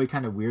really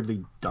kind of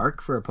weirdly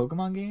dark for a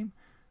Pokemon game,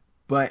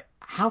 but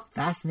how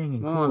fascinating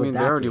and cool would that be? Well, I mean,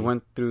 they already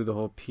went through the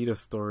whole PETA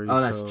story.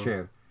 Oh, that's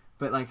true.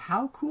 But, like,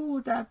 how cool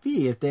would that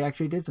be if they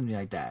actually did something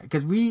like that?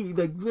 Because we,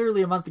 like,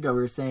 literally a month ago,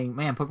 we were saying,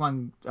 man,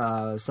 Pokemon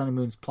Sun and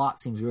Moon's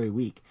plot seems really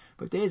weak.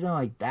 But if they did something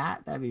like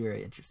that, that'd be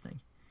very interesting.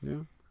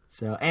 Yeah.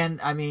 So,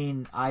 and, I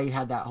mean, I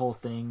had that whole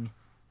thing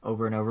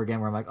over and over again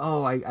where I'm like,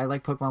 oh, I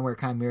like Pokemon where it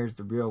kind of mirrors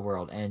the real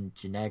world, and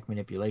genetic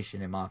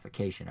manipulation and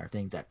modification are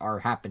things that are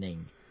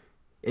happening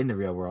in the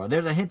real world.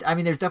 There's a hint, I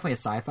mean, there's definitely a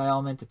sci-fi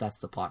element if that's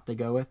the plot they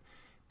go with,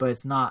 but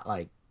it's not,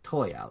 like,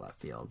 totally out of left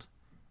field.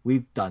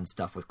 We've done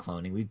stuff with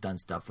cloning. We've done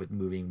stuff with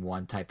moving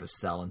one type of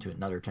cell into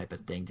another type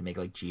of thing to make,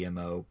 like,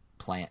 GMO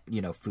plant,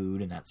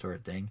 food and that sort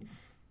of thing.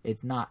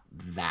 It's not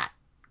that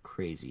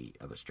crazy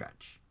of a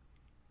stretch.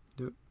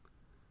 Yep.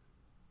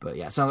 But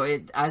yeah, so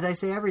as I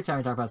say every time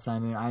we talk about Sun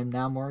and Moon, I'm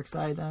now more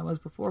excited than I was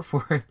before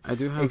for it. I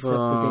do have except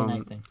the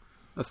day-night thing.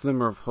 A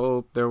slimmer of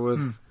hope. There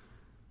was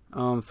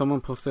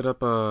someone posted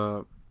up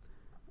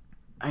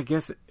I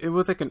guess it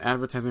was like an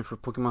advertisement for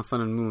Pokemon Sun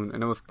and Moon,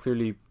 and it was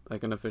clearly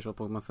like an official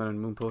Pokemon Sun and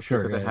Moon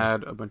poster because it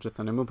had a bunch of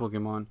Sun and Moon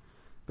Pokemon,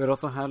 but it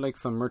also had like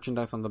some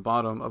merchandise on the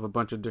bottom of a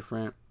bunch of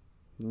different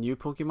new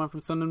Pokemon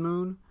from Sun and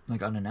Moon.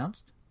 Like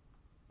unannounced?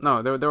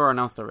 No, they were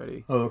announced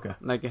already. Oh, okay.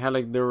 Like, it had,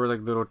 like, there were,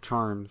 like, little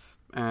charms,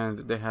 and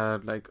they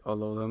had, like,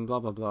 Alolan blah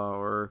blah blah,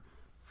 or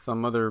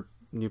some other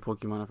new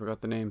Pokemon, I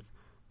forgot the names.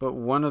 But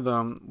one of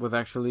them was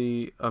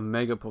actually a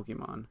Mega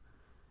Pokemon.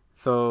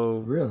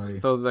 So... Really?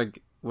 So,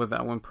 like, was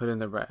that one put in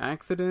there by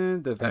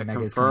accident? Did that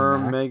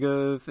confirm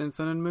Megas in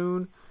Sun and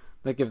Moon?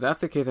 Like, if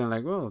that's the case, I'm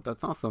like, whoa,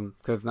 that's awesome.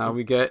 Because now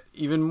we get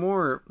even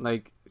more,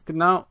 like,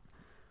 now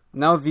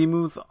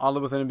Z-moves all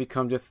of a sudden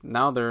become just,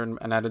 now they're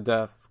an added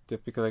death.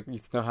 Just because like you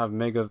still have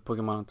Mega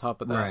Pokemon on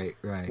top of that.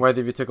 Right. Whereas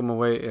if you took them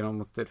away, it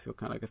almost did feel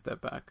kind of like a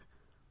step back.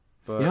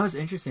 But what's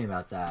interesting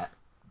about that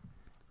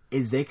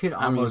is they could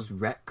almost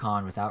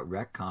retcon without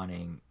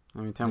retconning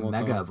the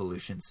Mega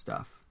Evolution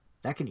stuff.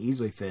 That can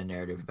easily fit a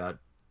narrative about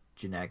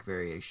genetic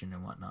variation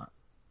and whatnot.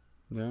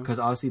 Yeah. Because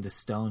obviously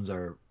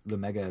the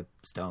Mega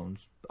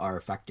Stones are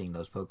affecting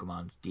those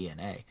Pokemon's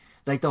DNA.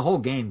 Like the whole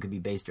game could be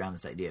based around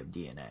this idea of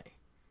DNA.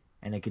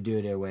 And they could do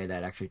it in a way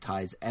that actually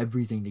ties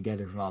everything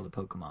together from all the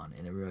Pokemon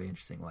in a really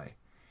interesting way.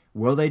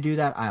 Will they do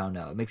that? I don't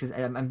know.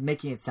 I'm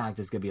making it sound like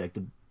this is going to be like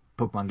the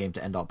Pokemon game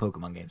to end all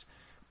Pokemon games.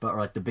 Or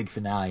like the big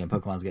finale and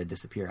Pokemon's going to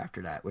disappear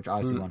after that, which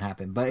obviously won't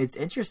happen. But it's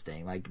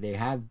interesting. Like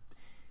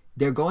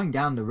they're going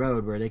down the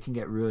road where they can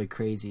get really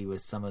crazy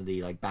with some of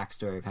the like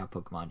backstory of how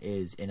Pokemon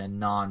is in a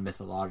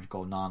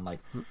non-mythological, like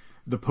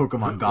the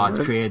Pokemon gods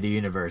created the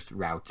universe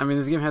route. I mean,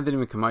 this game hasn't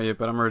even come out yet,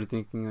 but I'm already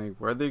thinking like,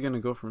 where are they going to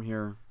go from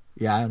here?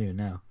 Yeah, I don't even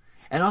know.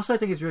 And also, I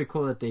think it's really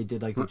cool that they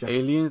did like the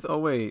aliens. Oh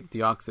wait,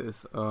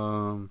 Deoxys.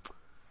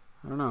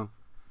 I don't know.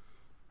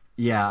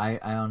 Yeah, I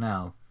don't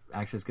know.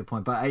 Actually, it's a good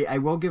point. But I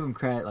will give them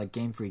credit. Like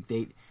Game Freak,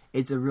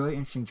 it's a really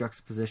interesting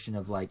juxtaposition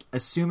of like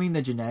assuming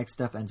the genetic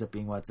stuff ends up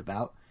being what it's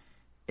about.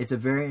 It's a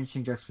very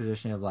interesting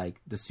juxtaposition of like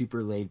the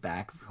super laid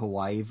back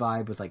Hawaii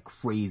vibe with like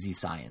crazy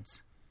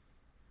science.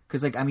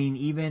 Because like I mean,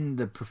 even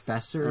the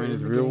professor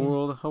is real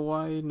world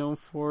Hawaii known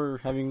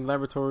for having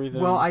laboratories?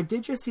 Well, I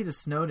did just see the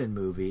Snowden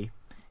movie.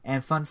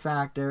 And fun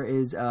fact, there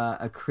is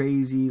a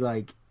crazy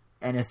like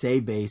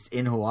NSA base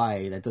in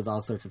Hawaii that does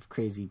all sorts of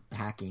crazy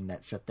hacking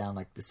that shut down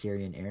like the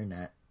Syrian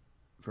internet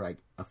for like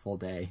a full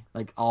day.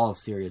 Like all of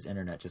Syria's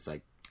internet just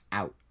like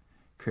out.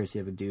 Courtesy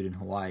of a dude in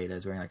Hawaii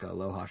that's wearing like a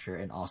Aloha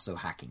shirt and also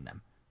hacking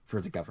them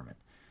for the government.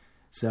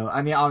 So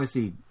I mean,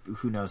 obviously,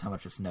 who knows how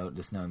much of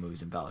the Snowden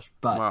movie's embellished,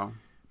 but. Wow.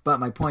 But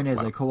my point is,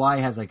 like,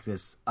 Hawaii has, like,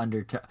 this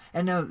undertow.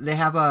 And no, they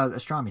have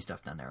astronomy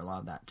stuff down there, a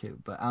lot of that, too.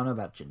 But I don't know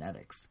about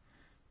genetics.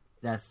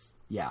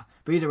 Yeah.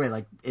 But either way,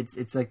 like,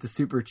 it's like the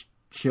super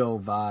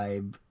chill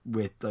vibe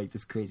with, like,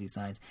 this crazy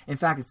science. In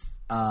fact, it's,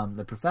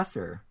 the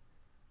professor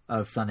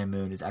of Sun and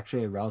Moon is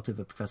actually a relative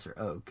of Professor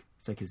Oak.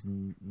 It's like his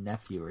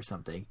nephew or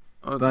something.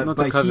 Oh, but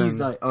he's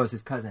like, it's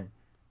his cousin.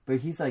 But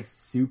he's like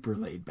super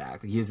laid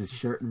back. Like, he has his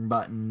shirt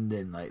unbuttoned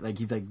and like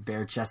he's like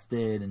bare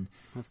chested, and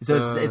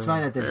so it's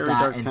fine that there's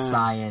that and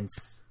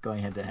science going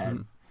head to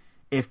head,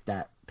 if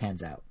that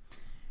pans out.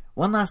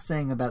 One last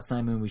thing about Sun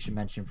and Moon we should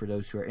mention for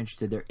those who are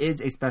interested: there is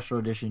a special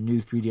edition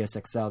new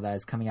 3DS XL that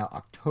is coming out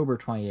October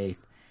 28th.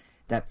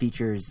 That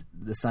features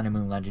the Sun and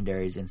Moon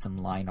legendaries and some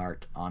line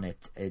art on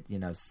it.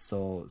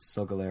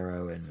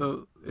 Solgaleo and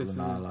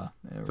Lunala.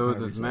 So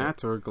is it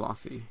matte or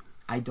glossy?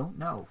 I don't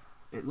know.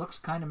 It looks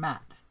kind of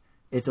matte.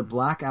 It's a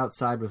black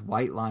outside with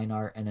white line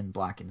art and then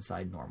black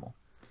inside normal.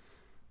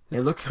 It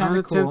It's looks kind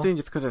of cool. tempting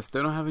just because I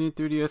still don't have any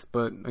 3DS,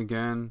 but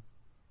again,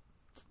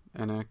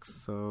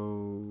 NX,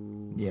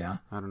 so Yeah.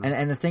 I don't know.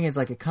 And the thing is,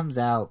 like, it comes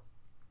out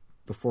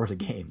before the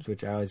games,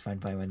 which I always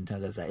find funny when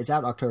Nintendo does that. It's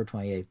out October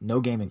 28th, no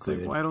game It's like,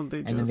 included. why don't they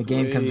And then the just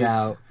game comes wait?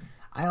 out.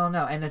 I don't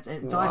know. And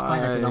it's always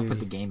fine that they don't put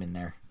the Why? game in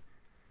there.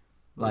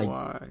 Like,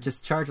 Why?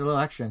 just charge a little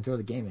extra and throw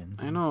the game in.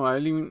 I know. I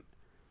even,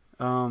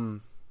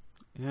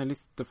 yeah, at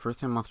least the first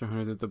time Monster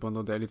Hunter did the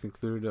bundle, they at least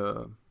included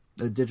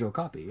a digital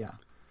copy, yeah.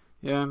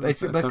 yeah. But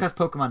it's because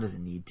Pokemon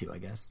doesn't need to, I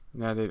guess.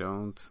 Yeah, they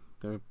don't.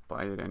 They'll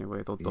buy it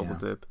anyway. They'll double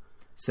dip.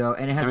 So,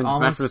 and it has I mean,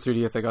 almost... Smash Bros.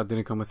 3DS I got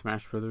didn't come with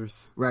Smash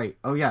Brothers. Right.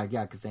 Oh, yeah,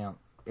 because they don't...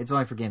 It's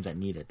only for games that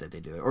need it that they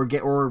do it.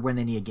 Or when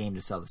they need a game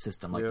to sell the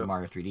system, like the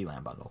Mario 3D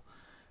Land bundle.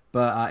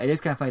 But it is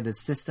kind of funny. The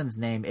system's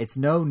name, it's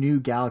no new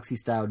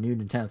Galaxy-style new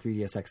Nintendo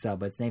 3DS XL,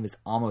 but its name is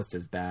almost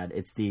as bad.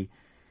 It's the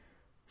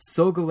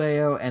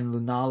Solgaleo and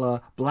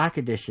Lunala Black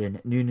Edition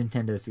new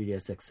Nintendo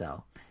 3DS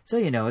XL. So,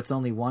 it's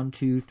only 1,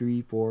 2,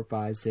 3, 4,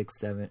 5, 6,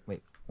 7...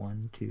 Wait,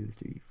 1, 2,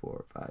 3,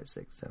 4, 5,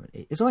 6, 7,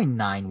 8... It's only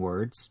 9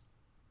 words,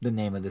 the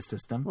name of the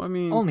system. Well, I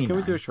mean, only can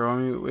 9. we do a show? I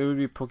mean, it would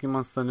be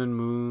Pokemon Sun and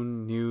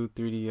Moon, new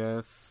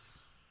 3DS.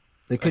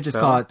 They could just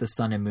XL. call it the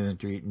Sun and Moon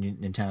new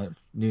Nintendo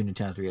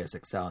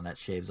 3DS XL, and that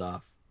shaves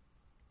off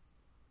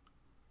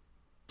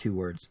 2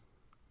 words.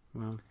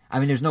 Well, I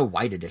mean, there's no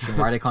white edition.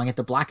 Why are they calling it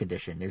the black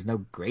edition? There's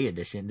no gray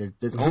edition.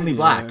 There's only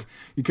black. Yeah.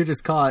 You could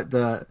just call it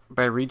the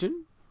by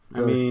region?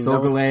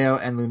 Solgaleo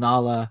and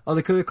Lunala. Oh,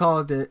 they could have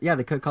called it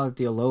they could call it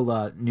the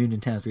Alola new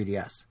Nintendo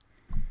 3DS.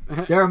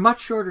 There are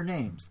much shorter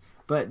names,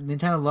 but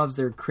Nintendo loves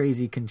their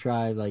crazy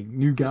contrived, like,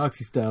 new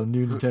Galaxy style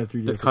new Nintendo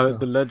 3DS. Just call XL. it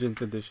the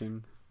Legends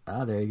Edition.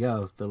 Ah, there you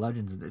go. The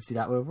Legends. See,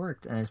 that would have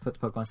worked. And just put the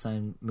Pokemon Sun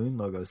and Moon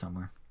logo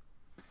somewhere.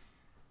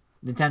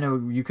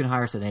 Nintendo, you can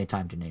hire us at any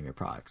time to name your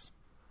products.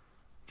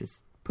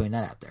 Just putting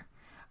that out there.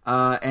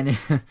 And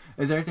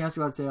is there anything else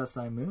you want to say about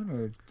Sun and Moon?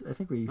 Or I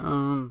think we...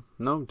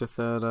 No, just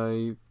that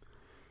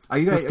Are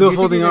you guys still do you think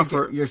holding you're out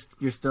gonna for...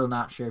 You're still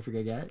not sure if you're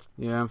going to get it?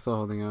 Yeah, I'm still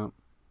holding out.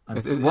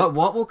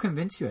 What will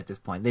convince you at this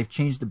point? They've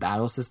changed the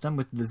battle system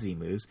with the Z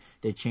moves.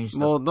 They changed.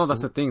 Well, no,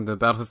 that's the thing. The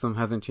battle system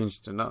hasn't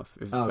changed enough.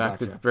 In fact,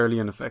 gotcha. it's barely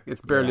affected.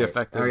 It's barely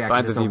affected by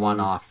it's the a Z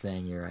one-off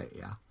thing. You're right.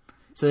 Yeah.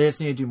 So they just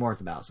need to do more with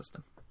the battle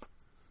system.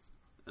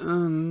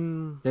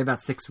 They have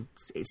about 6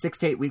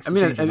 to 8 weeks. I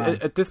mean,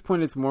 at this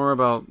point, it's more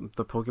about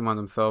the Pokemon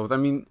themselves. I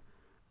mean,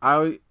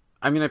 I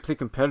play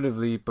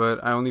competitively,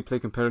 but I only play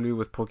competitively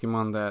with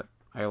Pokemon that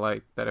I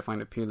like, that I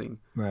find appealing.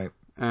 Right.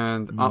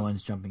 And no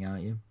one's jumping out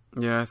at you.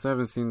 Yeah, I still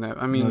haven't seen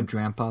that. I mean, no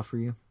Drampa for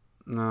you.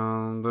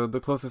 No, the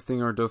closest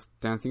thing are those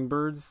dancing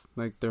birds.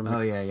 Like they're. Oh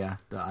yeah,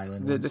 the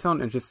island. They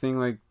sound interesting.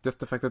 Like just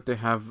the fact that they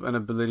have an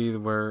ability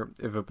where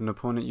if an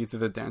opponent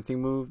uses a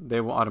dancing move,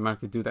 they will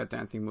automatically do that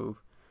dancing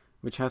move,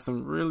 which has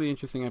some really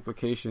interesting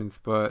applications.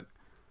 But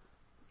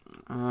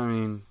I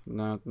mean,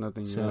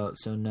 nothing yet.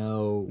 So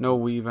no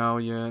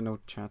Weavile yet. No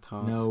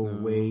Chatos. No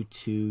way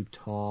too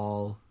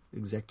tall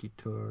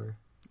Executor.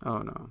 Oh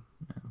no.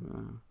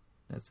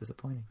 That's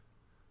disappointing.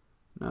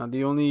 Now,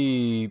 the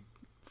only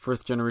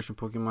first generation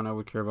Pokemon I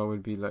would care about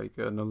would be like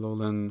an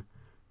Alolan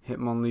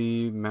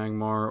Hitmonlee,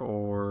 Magmar,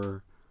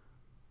 or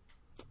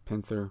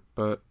Pinsir.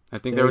 But I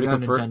think they already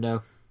confirmed.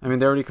 Nintendo. I mean,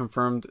 they already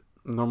confirmed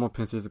normal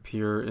Pinsirs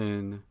appear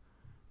in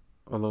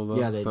Alola.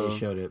 Yeah, they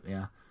showed it.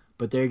 Yeah,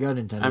 but there you go,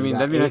 Nintendo. I mean,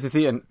 that'd be nice to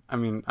see. And I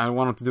mean, I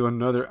want them to do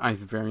another ice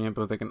variant,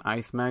 but like an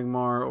Ice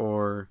Magmar,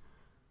 or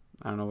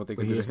I don't know what they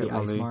could do to Hitmonlee.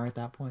 Ice Hitmonlee. Mar at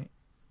that point.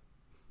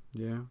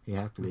 Yeah, you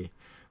have to be.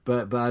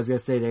 But I was gonna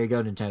say, there you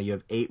go, Nintendo. You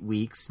have 8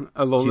 weeks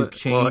Alola, to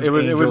change it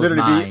would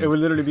mind. It would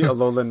literally be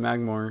Alolan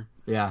Magmar.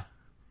 Yeah,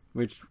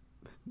 which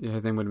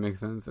his name would make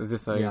sense. It's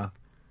just like, yeah.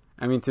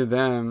 I mean, to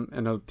them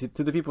and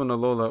to the people in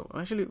Alola,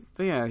 actually,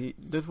 yeah,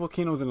 there's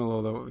volcanoes in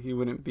Alola. He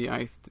wouldn't be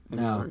iced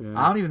anymore. No,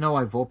 yeah. I don't even know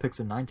why Vulpix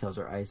and Ninetales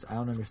are ice. I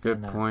don't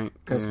understand that. Good point.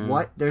 Because yeah.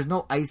 what? There's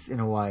no ice in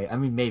Hawaii. I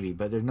mean, maybe,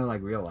 but there's no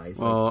like real ice.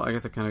 Well, like, I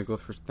guess it kind of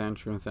goes for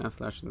Sandshrew and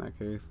Sandslash in that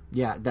case.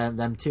 Yeah,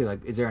 them too.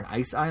 Like, is there an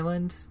ice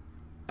island?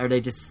 Are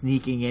they just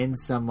sneaking in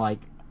some like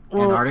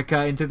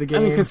Antarctica into the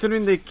game? I mean,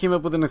 considering they came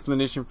up with an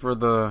explanation for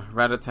the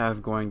Rattatas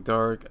going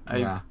dark,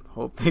 I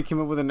hope they came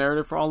up with a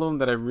narrative for all of them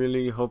that I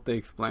really hope they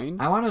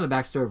explain. I want to know the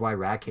backstory of why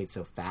Raticate's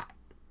so fat.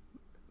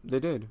 They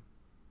did.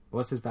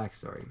 What's his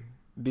backstory?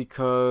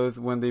 Because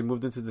when they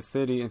moved into the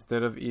city,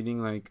 instead of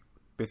eating like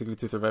basically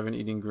to survive and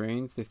eating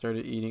grains, they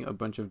started eating a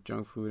bunch of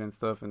junk food and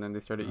stuff, and then they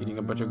started eating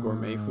a bunch of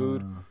gourmet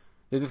food.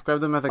 They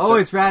described them as like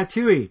it's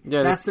Ratatouille.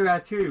 Yeah, that's the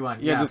Ratatouille one.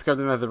 Yeah, they described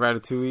them as a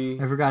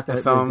Ratatouille. I forgot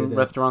that. Some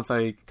restaurants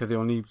like because they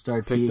only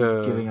started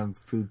giving them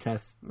food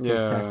tests.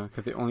 Yeah,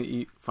 because they only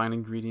eat fine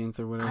ingredients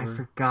or whatever. I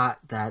forgot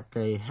that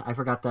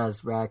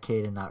was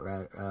Raticate and not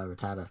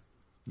Rattata.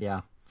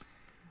 Yeah.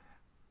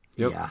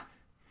 Yep. Yeah.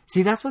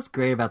 See, that's what's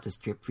great about this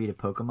drip feed of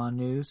Pokemon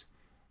news.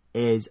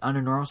 Is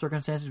under normal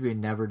circumstances we would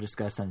never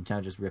discuss that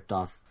Nintendo just ripped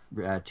off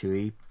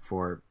Ratatouille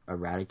for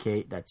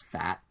Eradicate that's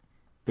fat.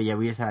 But yeah,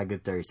 we just had a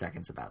good 30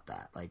 seconds about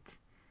that. Like,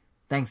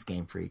 thanks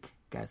Game Freak,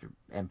 guys,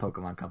 and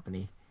Pokemon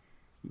Company.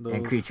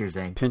 and Creatures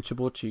Inc.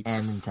 pinchable cheeks.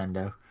 And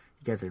Nintendo.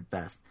 You guys are the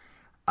best.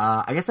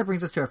 I guess that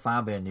brings us to our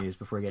final bit of news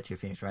before we get to your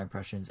Phoenix Wright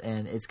impressions.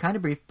 And it's kind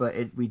of brief, but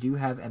we do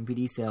have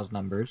MPD sales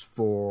numbers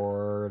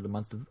for the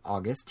month of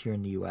August here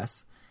in the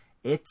U.S.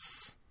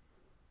 It's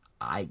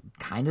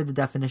kind of the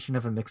definition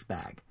of a mixed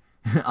bag.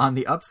 On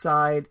the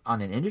upside,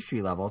 on an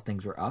industry level,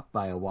 things were up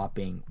by a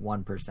whopping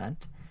 1%.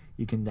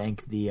 You can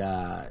thank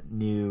the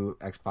new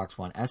Xbox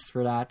One S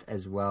for that,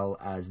 as well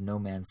as No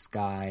Man's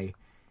Sky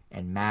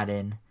and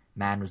Madden.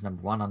 Madden was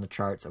number 1 on the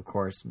charts. Of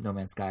course, No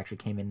Man's Sky actually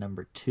came in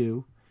number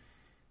 2.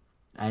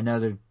 I know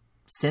that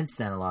since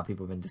then a lot of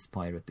people have been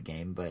disappointed with the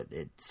game, but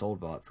it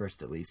sold well at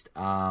first, at least.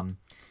 The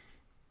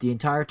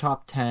entire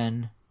top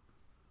 10,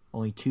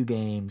 only 2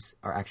 games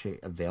are actually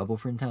available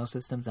for Nintendo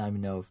systems. I don't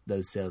even know if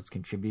those sales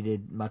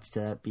contributed much to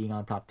that being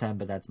on top 10,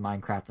 but that's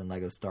Minecraft and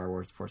Lego Star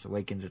Wars The Force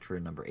Awakens, which were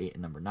number 8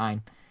 and number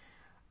 9.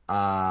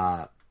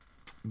 But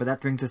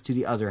that brings us to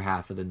the other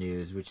half of the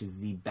news, which is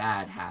the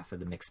bad half of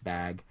the mixed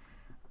bag.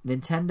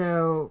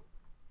 Nintendo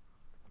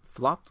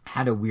flopped.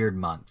 Had a weird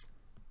month.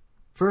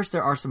 First,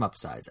 there are some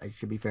upsides. I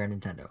should be fair to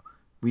Nintendo.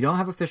 We don't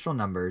have official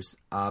numbers,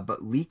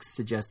 but leaks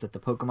suggest that the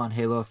Pokemon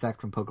Halo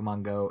effect from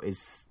Pokemon Go is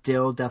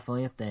still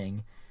definitely a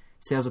thing.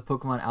 Sales of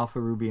Pokemon Alpha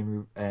Ruby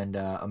and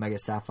Omega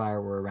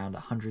Sapphire were around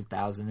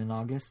 100,000 in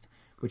August,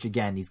 which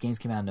again, these games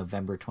came out in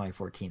November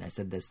 2014. I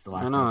said this the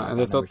last time. And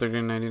they're still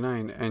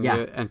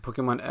 $39.99, and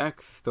Pokemon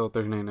X still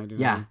 $39.99.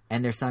 Yeah,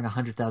 and they're selling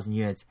 100,000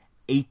 units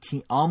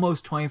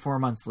almost 24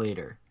 months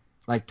later,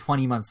 like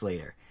 20 months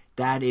later.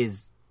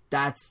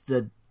 That's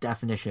the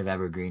definition of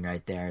evergreen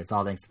right there. It's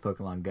all thanks to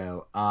Pokemon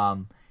Go.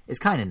 It's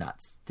kind of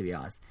nuts, to be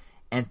honest.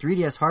 And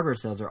 3DS hardware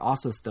sales are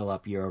also still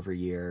up year over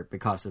year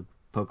because of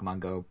Pokemon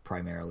Go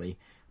primarily.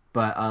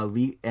 But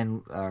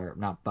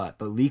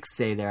leaks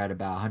say they're at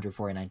about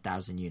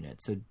 149,000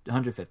 units, so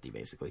 150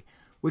 basically,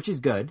 which is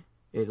good.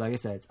 Like I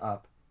said, it's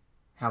up.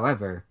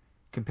 However,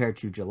 compared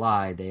to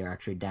July, they are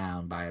actually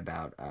down by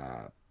about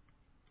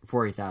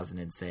 40,000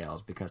 in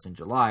sales, because in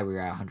July we were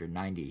at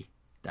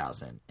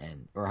 190,000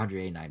 or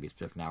 189 to be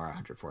specific. Now we're at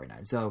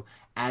 149. So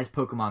as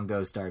Pokemon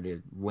Go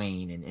started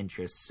wane in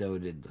interest, so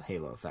did the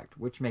Halo effect,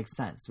 which makes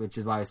sense. Which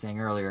is why I was saying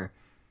earlier,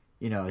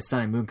 as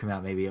Sun and Moon come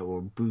out, maybe it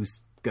will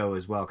boost Go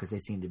as well, because they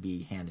seem to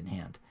be hand in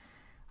hand.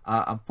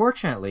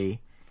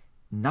 Unfortunately,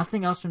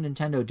 nothing else from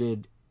Nintendo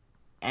did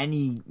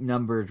any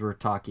numbers we're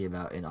talking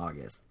about in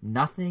August.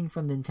 Nothing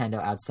from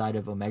Nintendo outside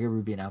of Omega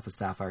Ruby and Alpha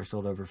Sapphire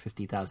sold over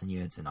 50,000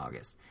 units in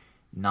August.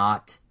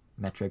 Not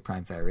Metroid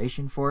Prime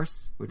Federation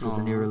Force, which was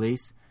a new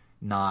release.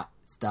 Not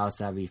Style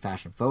Savvy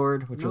Fashion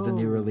Forward, which was a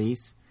new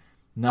release.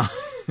 Not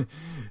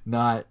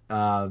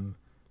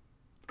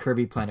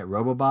Kirby Planet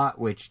Robobot,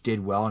 which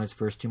did well in its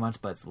first 2 months,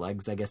 but its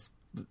legs, I guess,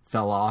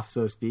 fell off,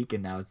 so to speak,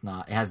 and now it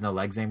has no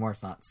legs anymore.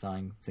 It's not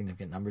selling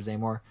significant numbers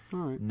anymore. All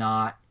right.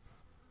 Not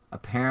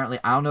apparently,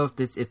 I don't know if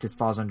this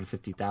falls under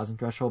 50,000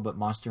 threshold, but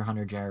Monster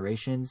Hunter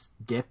Generations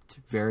dipped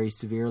very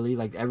severely.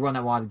 Like, everyone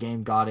that wanted the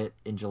game got it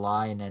in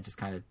July, and then it just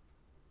kind of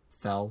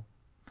fell.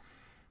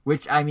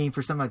 Which, I mean,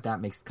 for something like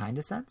that makes kind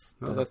of sense.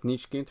 Well, that's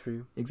niche games for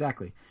you.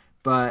 Exactly.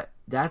 But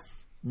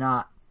that's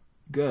not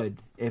good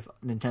if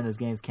Nintendo's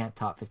games can't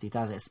top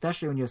 50,000,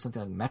 especially when you have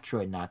something like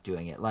Metroid not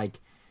doing it. Like,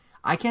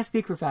 I can't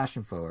speak for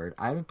Fashion Forward.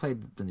 I haven't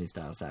played the new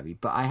Style Savvy,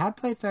 but I have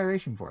played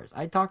Federation Force.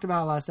 I talked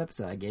about it last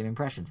episode. I gave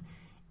impressions.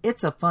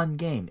 It's a fun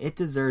game. It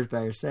deserves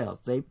better sales.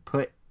 They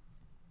put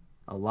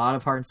a lot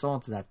of heart and soul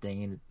into that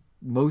thing, and it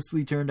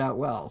mostly turned out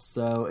well.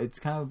 So it's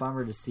kind of a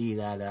bummer to see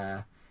that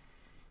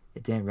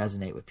it didn't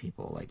resonate with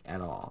people, like, at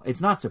all.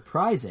 It's not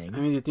surprising. I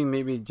mean, do you think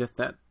maybe just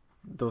that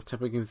those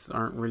type of games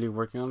aren't really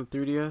working on the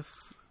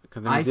 3DS?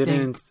 Because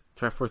didn't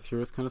Triforce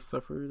Heroes kind of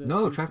suffer?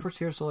 No, Triforce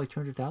Heroes sold like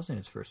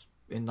 200,000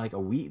 in like a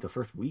week. The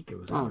first week it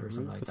was out or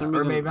something like that.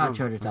 Or maybe not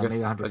 200,000, maybe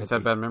 150. I just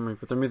had bad memory.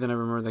 For some reason, I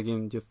remember that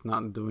game just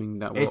not doing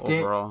that well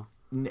overall.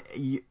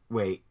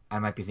 Wait, I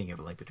might be thinking of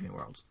A Link Between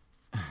Worlds.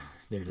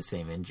 They're the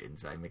same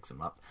engines. I mix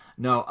them up.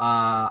 No,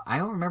 I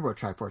don't remember what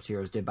Triforce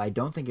Heroes did, but I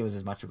don't think it was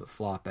as much of a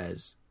flop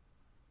as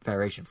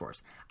Federation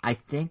Force. I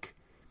think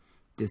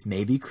this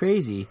may be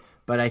crazy,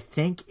 but I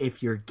think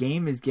if your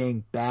game is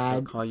getting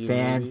bad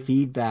fan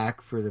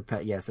feedback for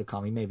so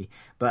call me maybe.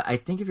 But I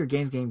think if your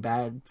game's getting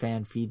bad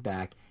fan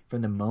feedback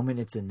from the moment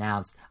it's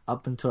announced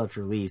up until it's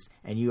released,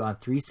 and you on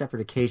 3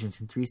 separate occasions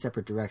in 3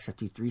 separate directs up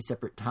to 3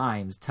 separate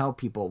times tell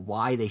people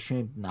why they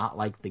shouldn't not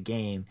like the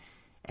game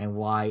and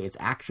why it's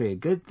actually a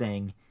good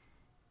thing,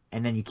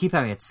 and then you keep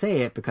having to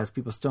say it because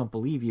people still don't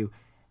believe you,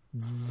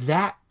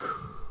 that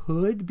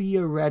could be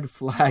a red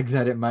flag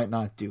that it might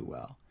not do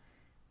well.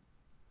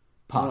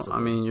 Possibly.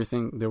 Well, I mean, you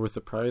think they were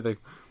surprised? Like,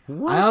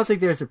 what? I don't think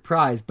they're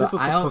surprised, but this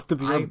was supposed to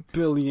be a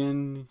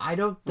billion. I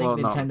don't think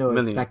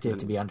Nintendo expected it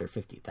to be under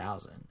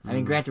 50,000. I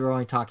mean, granted, we're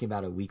only talking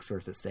about a week's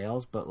worth of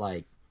sales, but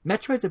like,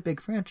 Metroid's a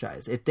big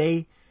franchise.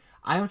 I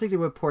don't think they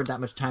would have poured that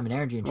much time and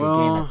energy into a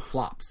game that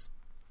flops,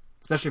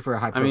 especially for a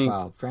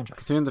high-profile franchise.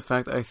 Considering the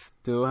fact I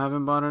still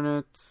haven't bought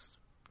it,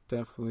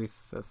 definitely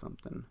says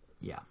something.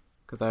 Yeah,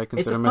 because I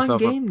consider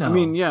myself. It's a fun game, though. I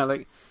mean, yeah,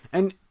 like,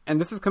 and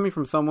this is coming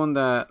from someone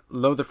that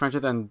loves the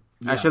franchise and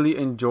actually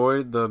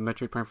enjoyed the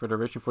Metroid Prime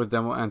Federation Force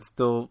demo and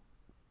still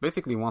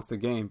basically wants the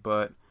game,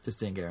 but just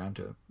didn't get around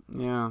to it.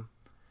 Yeah.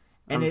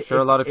 And I'm sure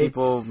a lot of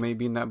people may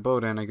be in that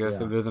boat, and I guess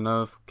Yeah. if there's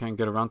enough can't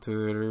get around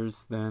to it,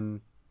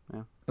 then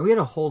yeah. And we had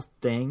a whole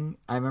thing.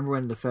 I remember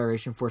when the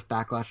Federation Force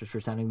Backlash was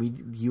first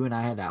happening. You and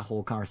I had that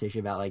whole conversation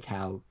about like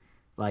how,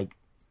 like,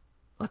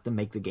 let them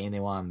make the game they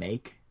want to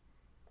make.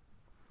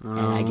 And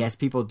I guess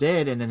people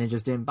did, and then they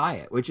just didn't buy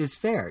it, which is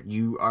fair.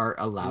 You are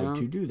allowed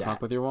to do that.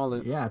 Talk with your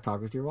wallet. Yeah, talk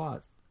with your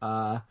wallet.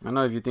 I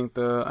know if you think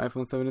the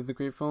iPhone 7 is a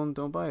great phone,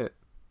 don't buy it.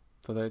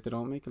 So that they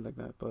don't make it like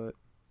that. But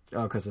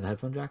because of the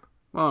headphone jack.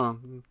 Well,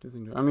 just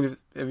enjoy. I mean,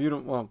 if you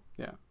don't, well,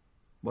 yeah.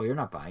 Well, you're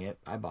not buying it.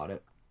 I bought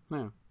it.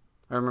 Yeah.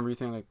 I remember you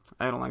saying like,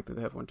 I don't like the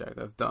headphone jack.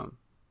 That's dumb.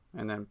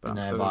 And then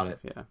I bought it.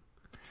 Yeah.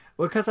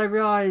 Well, because I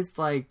realized,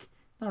 like,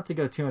 not to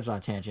go too much on a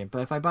tangent,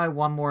 but if I buy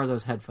one more of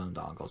those headphone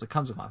dongles, it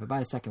comes with one. If I buy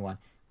a second one,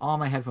 all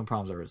my headphone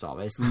problems are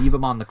resolved. I just leave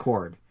them on the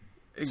cord.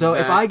 Exactly. So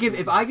if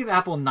I give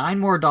Apple $9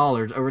 more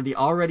over the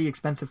already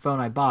expensive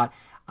phone I bought,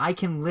 I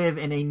can live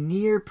in a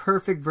near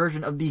perfect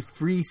version of the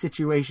free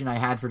situation I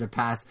had for the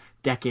past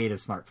decade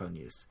of smartphone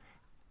use.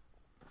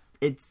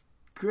 It's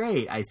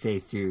great, I say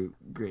through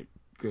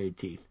gritted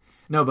teeth.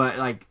 No, but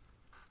like,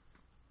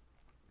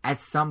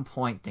 at some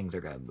point things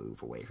are going to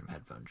move away from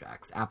headphone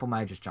jacks. Apple might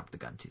have just jumped the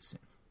gun too soon.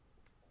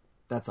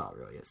 That's all it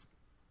really is.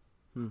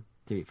 To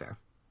be fair.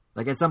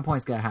 Like, at some point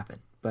it's going to happen,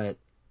 but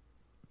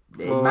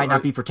it might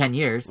not be for 10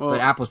 years, but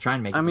Apple's trying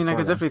to make it. I mean, I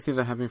could definitely see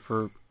that happening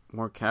for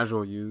more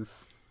casual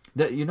use.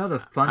 The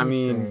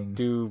funny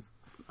thing...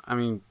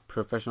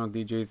 professional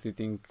DJs, do you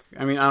think...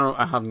 I mean,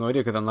 I have no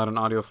idea because I'm not an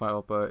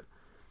audiophile, but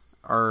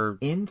are...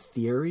 In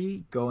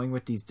theory, going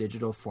with these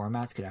digital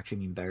formats could actually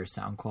mean better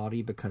sound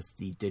quality because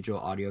the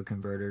digital audio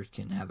converters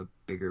can have a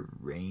bigger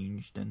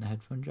range than the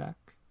headphone jack,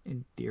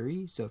 in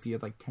theory. So if you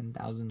have like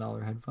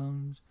 $10,000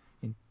 headphones,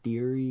 in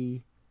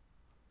theory...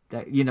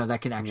 that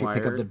can actually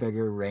pick up the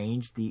bigger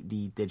range.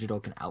 The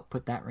digital can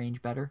output that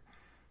range better.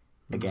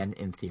 Again,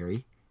 in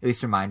theory. At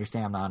least from my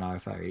understanding. I'm not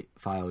an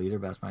audiophile either,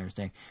 but that's my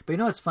understanding. But you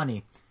know what's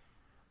funny?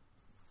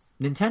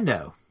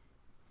 Nintendo.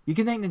 You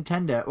can thank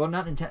Nintendo. Well,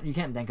 not Nintendo. You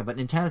can't thank it, but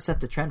Nintendo set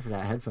the trend for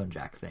that headphone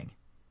jack thing.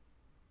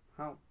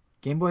 How?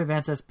 Game Boy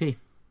Advance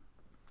SP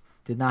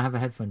did not have a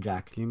headphone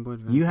jack. Game Boy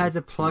Advance you had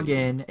to plug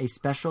in a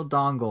special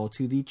dongle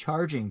to the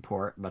charging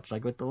port, much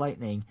like with the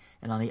Lightning,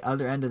 and on the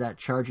other end of that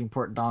charging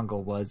port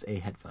dongle was a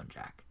headphone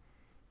jack.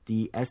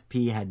 The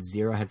SP had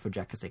zero headphone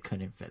jack because they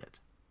couldn't fit it.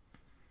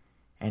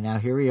 And now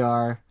here we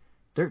are,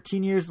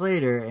 13 years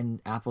later,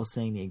 and Apple's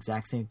saying the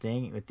exact same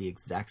thing with the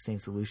exact same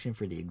solution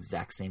for the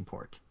exact same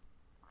port.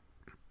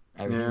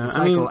 Everything's a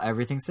cycle.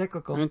 Everything's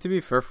cyclical. I mean, to be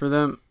fair for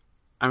them,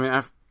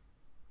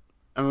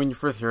 when you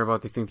first hear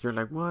about these things, you're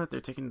like, what? They're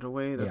taking it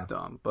away? That's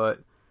dumb. But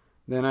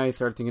then I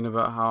started thinking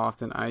about how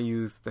often I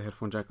use the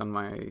headphone jack on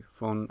my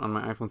phone, on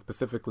my iPhone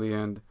specifically,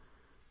 and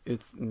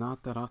it's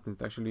not that often.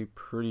 It's actually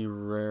pretty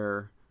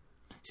rare.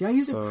 See, I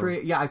use it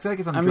I feel like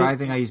if I'm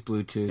driving, I use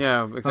Bluetooth.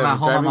 Yeah, exactly. If I'm at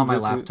home, I'm on my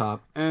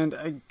laptop. And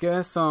I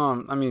guess,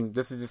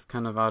 this is just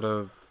kind of out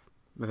of...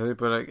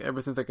 But like,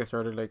 ever since I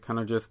started,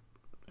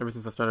 ever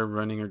since I started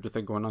running or just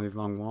like going on these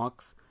long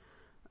walks,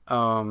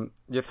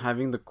 just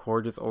having the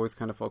cord just always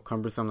kind of felt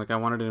cumbersome. Like, I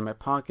wanted it in my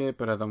pocket,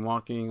 but as I'm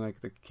walking,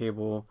 like, the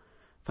cable,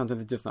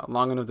 sometimes it's just not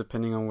long enough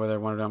depending on whether I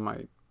want it on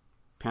my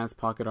pants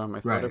pocket or on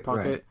my sweater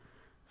pocket. Right.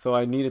 So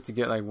I needed to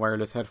get like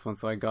wireless headphones.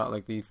 So I got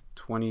like these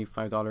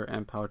 $25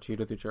 amp power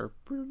cheetahs, which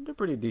they're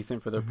pretty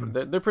decent for their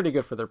they're pretty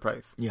good for their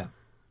price. Yeah.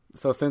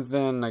 So since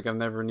then, like, I've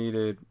never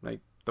needed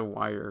like the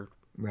wire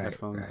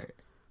headphones. Right.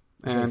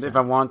 And if sense.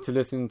 I want to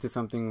listen to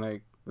something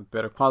like with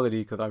better quality,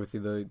 because obviously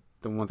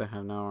the ones I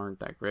have now aren't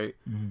that great,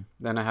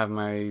 then I have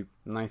my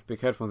nice big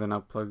headphones, and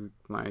I'll plug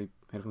my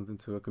headphones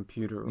into a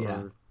computer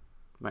or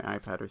my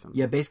iPad or something.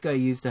 Yeah, basically I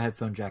use the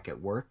headphone jack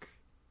at work.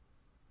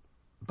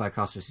 But I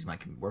can also just use my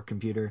work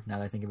computer, now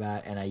that I think about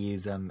it. And I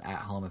use them at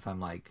home if I'm,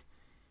 like,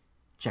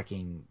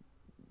 checking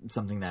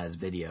something that is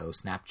video,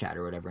 Snapchat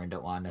or whatever, and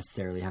don't want to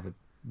necessarily have it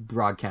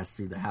broadcast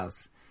through the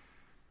house.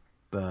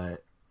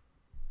 But,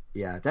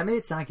 yeah, that made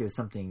it sound like it was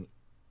something...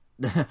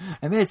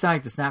 I made it sound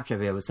like the Snapchat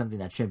video was something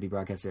that shouldn't be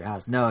broadcast through the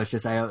house. No, it's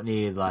just I don't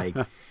need, like,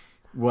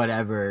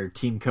 whatever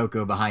Team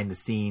Coco behind the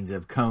scenes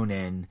of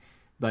Conan,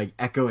 like,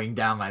 echoing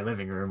down my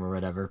living room or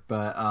whatever.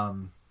 But,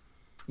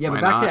 yeah,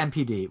 but back to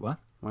MPD. What?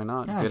 Why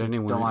not? Yeah,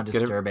 don't want to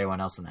disturb anyone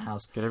else in the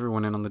house. Get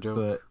everyone in on the joke.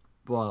 But,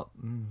 well,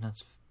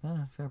 that's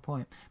a fair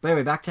point. But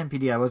anyway, back to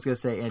MPD, I was going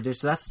to say, in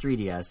addition, so that's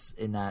 3DS,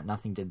 in that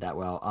nothing did that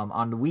well.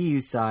 On the Wii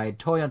U side,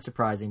 totally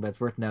unsurprising, but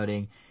it's worth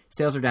noting,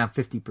 sales are down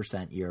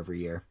 50% year over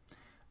year.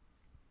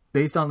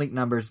 Based on leaked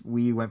numbers,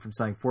 Wii U went from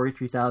selling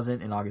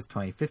 43,000 in August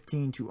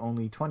 2015 to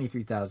only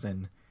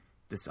 23,000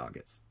 this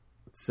August.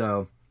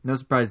 So, no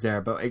surprise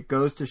there, but it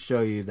goes to show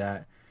you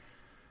that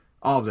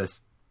all of this,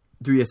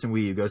 3DS and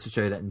Wii U, goes to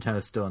show you that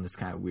Nintendo's still in this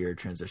kind of weird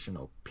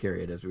transitional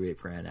period as we wait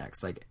for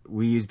NX. Like,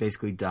 Wii U's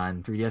basically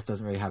done. 3DS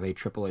doesn't really have a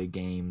AAA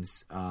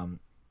games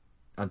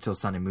until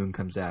Sun and Moon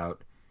comes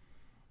out.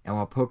 And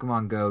while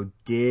Pokemon Go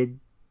did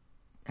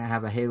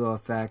have a halo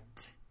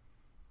effect,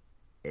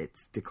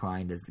 it's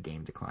declined as the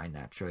game declined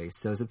naturally.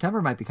 So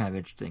September might be kind of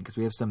interesting because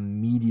we have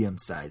some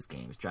medium-sized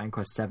games. Dragon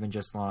Quest VII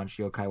just launched.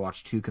 Yokai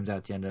Watch 2 comes out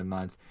at the end of the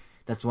month.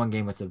 That's one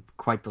game with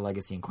quite the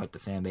legacy and quite the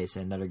fan base,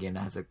 and another game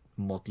that has a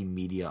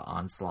multimedia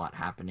onslaught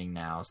happening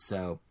now.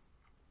 So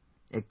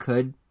it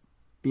could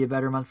be a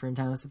better month for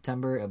Nintendo in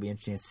September. It'll be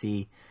interesting to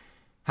see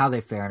how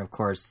they fare. And, of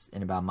course,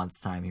 in about a month's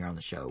time here on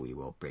the show, we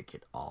will break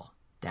it all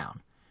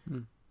down.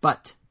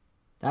 But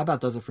that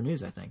about does it for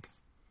news, I think.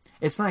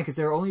 It's funny because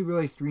there are only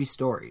really 3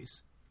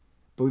 stories.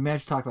 But we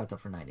managed to talk about them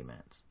for 90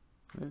 minutes.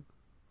 Yeah.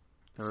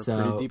 They were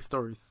pretty deep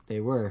stories. They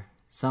were.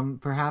 Some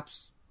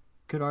perhaps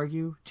could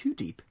argue too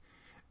deep.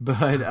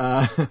 But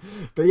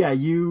yeah,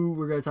 you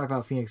were going to talk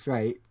about Phoenix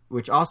Wright,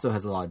 which also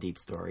has a lot of deep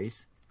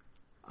stories.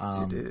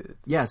 It is.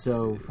 Yeah,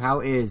 so how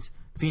is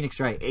Phoenix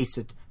Wright, Ace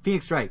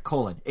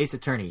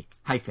Attorney,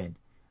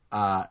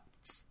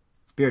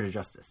 Spirit of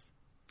Justice?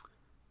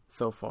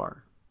 So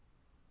far.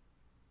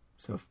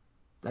 So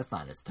that's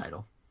not its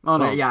title. Oh,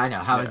 no. But yeah, I know.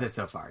 How is it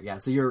so far? Yeah,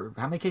 so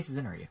how many cases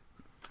in are you?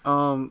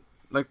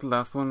 Like the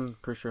last one,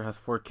 pretty sure has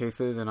 4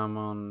 cases, and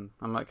I'm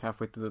like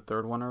halfway through the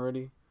 3rd one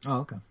already.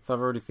 Oh, okay. So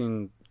I've already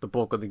seen the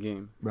bulk of the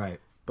game.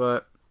 Right.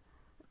 But,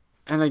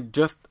 and like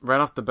just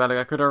right off the bat, like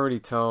I could already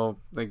tell,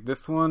 like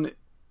this one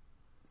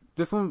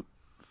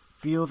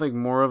feels like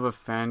more of a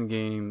fan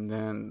game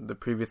than the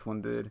previous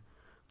one did.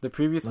 The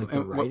previous like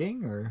the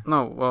writing or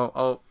no?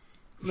 Well,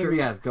 sure.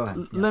 Yeah, go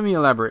ahead. Let me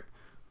elaborate.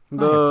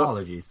 My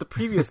apologies. The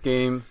previous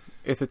game,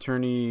 Ace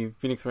Attorney,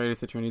 Phoenix Wright,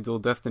 Ace Attorney, Dual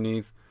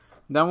Destinies.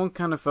 That one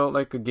kind of felt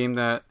like a game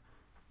that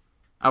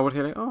I would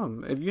say, like,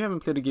 oh, if you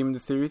haven't played a game in the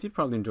series, you'd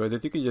probably enjoy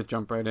this. You could just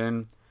jump right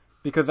in.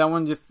 Because that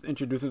one just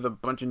introduces a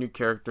bunch of new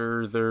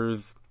characters.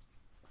 There's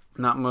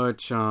not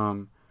much,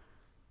 there's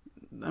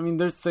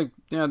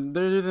there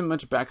isn't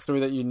much backstory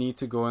that you need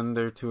to go in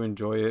there to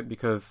enjoy it.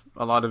 Because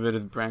a lot of it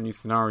is brand new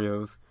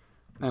scenarios.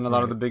 And a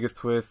lot of the biggest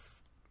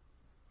twists,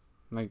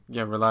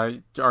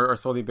 are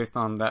solely based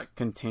on that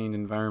contained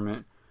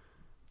environment.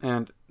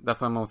 And that's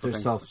why I'm also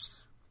saying...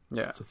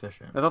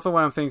 sufficient. That's also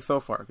why I'm saying so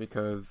far,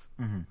 because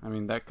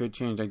that could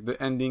change. Like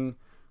the ending,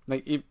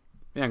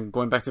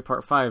 going back to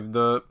part 5,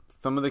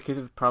 some of the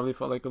cases probably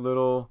felt like a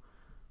little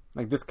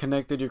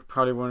disconnected. You're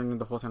probably wondering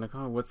the whole time, like,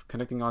 oh, what's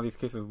connecting all these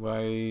cases?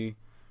 Why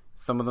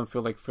some of them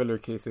feel like filler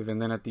cases,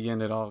 and then at the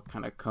end, it all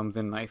kind of comes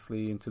in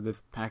nicely into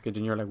this package,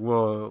 and you're like,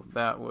 whoa,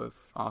 that was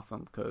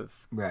awesome,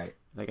 because right,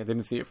 I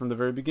didn't see it from the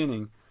very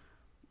beginning.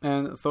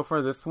 And so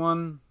far, this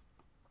one,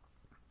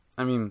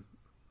 kind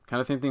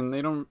of same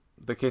thing.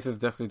 The cases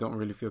definitely don't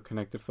really feel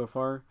connected so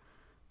far.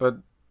 But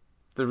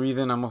the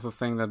reason I'm also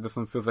saying that this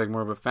one feels like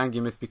more of a fan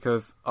game is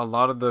because a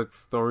lot of the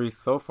stories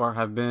so far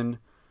have been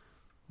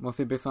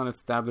mostly based on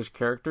established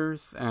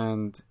characters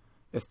and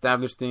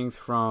established things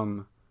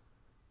from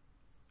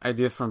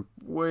ideas from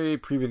way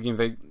previous games.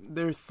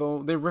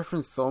 They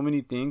reference so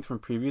many things from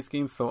previous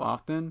games so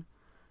often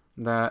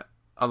that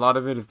a lot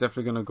of it is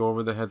definitely going to go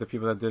over the heads of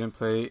people that didn't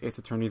play Ace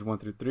Attorneys 1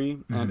 through 3,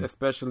 and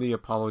especially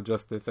Apollo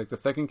Justice. Like the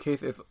second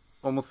case is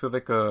almost feels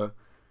like a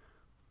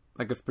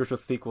spiritual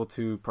sequel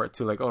to part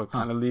 2,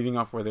 kind of leaving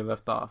off where they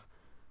left off.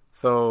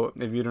 So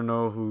if you don't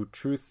know who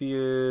Trucy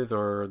is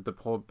or the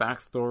whole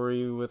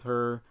backstory with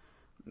her,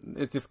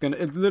 it's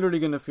literally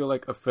gonna feel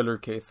like a filler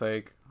case.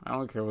 Like, I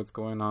don't care what's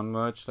going on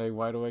much. Like,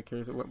 why do I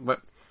care?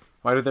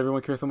 Why does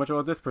everyone care so much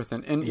about this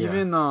person? And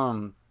even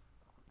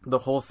the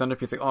whole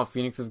centerpiece,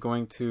 Phoenix is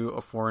going to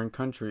a foreign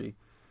country.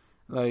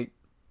 Oh,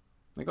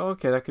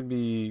 okay, that could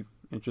be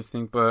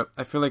interesting. But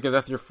I feel like if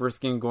that's your first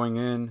game going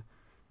in,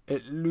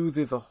 it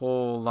loses a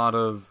whole lot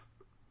of...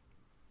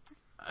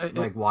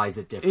 why is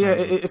it different? Yeah,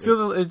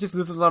 it just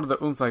loses a lot of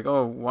the oomph.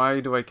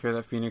 Why do I care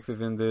that Phoenix is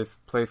in this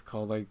place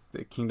called,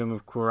 the Kingdom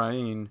of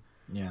Khura'in?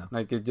 Yeah.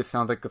 It just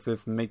sounds like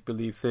this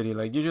make-believe city.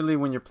 Usually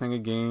when you're playing a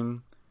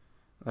game,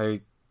 I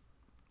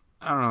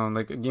don't know,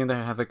 a game that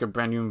has, a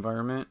brand new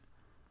environment,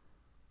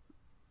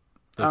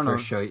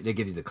 they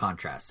give you the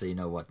contrast, so you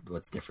know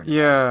what's different.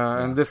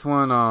 Yeah, and this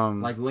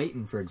one, like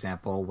Layton, for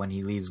example, when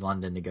he leaves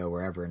London to go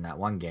wherever in that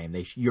one game,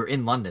 you're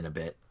in London a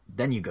bit,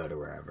 then you go to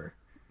wherever.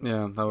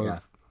 Yeah, that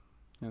was.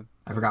 Yeah,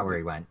 I forgot where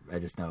he went. I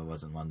just know it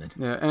wasn't London.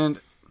 Yeah, and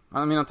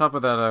on top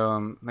of that,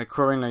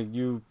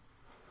 Khura'in,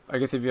 I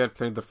guess if you had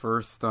played the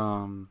first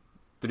 3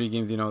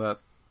 games, you know that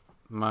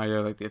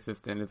Maya, the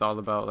assistant, is all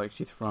about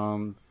she's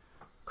from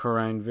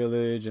Khura'in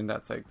village, and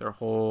that's their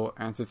whole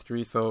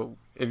ancestry. So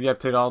if you had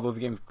played all those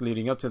games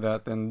leading up to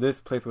that, then this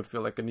place would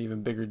feel like an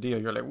even bigger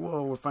deal. You're like,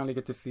 whoa, we finally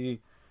get to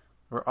see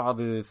where all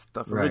this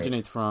stuff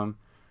originates from.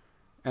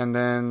 And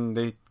then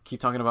they keep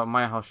talking about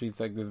Maya, how she's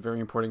this very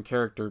important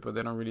character, but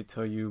they don't really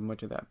tell you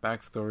much of that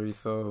backstory.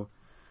 So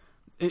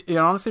it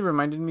honestly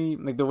reminded me,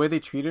 the way they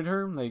treated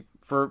her,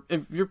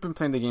 if you've been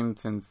playing the game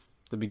since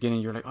the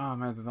beginning, you're like, oh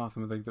man, this is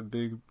awesome. It's the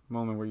big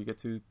moment where you get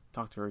to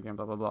talk to her again,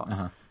 blah, blah, blah.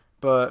 Uh-huh.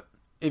 But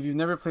if you've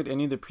never played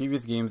any of the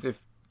previous games,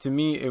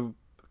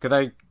 because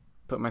I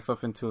put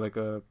myself into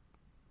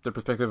the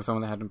perspective of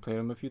someone that hadn't played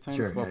them a few times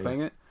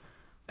playing it,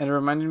 and it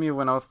reminded me of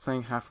when I was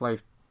playing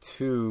Half-Life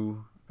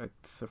 2. I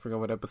forgot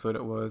what episode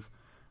it was,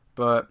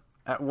 but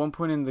at one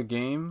point in the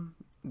game,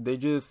 they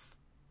just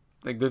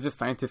like there's this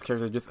scientist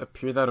character that just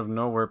appears out of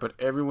nowhere, but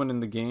everyone in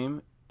the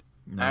game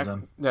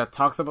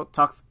talks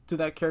to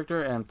that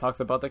character and talks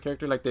about that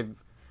character like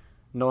they've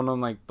known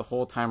him like the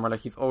whole time, or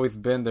like he's always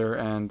been there.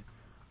 And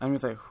I'm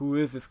just like, who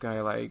is this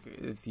guy? Like,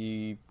 is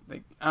he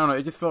like, I don't know.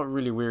 It just felt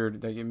really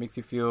weird. Like, it makes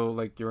you feel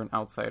like you're an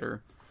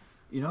outsider.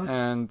 You know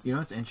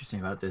what's interesting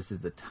about this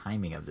is the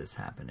timing of this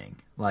happening.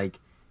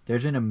 Like,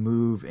 there's been a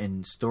move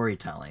in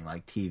storytelling,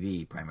 like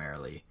TV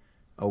primarily,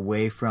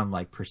 away from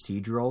like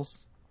procedurals,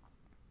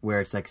 where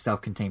it's like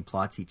self-contained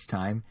plots each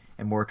time,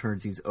 and more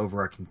towards these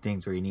overarching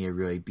things where you need to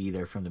really be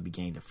there from the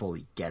beginning to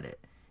fully get it.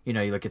 You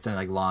know, you look at something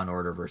like Law and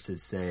Order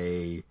versus,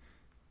 say,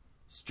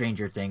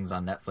 Stranger Things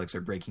on Netflix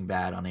or Breaking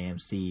Bad on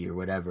AMC or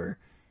whatever.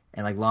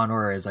 And like Law and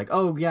Order is like,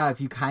 oh yeah, if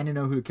you kind of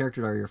know who the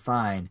characters are, you're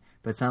fine.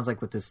 But it sounds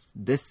like with this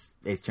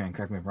Ace Attorney,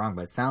 correct me if I'm wrong,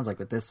 but it sounds like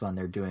with this one,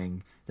 they're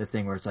doing the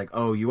thing where it's like,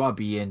 oh, you all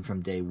be in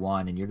from day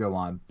one, and you go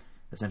on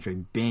essentially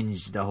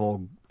binge the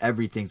whole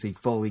everything so you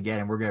fully get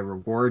it, and we're going to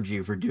reward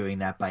you for doing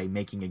that by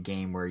making a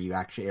game where you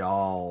actually, it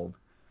all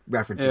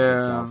references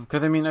itself.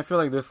 Because I mean, I feel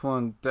like this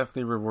one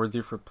definitely rewards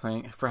you for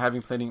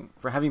having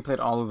played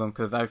all of them,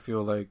 because I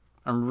feel like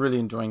I'm really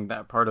enjoying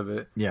that part of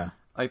it. Yeah.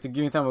 Like, to give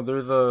you an example,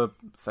 there's a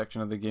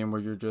section of the game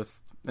where you're just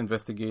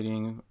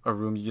investigating a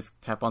room. You just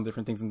tap on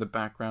different things in the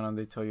background, and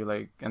they tell you,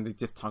 like, and they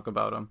just talk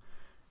about them.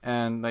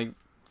 And, like,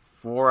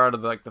 4 out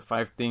of, like, the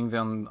 5 things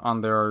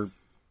on there are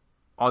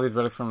all these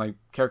relics from, like,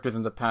 characters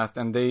in the past.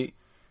 And they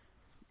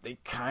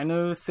kind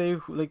of say,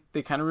 like,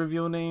 they kind of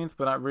reveal names,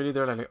 but not really.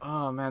 They're like,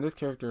 oh, man, this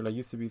character, like,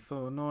 used to be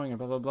so annoying and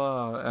blah, blah,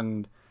 blah.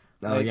 And,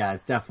 like, yeah,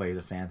 it's definitely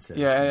the fan service.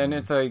 Yeah, and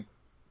it's, like,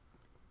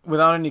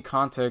 without any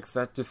context,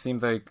 that just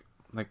seems like,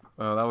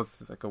 oh, that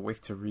was like a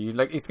waste to read.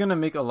 Like, it's gonna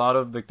make a lot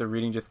of like the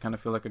reading just kind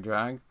of feel like a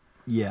drag.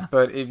 Yeah.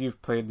 But if you've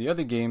played the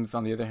other games,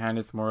 on the other hand,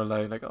 it's more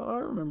like, oh, I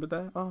remember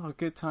that. Oh,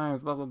 good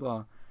times. Blah blah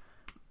blah.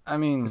 I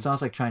mean, it's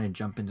almost like trying to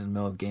jump into the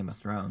middle of Game of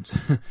Thrones,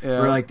 yeah,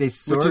 where like they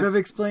sort of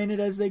explain it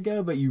as they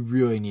go, but you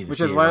really need to. Which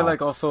see is it why, all.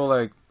 like, also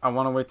like I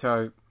want to wait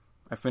till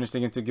I finish the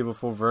game to give a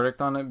full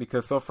verdict on it,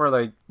 because so far,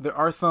 like, there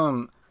are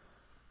some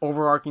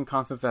overarching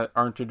concepts that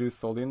are introduced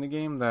solely in the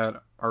game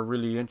that are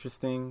really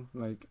interesting.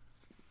 Like,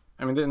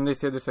 I mean, and they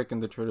say this like in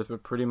the trailers,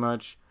 but pretty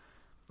much,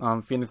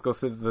 Phoenix goes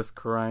to this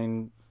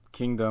Khura'in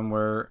kingdom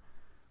where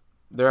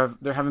there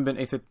haven't been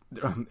ace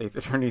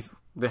attorneys.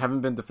 There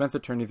haven't been defense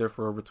attorneys there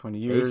for over 20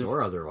 years, Ace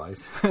or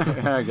otherwise.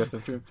 Yeah, I guess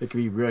that's true. It could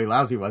be really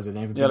lousy ones, and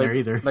they haven't been there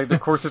either. Like, the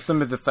court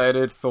system is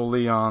decided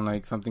solely on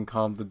like something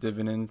called the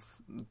dividends.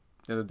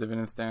 Yeah, the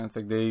dividend stance.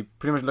 Like, they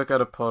pretty much look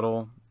at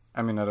a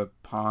at a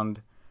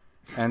pond.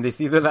 And they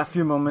see the last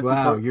few moments.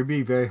 Wow, you're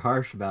being very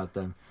harsh about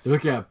them. They're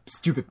looking at a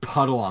stupid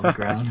puddle on the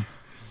ground.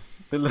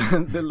 They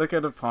look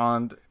at a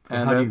pond.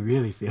 And how do you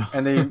really feel?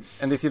 and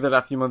they see the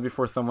last few months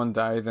before someone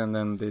dies, and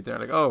then they're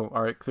like, oh,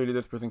 all right, clearly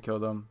this person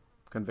killed them,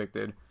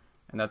 convicted,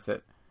 and that's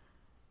it.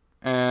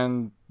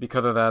 And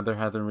because of that, there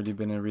hasn't really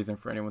been a reason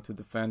for anyone to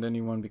defend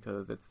anyone,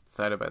 because it's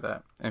decided by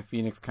that. And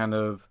Phoenix kind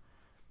of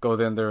goes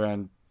in there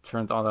and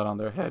turns all that on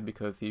their head,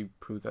 because he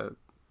proves that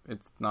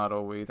it's not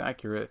always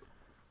accurate.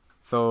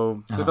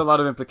 So there's a lot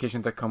of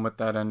implications that come with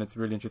that, and it's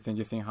really interesting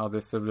just seeing how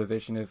this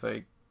civilization is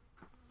like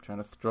trying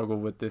to struggle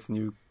with this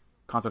new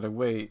concept. Like,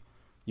 wait,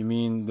 you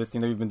mean this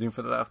thing that we've been doing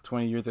for the last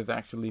 20 years is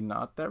actually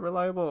not that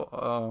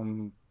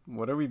reliable?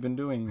 What have we been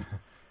doing?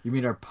 You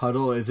mean our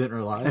puddle isn't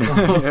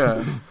reliable?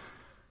 Yeah.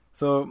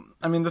 So,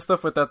 I mean, the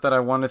stuff with that I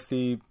want to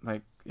see,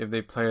 like, if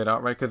they play it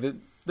out right, because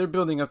they're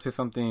building up to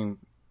something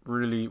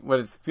really, what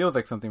it feels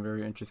like something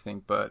very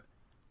interesting, but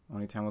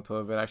only time will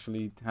tell if it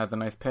actually has a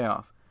nice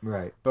payoff.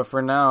 Right. But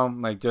for now,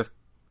 like, just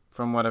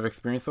from what I've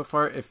experienced so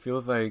far, it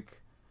feels like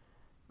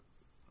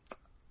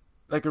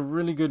a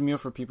really good meal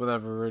for people that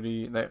have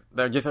already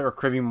that just are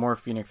craving more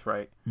Phoenix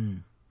Wright.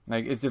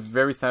 Like, it's just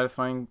very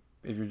satisfying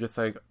if you're just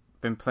like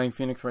been playing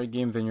Phoenix Wright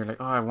games and you're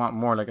like, oh, I want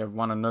more. Like, I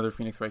want another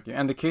Phoenix Wright game.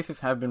 And the cases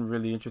have been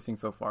really interesting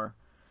so far.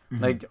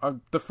 Mm-hmm. Like,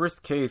 the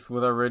first case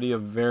was already a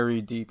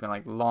very deep and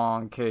like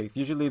long case.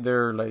 Usually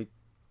they're like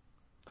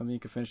something you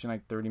can finish in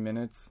like 30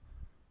 minutes,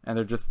 and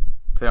they're just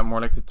play out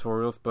more like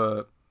tutorials.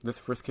 But this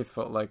first case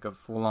felt like a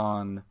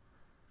full-on,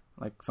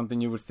 like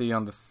something you would see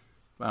on this,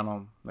 I don't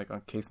know, like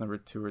on case number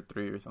 2 or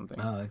 3 or something.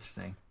 Oh,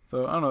 interesting.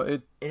 So, I don't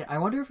know. I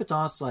wonder if it's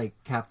also like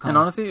Capcom. And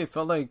honestly, it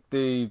felt like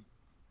I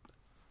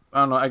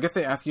don't know, I guess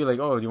they ask you like,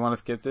 oh, do you want to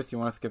skip this? Do you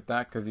want to skip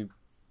that? Because you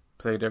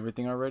played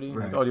everything already.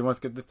 Right. Like, oh, do you want to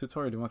skip this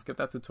tutorial? Do you want to skip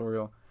that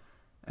tutorial?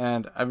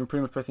 And I've been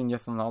pretty much pressing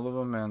yes on all of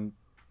them. And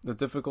the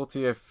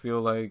difficulty, I feel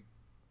like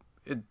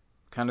it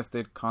kind of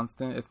stayed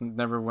constant. It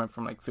never went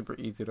from like super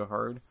easy to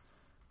hard.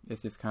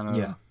 It's just kind of,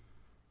 yeah.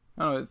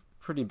 I don't know, it's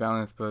pretty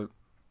balanced, but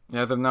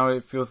yeah, as of now,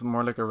 it feels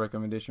more like a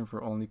recommendation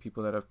for only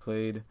people that have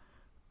played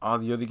all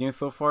the other games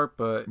so far,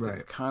 but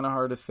It's kind of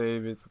hard to say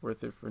if it's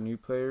worth it for new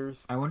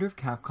players. I wonder if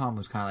Capcom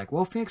was kind of like,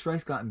 well, Phoenix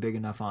Wright's gotten big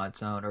enough on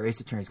its own, or Ace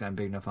Attorney's gotten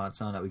big enough on its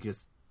own that we could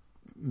just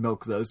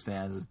milk those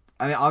fans.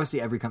 I mean,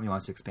 obviously every company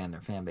wants to expand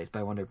their fan base, but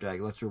I wonder if they're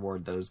like, let's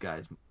reward those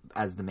guys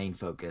as the main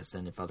focus,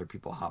 and if other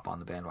people hop on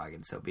the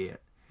bandwagon, so be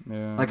it.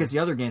 Yeah. Like, because the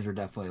other games were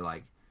definitely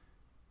like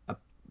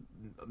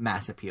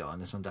mass appeal,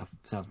 and this one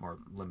sounds more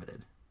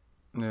limited.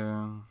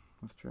 Yeah,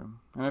 that's true.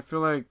 And I feel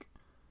like,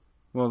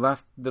 well,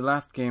 the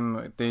last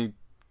game,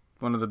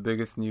 one of the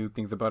biggest new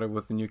things about it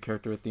was the new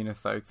character Athena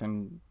Sykes,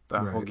 and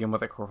that whole game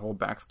was like her whole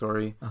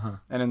backstory.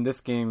 And in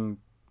this game,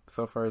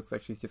 so far, it's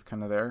like she's just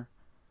kind of there.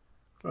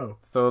 Oh.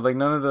 So like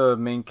none of the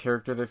main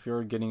characters, if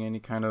you're getting any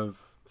kind of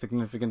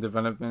significant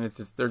development, it's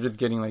just they're just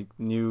getting like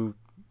new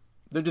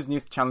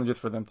challenges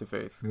for them to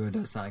face. It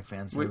does sound like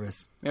fan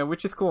service.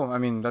 Which is cool. I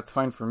mean, that's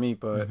fine for me,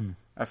 but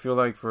I feel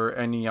like for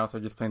any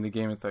outside just playing the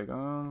game, it's like,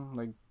 oh,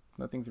 like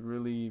nothing's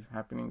really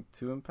happening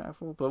too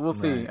impactful. But we'll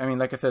see. I mean,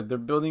 like I said, they're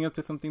building up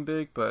to something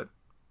big, but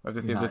we'll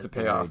have to see if there's a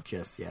payoff.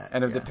 Just yet.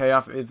 And if the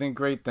payoff isn't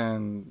great,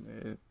 then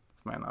it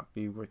might not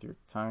be worth your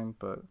time.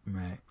 But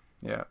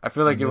yeah, I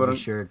feel like it would be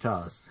sure to tell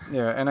us.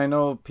 Yeah, and I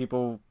know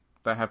people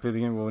that have played the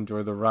game will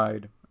enjoy the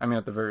ride. I mean,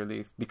 at the very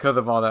least, because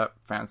of all that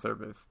fan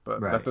service.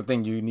 But that's the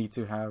thing, you need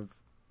to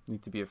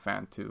be a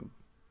fan to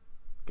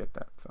get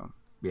that. So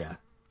yeah,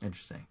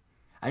 interesting.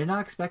 I did not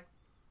expect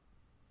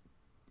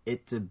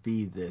it to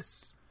be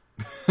this.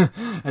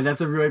 And that's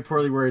a really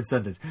poorly worded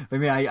sentence. But I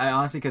mean, I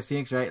honestly, because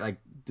Phoenix Wright, like,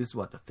 this is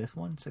what, the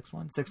sixth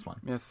one?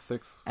 Yes,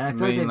 sixth. And I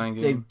feel like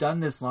they've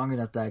done this long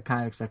enough that I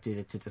kind of expected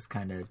it to just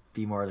kind of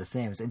be more of the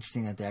same. It's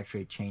interesting that they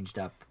actually changed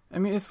up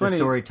it's the funny.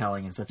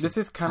 storytelling in such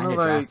a kind of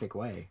drastic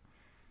way.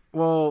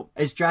 Well,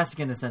 it's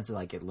drastic in the sense of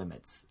like it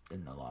limits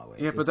in a lot of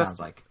ways. Yeah, but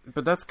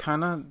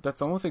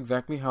that's almost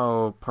exactly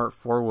how Part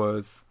 4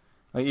 was.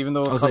 Like even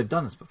though they've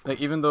done this before.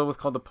 Like even though it was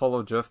called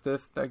Apollo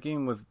Justice, that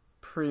game was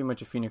pretty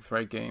much a Phoenix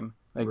Wright game.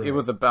 Like it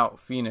was about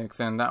Phoenix,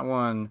 and that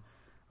one,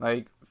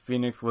 like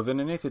Phoenix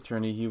wasn't an ace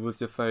attorney. He was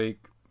just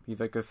like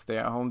he's like a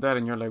stay-at-home dad,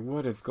 and you're like,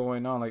 what is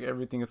going on? Like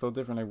everything is so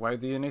different. Like why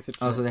is he an ace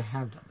attorney? Oh, so they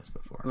have done this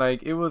before.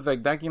 Like it was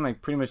like that game,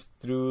 like pretty much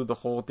threw the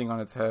whole thing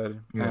on its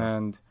head,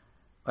 and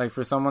like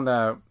for someone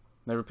that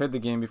never played the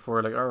game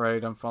before, like, all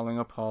right, I'm following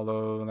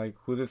Apollo. Like,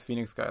 who's this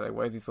Phoenix guy? Like,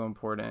 why is he so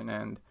important?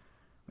 And,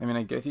 I mean,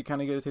 I guess you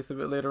kind of get a taste of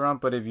it later on,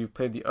 but if you've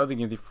played the other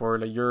games before,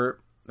 like, you're,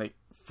 like,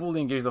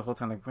 fully engaged the whole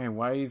time. Like, man,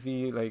 why is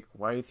he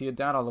a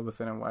dad all of a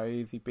sudden? Why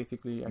is he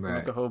basically acting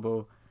like a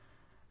hobo?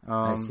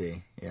 I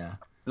see, yeah.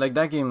 Like,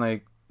 that game,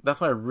 like, that's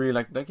why I really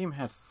like, that game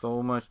had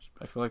so much,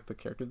 I feel like the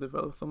characters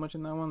developed so much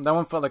in that one. That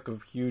one felt like a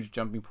huge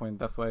jumping point.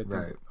 That's why I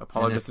think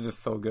Apollo Justice is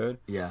so good.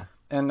 Yeah.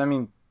 And, I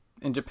mean,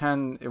 in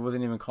Japan, it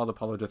wasn't even called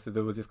Apollo Justice.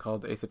 It was just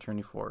called Ace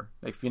Attorney 4.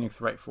 Like,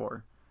 Phoenix Wright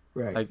 4.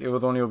 Right. Like, it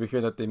was only over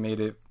here that they made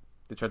it.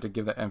 They tried to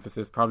give that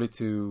emphasis, probably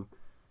to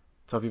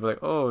tell people,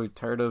 like, oh,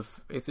 tired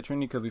of Ace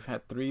Attorney because we've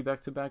had 3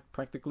 back-to-back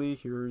practically.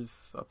 Here's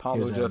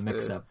Apollo Justice.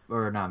 Mix-up.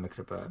 Or not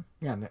mix-up.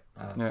 Yeah,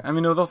 I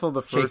mean, it was also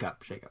the first...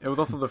 Shake-up. It was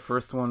also the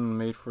first one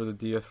made for the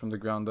DS from the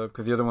ground up,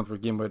 because the other ones were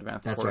Game Boy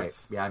Advance That's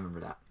ports. right. Yeah, I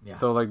remember that. Yeah.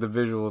 So, like, the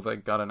visuals,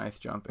 like, got a nice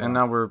jump. And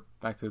now we're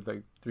back to,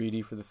 like,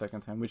 3D for the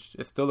second time, which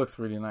it still looks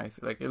really nice.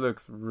 Like, it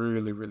looks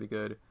really, really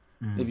good.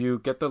 If you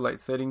get the light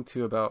setting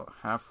to about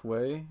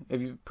halfway,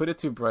 if you put it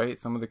too bright,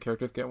 some of the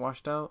characters get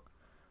washed out.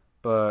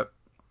 But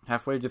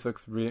halfway just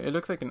looks really... It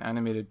looks like an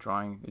animated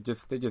drawing. They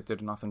just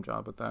did an awesome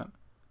job with that.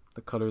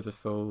 The colors are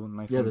so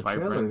nice and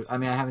vibrant. Trailer, I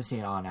mean, I haven't seen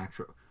it on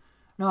actual...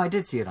 No, I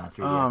did see it on 3DS.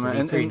 Oh,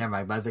 man. So never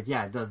mind. But I was like,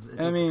 yeah, it does.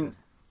 I mean,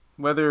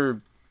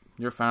 whether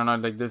you're a fan or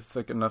not, like, there's,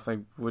 like, enough, like,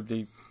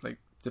 woodly, like,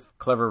 just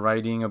clever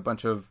writing, a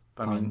bunch of...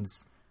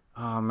 puns.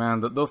 Oh, man,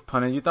 those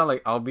puns. You thought,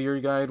 like, I'll Be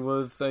Your Guide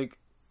was, like,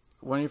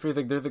 one of your favorites.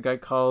 Like, there's a guy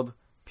called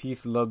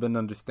Peace, Love, and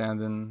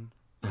Understanding.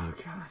 Oh,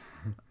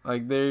 God.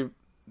 Like, they...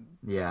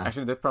 Yeah.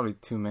 Actually, there's probably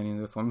too many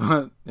in this one,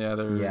 but yeah,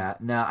 there. Yeah.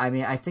 No, I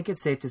mean, I think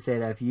it's safe to say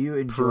that if you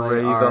enjoy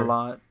a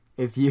lot,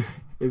 if you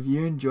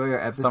enjoy our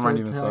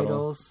episode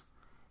titles,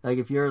 like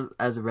if you're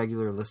as a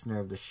regular listener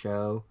of the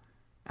show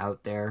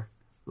out there,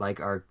 like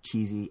our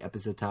cheesy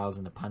episode titles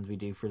and the puns we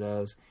do for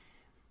those,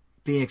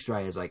 Phoenix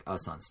Wright is like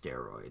us on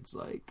steroids.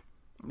 Like,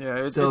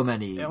 it's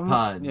many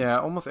puns. Yeah,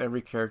 almost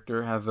every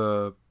character has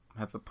a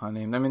pun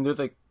name. I mean, there's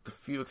like a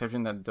few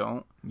exceptions that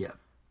don't. Yeah.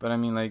 But I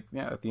mean, like,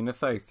 yeah, Athena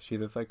Sykes, she's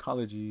a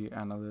psychology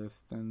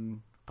analyst, and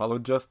Apollo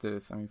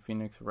Justice, I mean,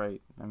 Phoenix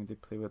Wright. I mean, they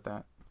play with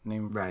that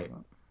name. Right.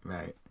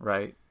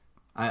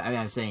 I mean,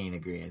 I'm saying in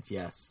agreement,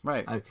 yes.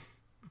 Right.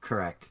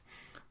 Correct.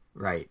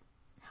 Right.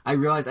 I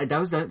realized, that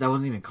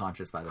wasn't even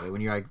conscious, by the way, when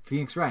you're like,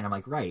 Phoenix Wright, and I'm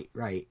like, right.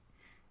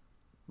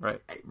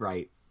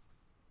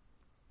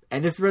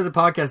 And this is where the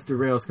podcast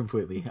derails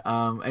completely.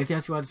 Anything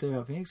else you want to say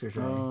about Phoenix, or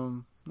should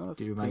no, that's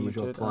do my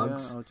usual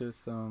plugs? Yeah, I'll just,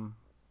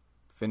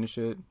 finish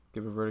it,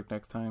 give a verdict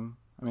next time.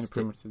 I mean,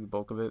 pretty much the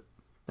bulk of it.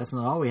 That's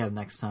not all we have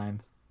next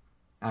time.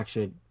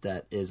 Actually,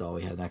 that is all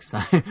we have next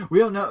time. We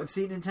don't know.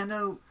 See,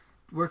 Nintendo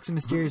works in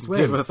mysterious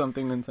ways. Give us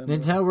something, Nintendo.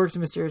 Nintendo works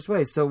in mysterious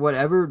ways. So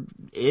whatever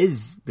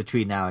is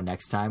between now and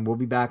next time, we'll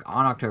be back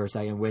on October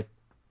 2nd with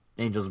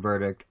Angel's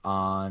Verdict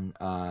on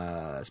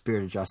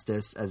Spirit of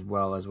Justice, as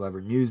well as whatever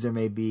news there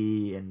may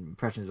be and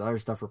impressions of other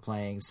stuff we're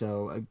playing.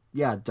 So,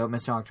 don't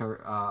miss October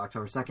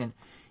 2nd.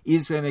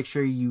 Easiest way to make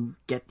sure you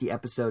get the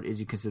episode is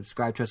you can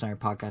subscribe to us on your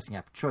podcasting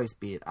app of choice,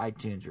 be it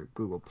iTunes or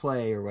Google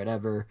Play or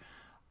whatever.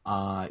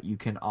 You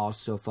can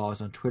also follow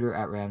us on Twitter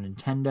at Round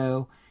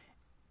Nintendo.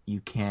 You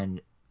can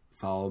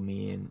follow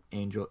me and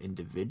Angel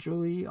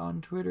individually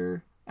on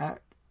Twitter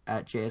at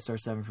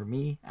JSR7 for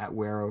me, at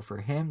Wero for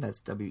him.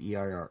 That's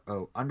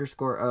WERRO_O.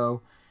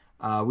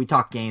 We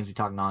talk games, we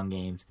talk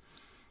non-games.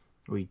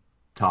 We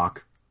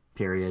talk,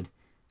 period.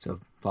 So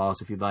follow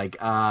us if you'd like.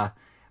 But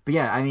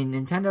yeah, I mean,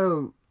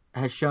 Nintendo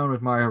has shown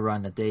with Mario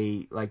Run that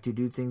they like to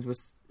do things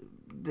with...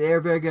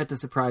 They're very good at the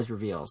surprise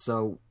reveal.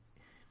 So,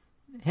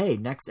 hey,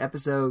 next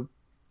episode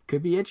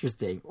could be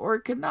interesting, or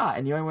it could not.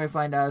 And the only way to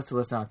find out is to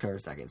listen on October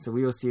 2nd. So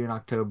we will see you in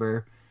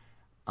October.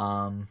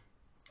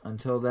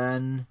 Until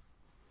then,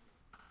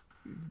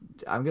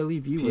 I'm going to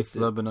leave you with...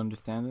 Peace, love, and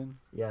understanding.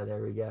 Yeah,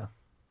 there we go.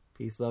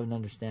 Peace, love, and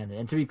understanding.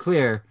 And to be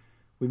clear,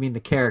 we mean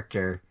the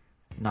character,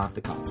 not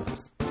the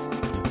concepts.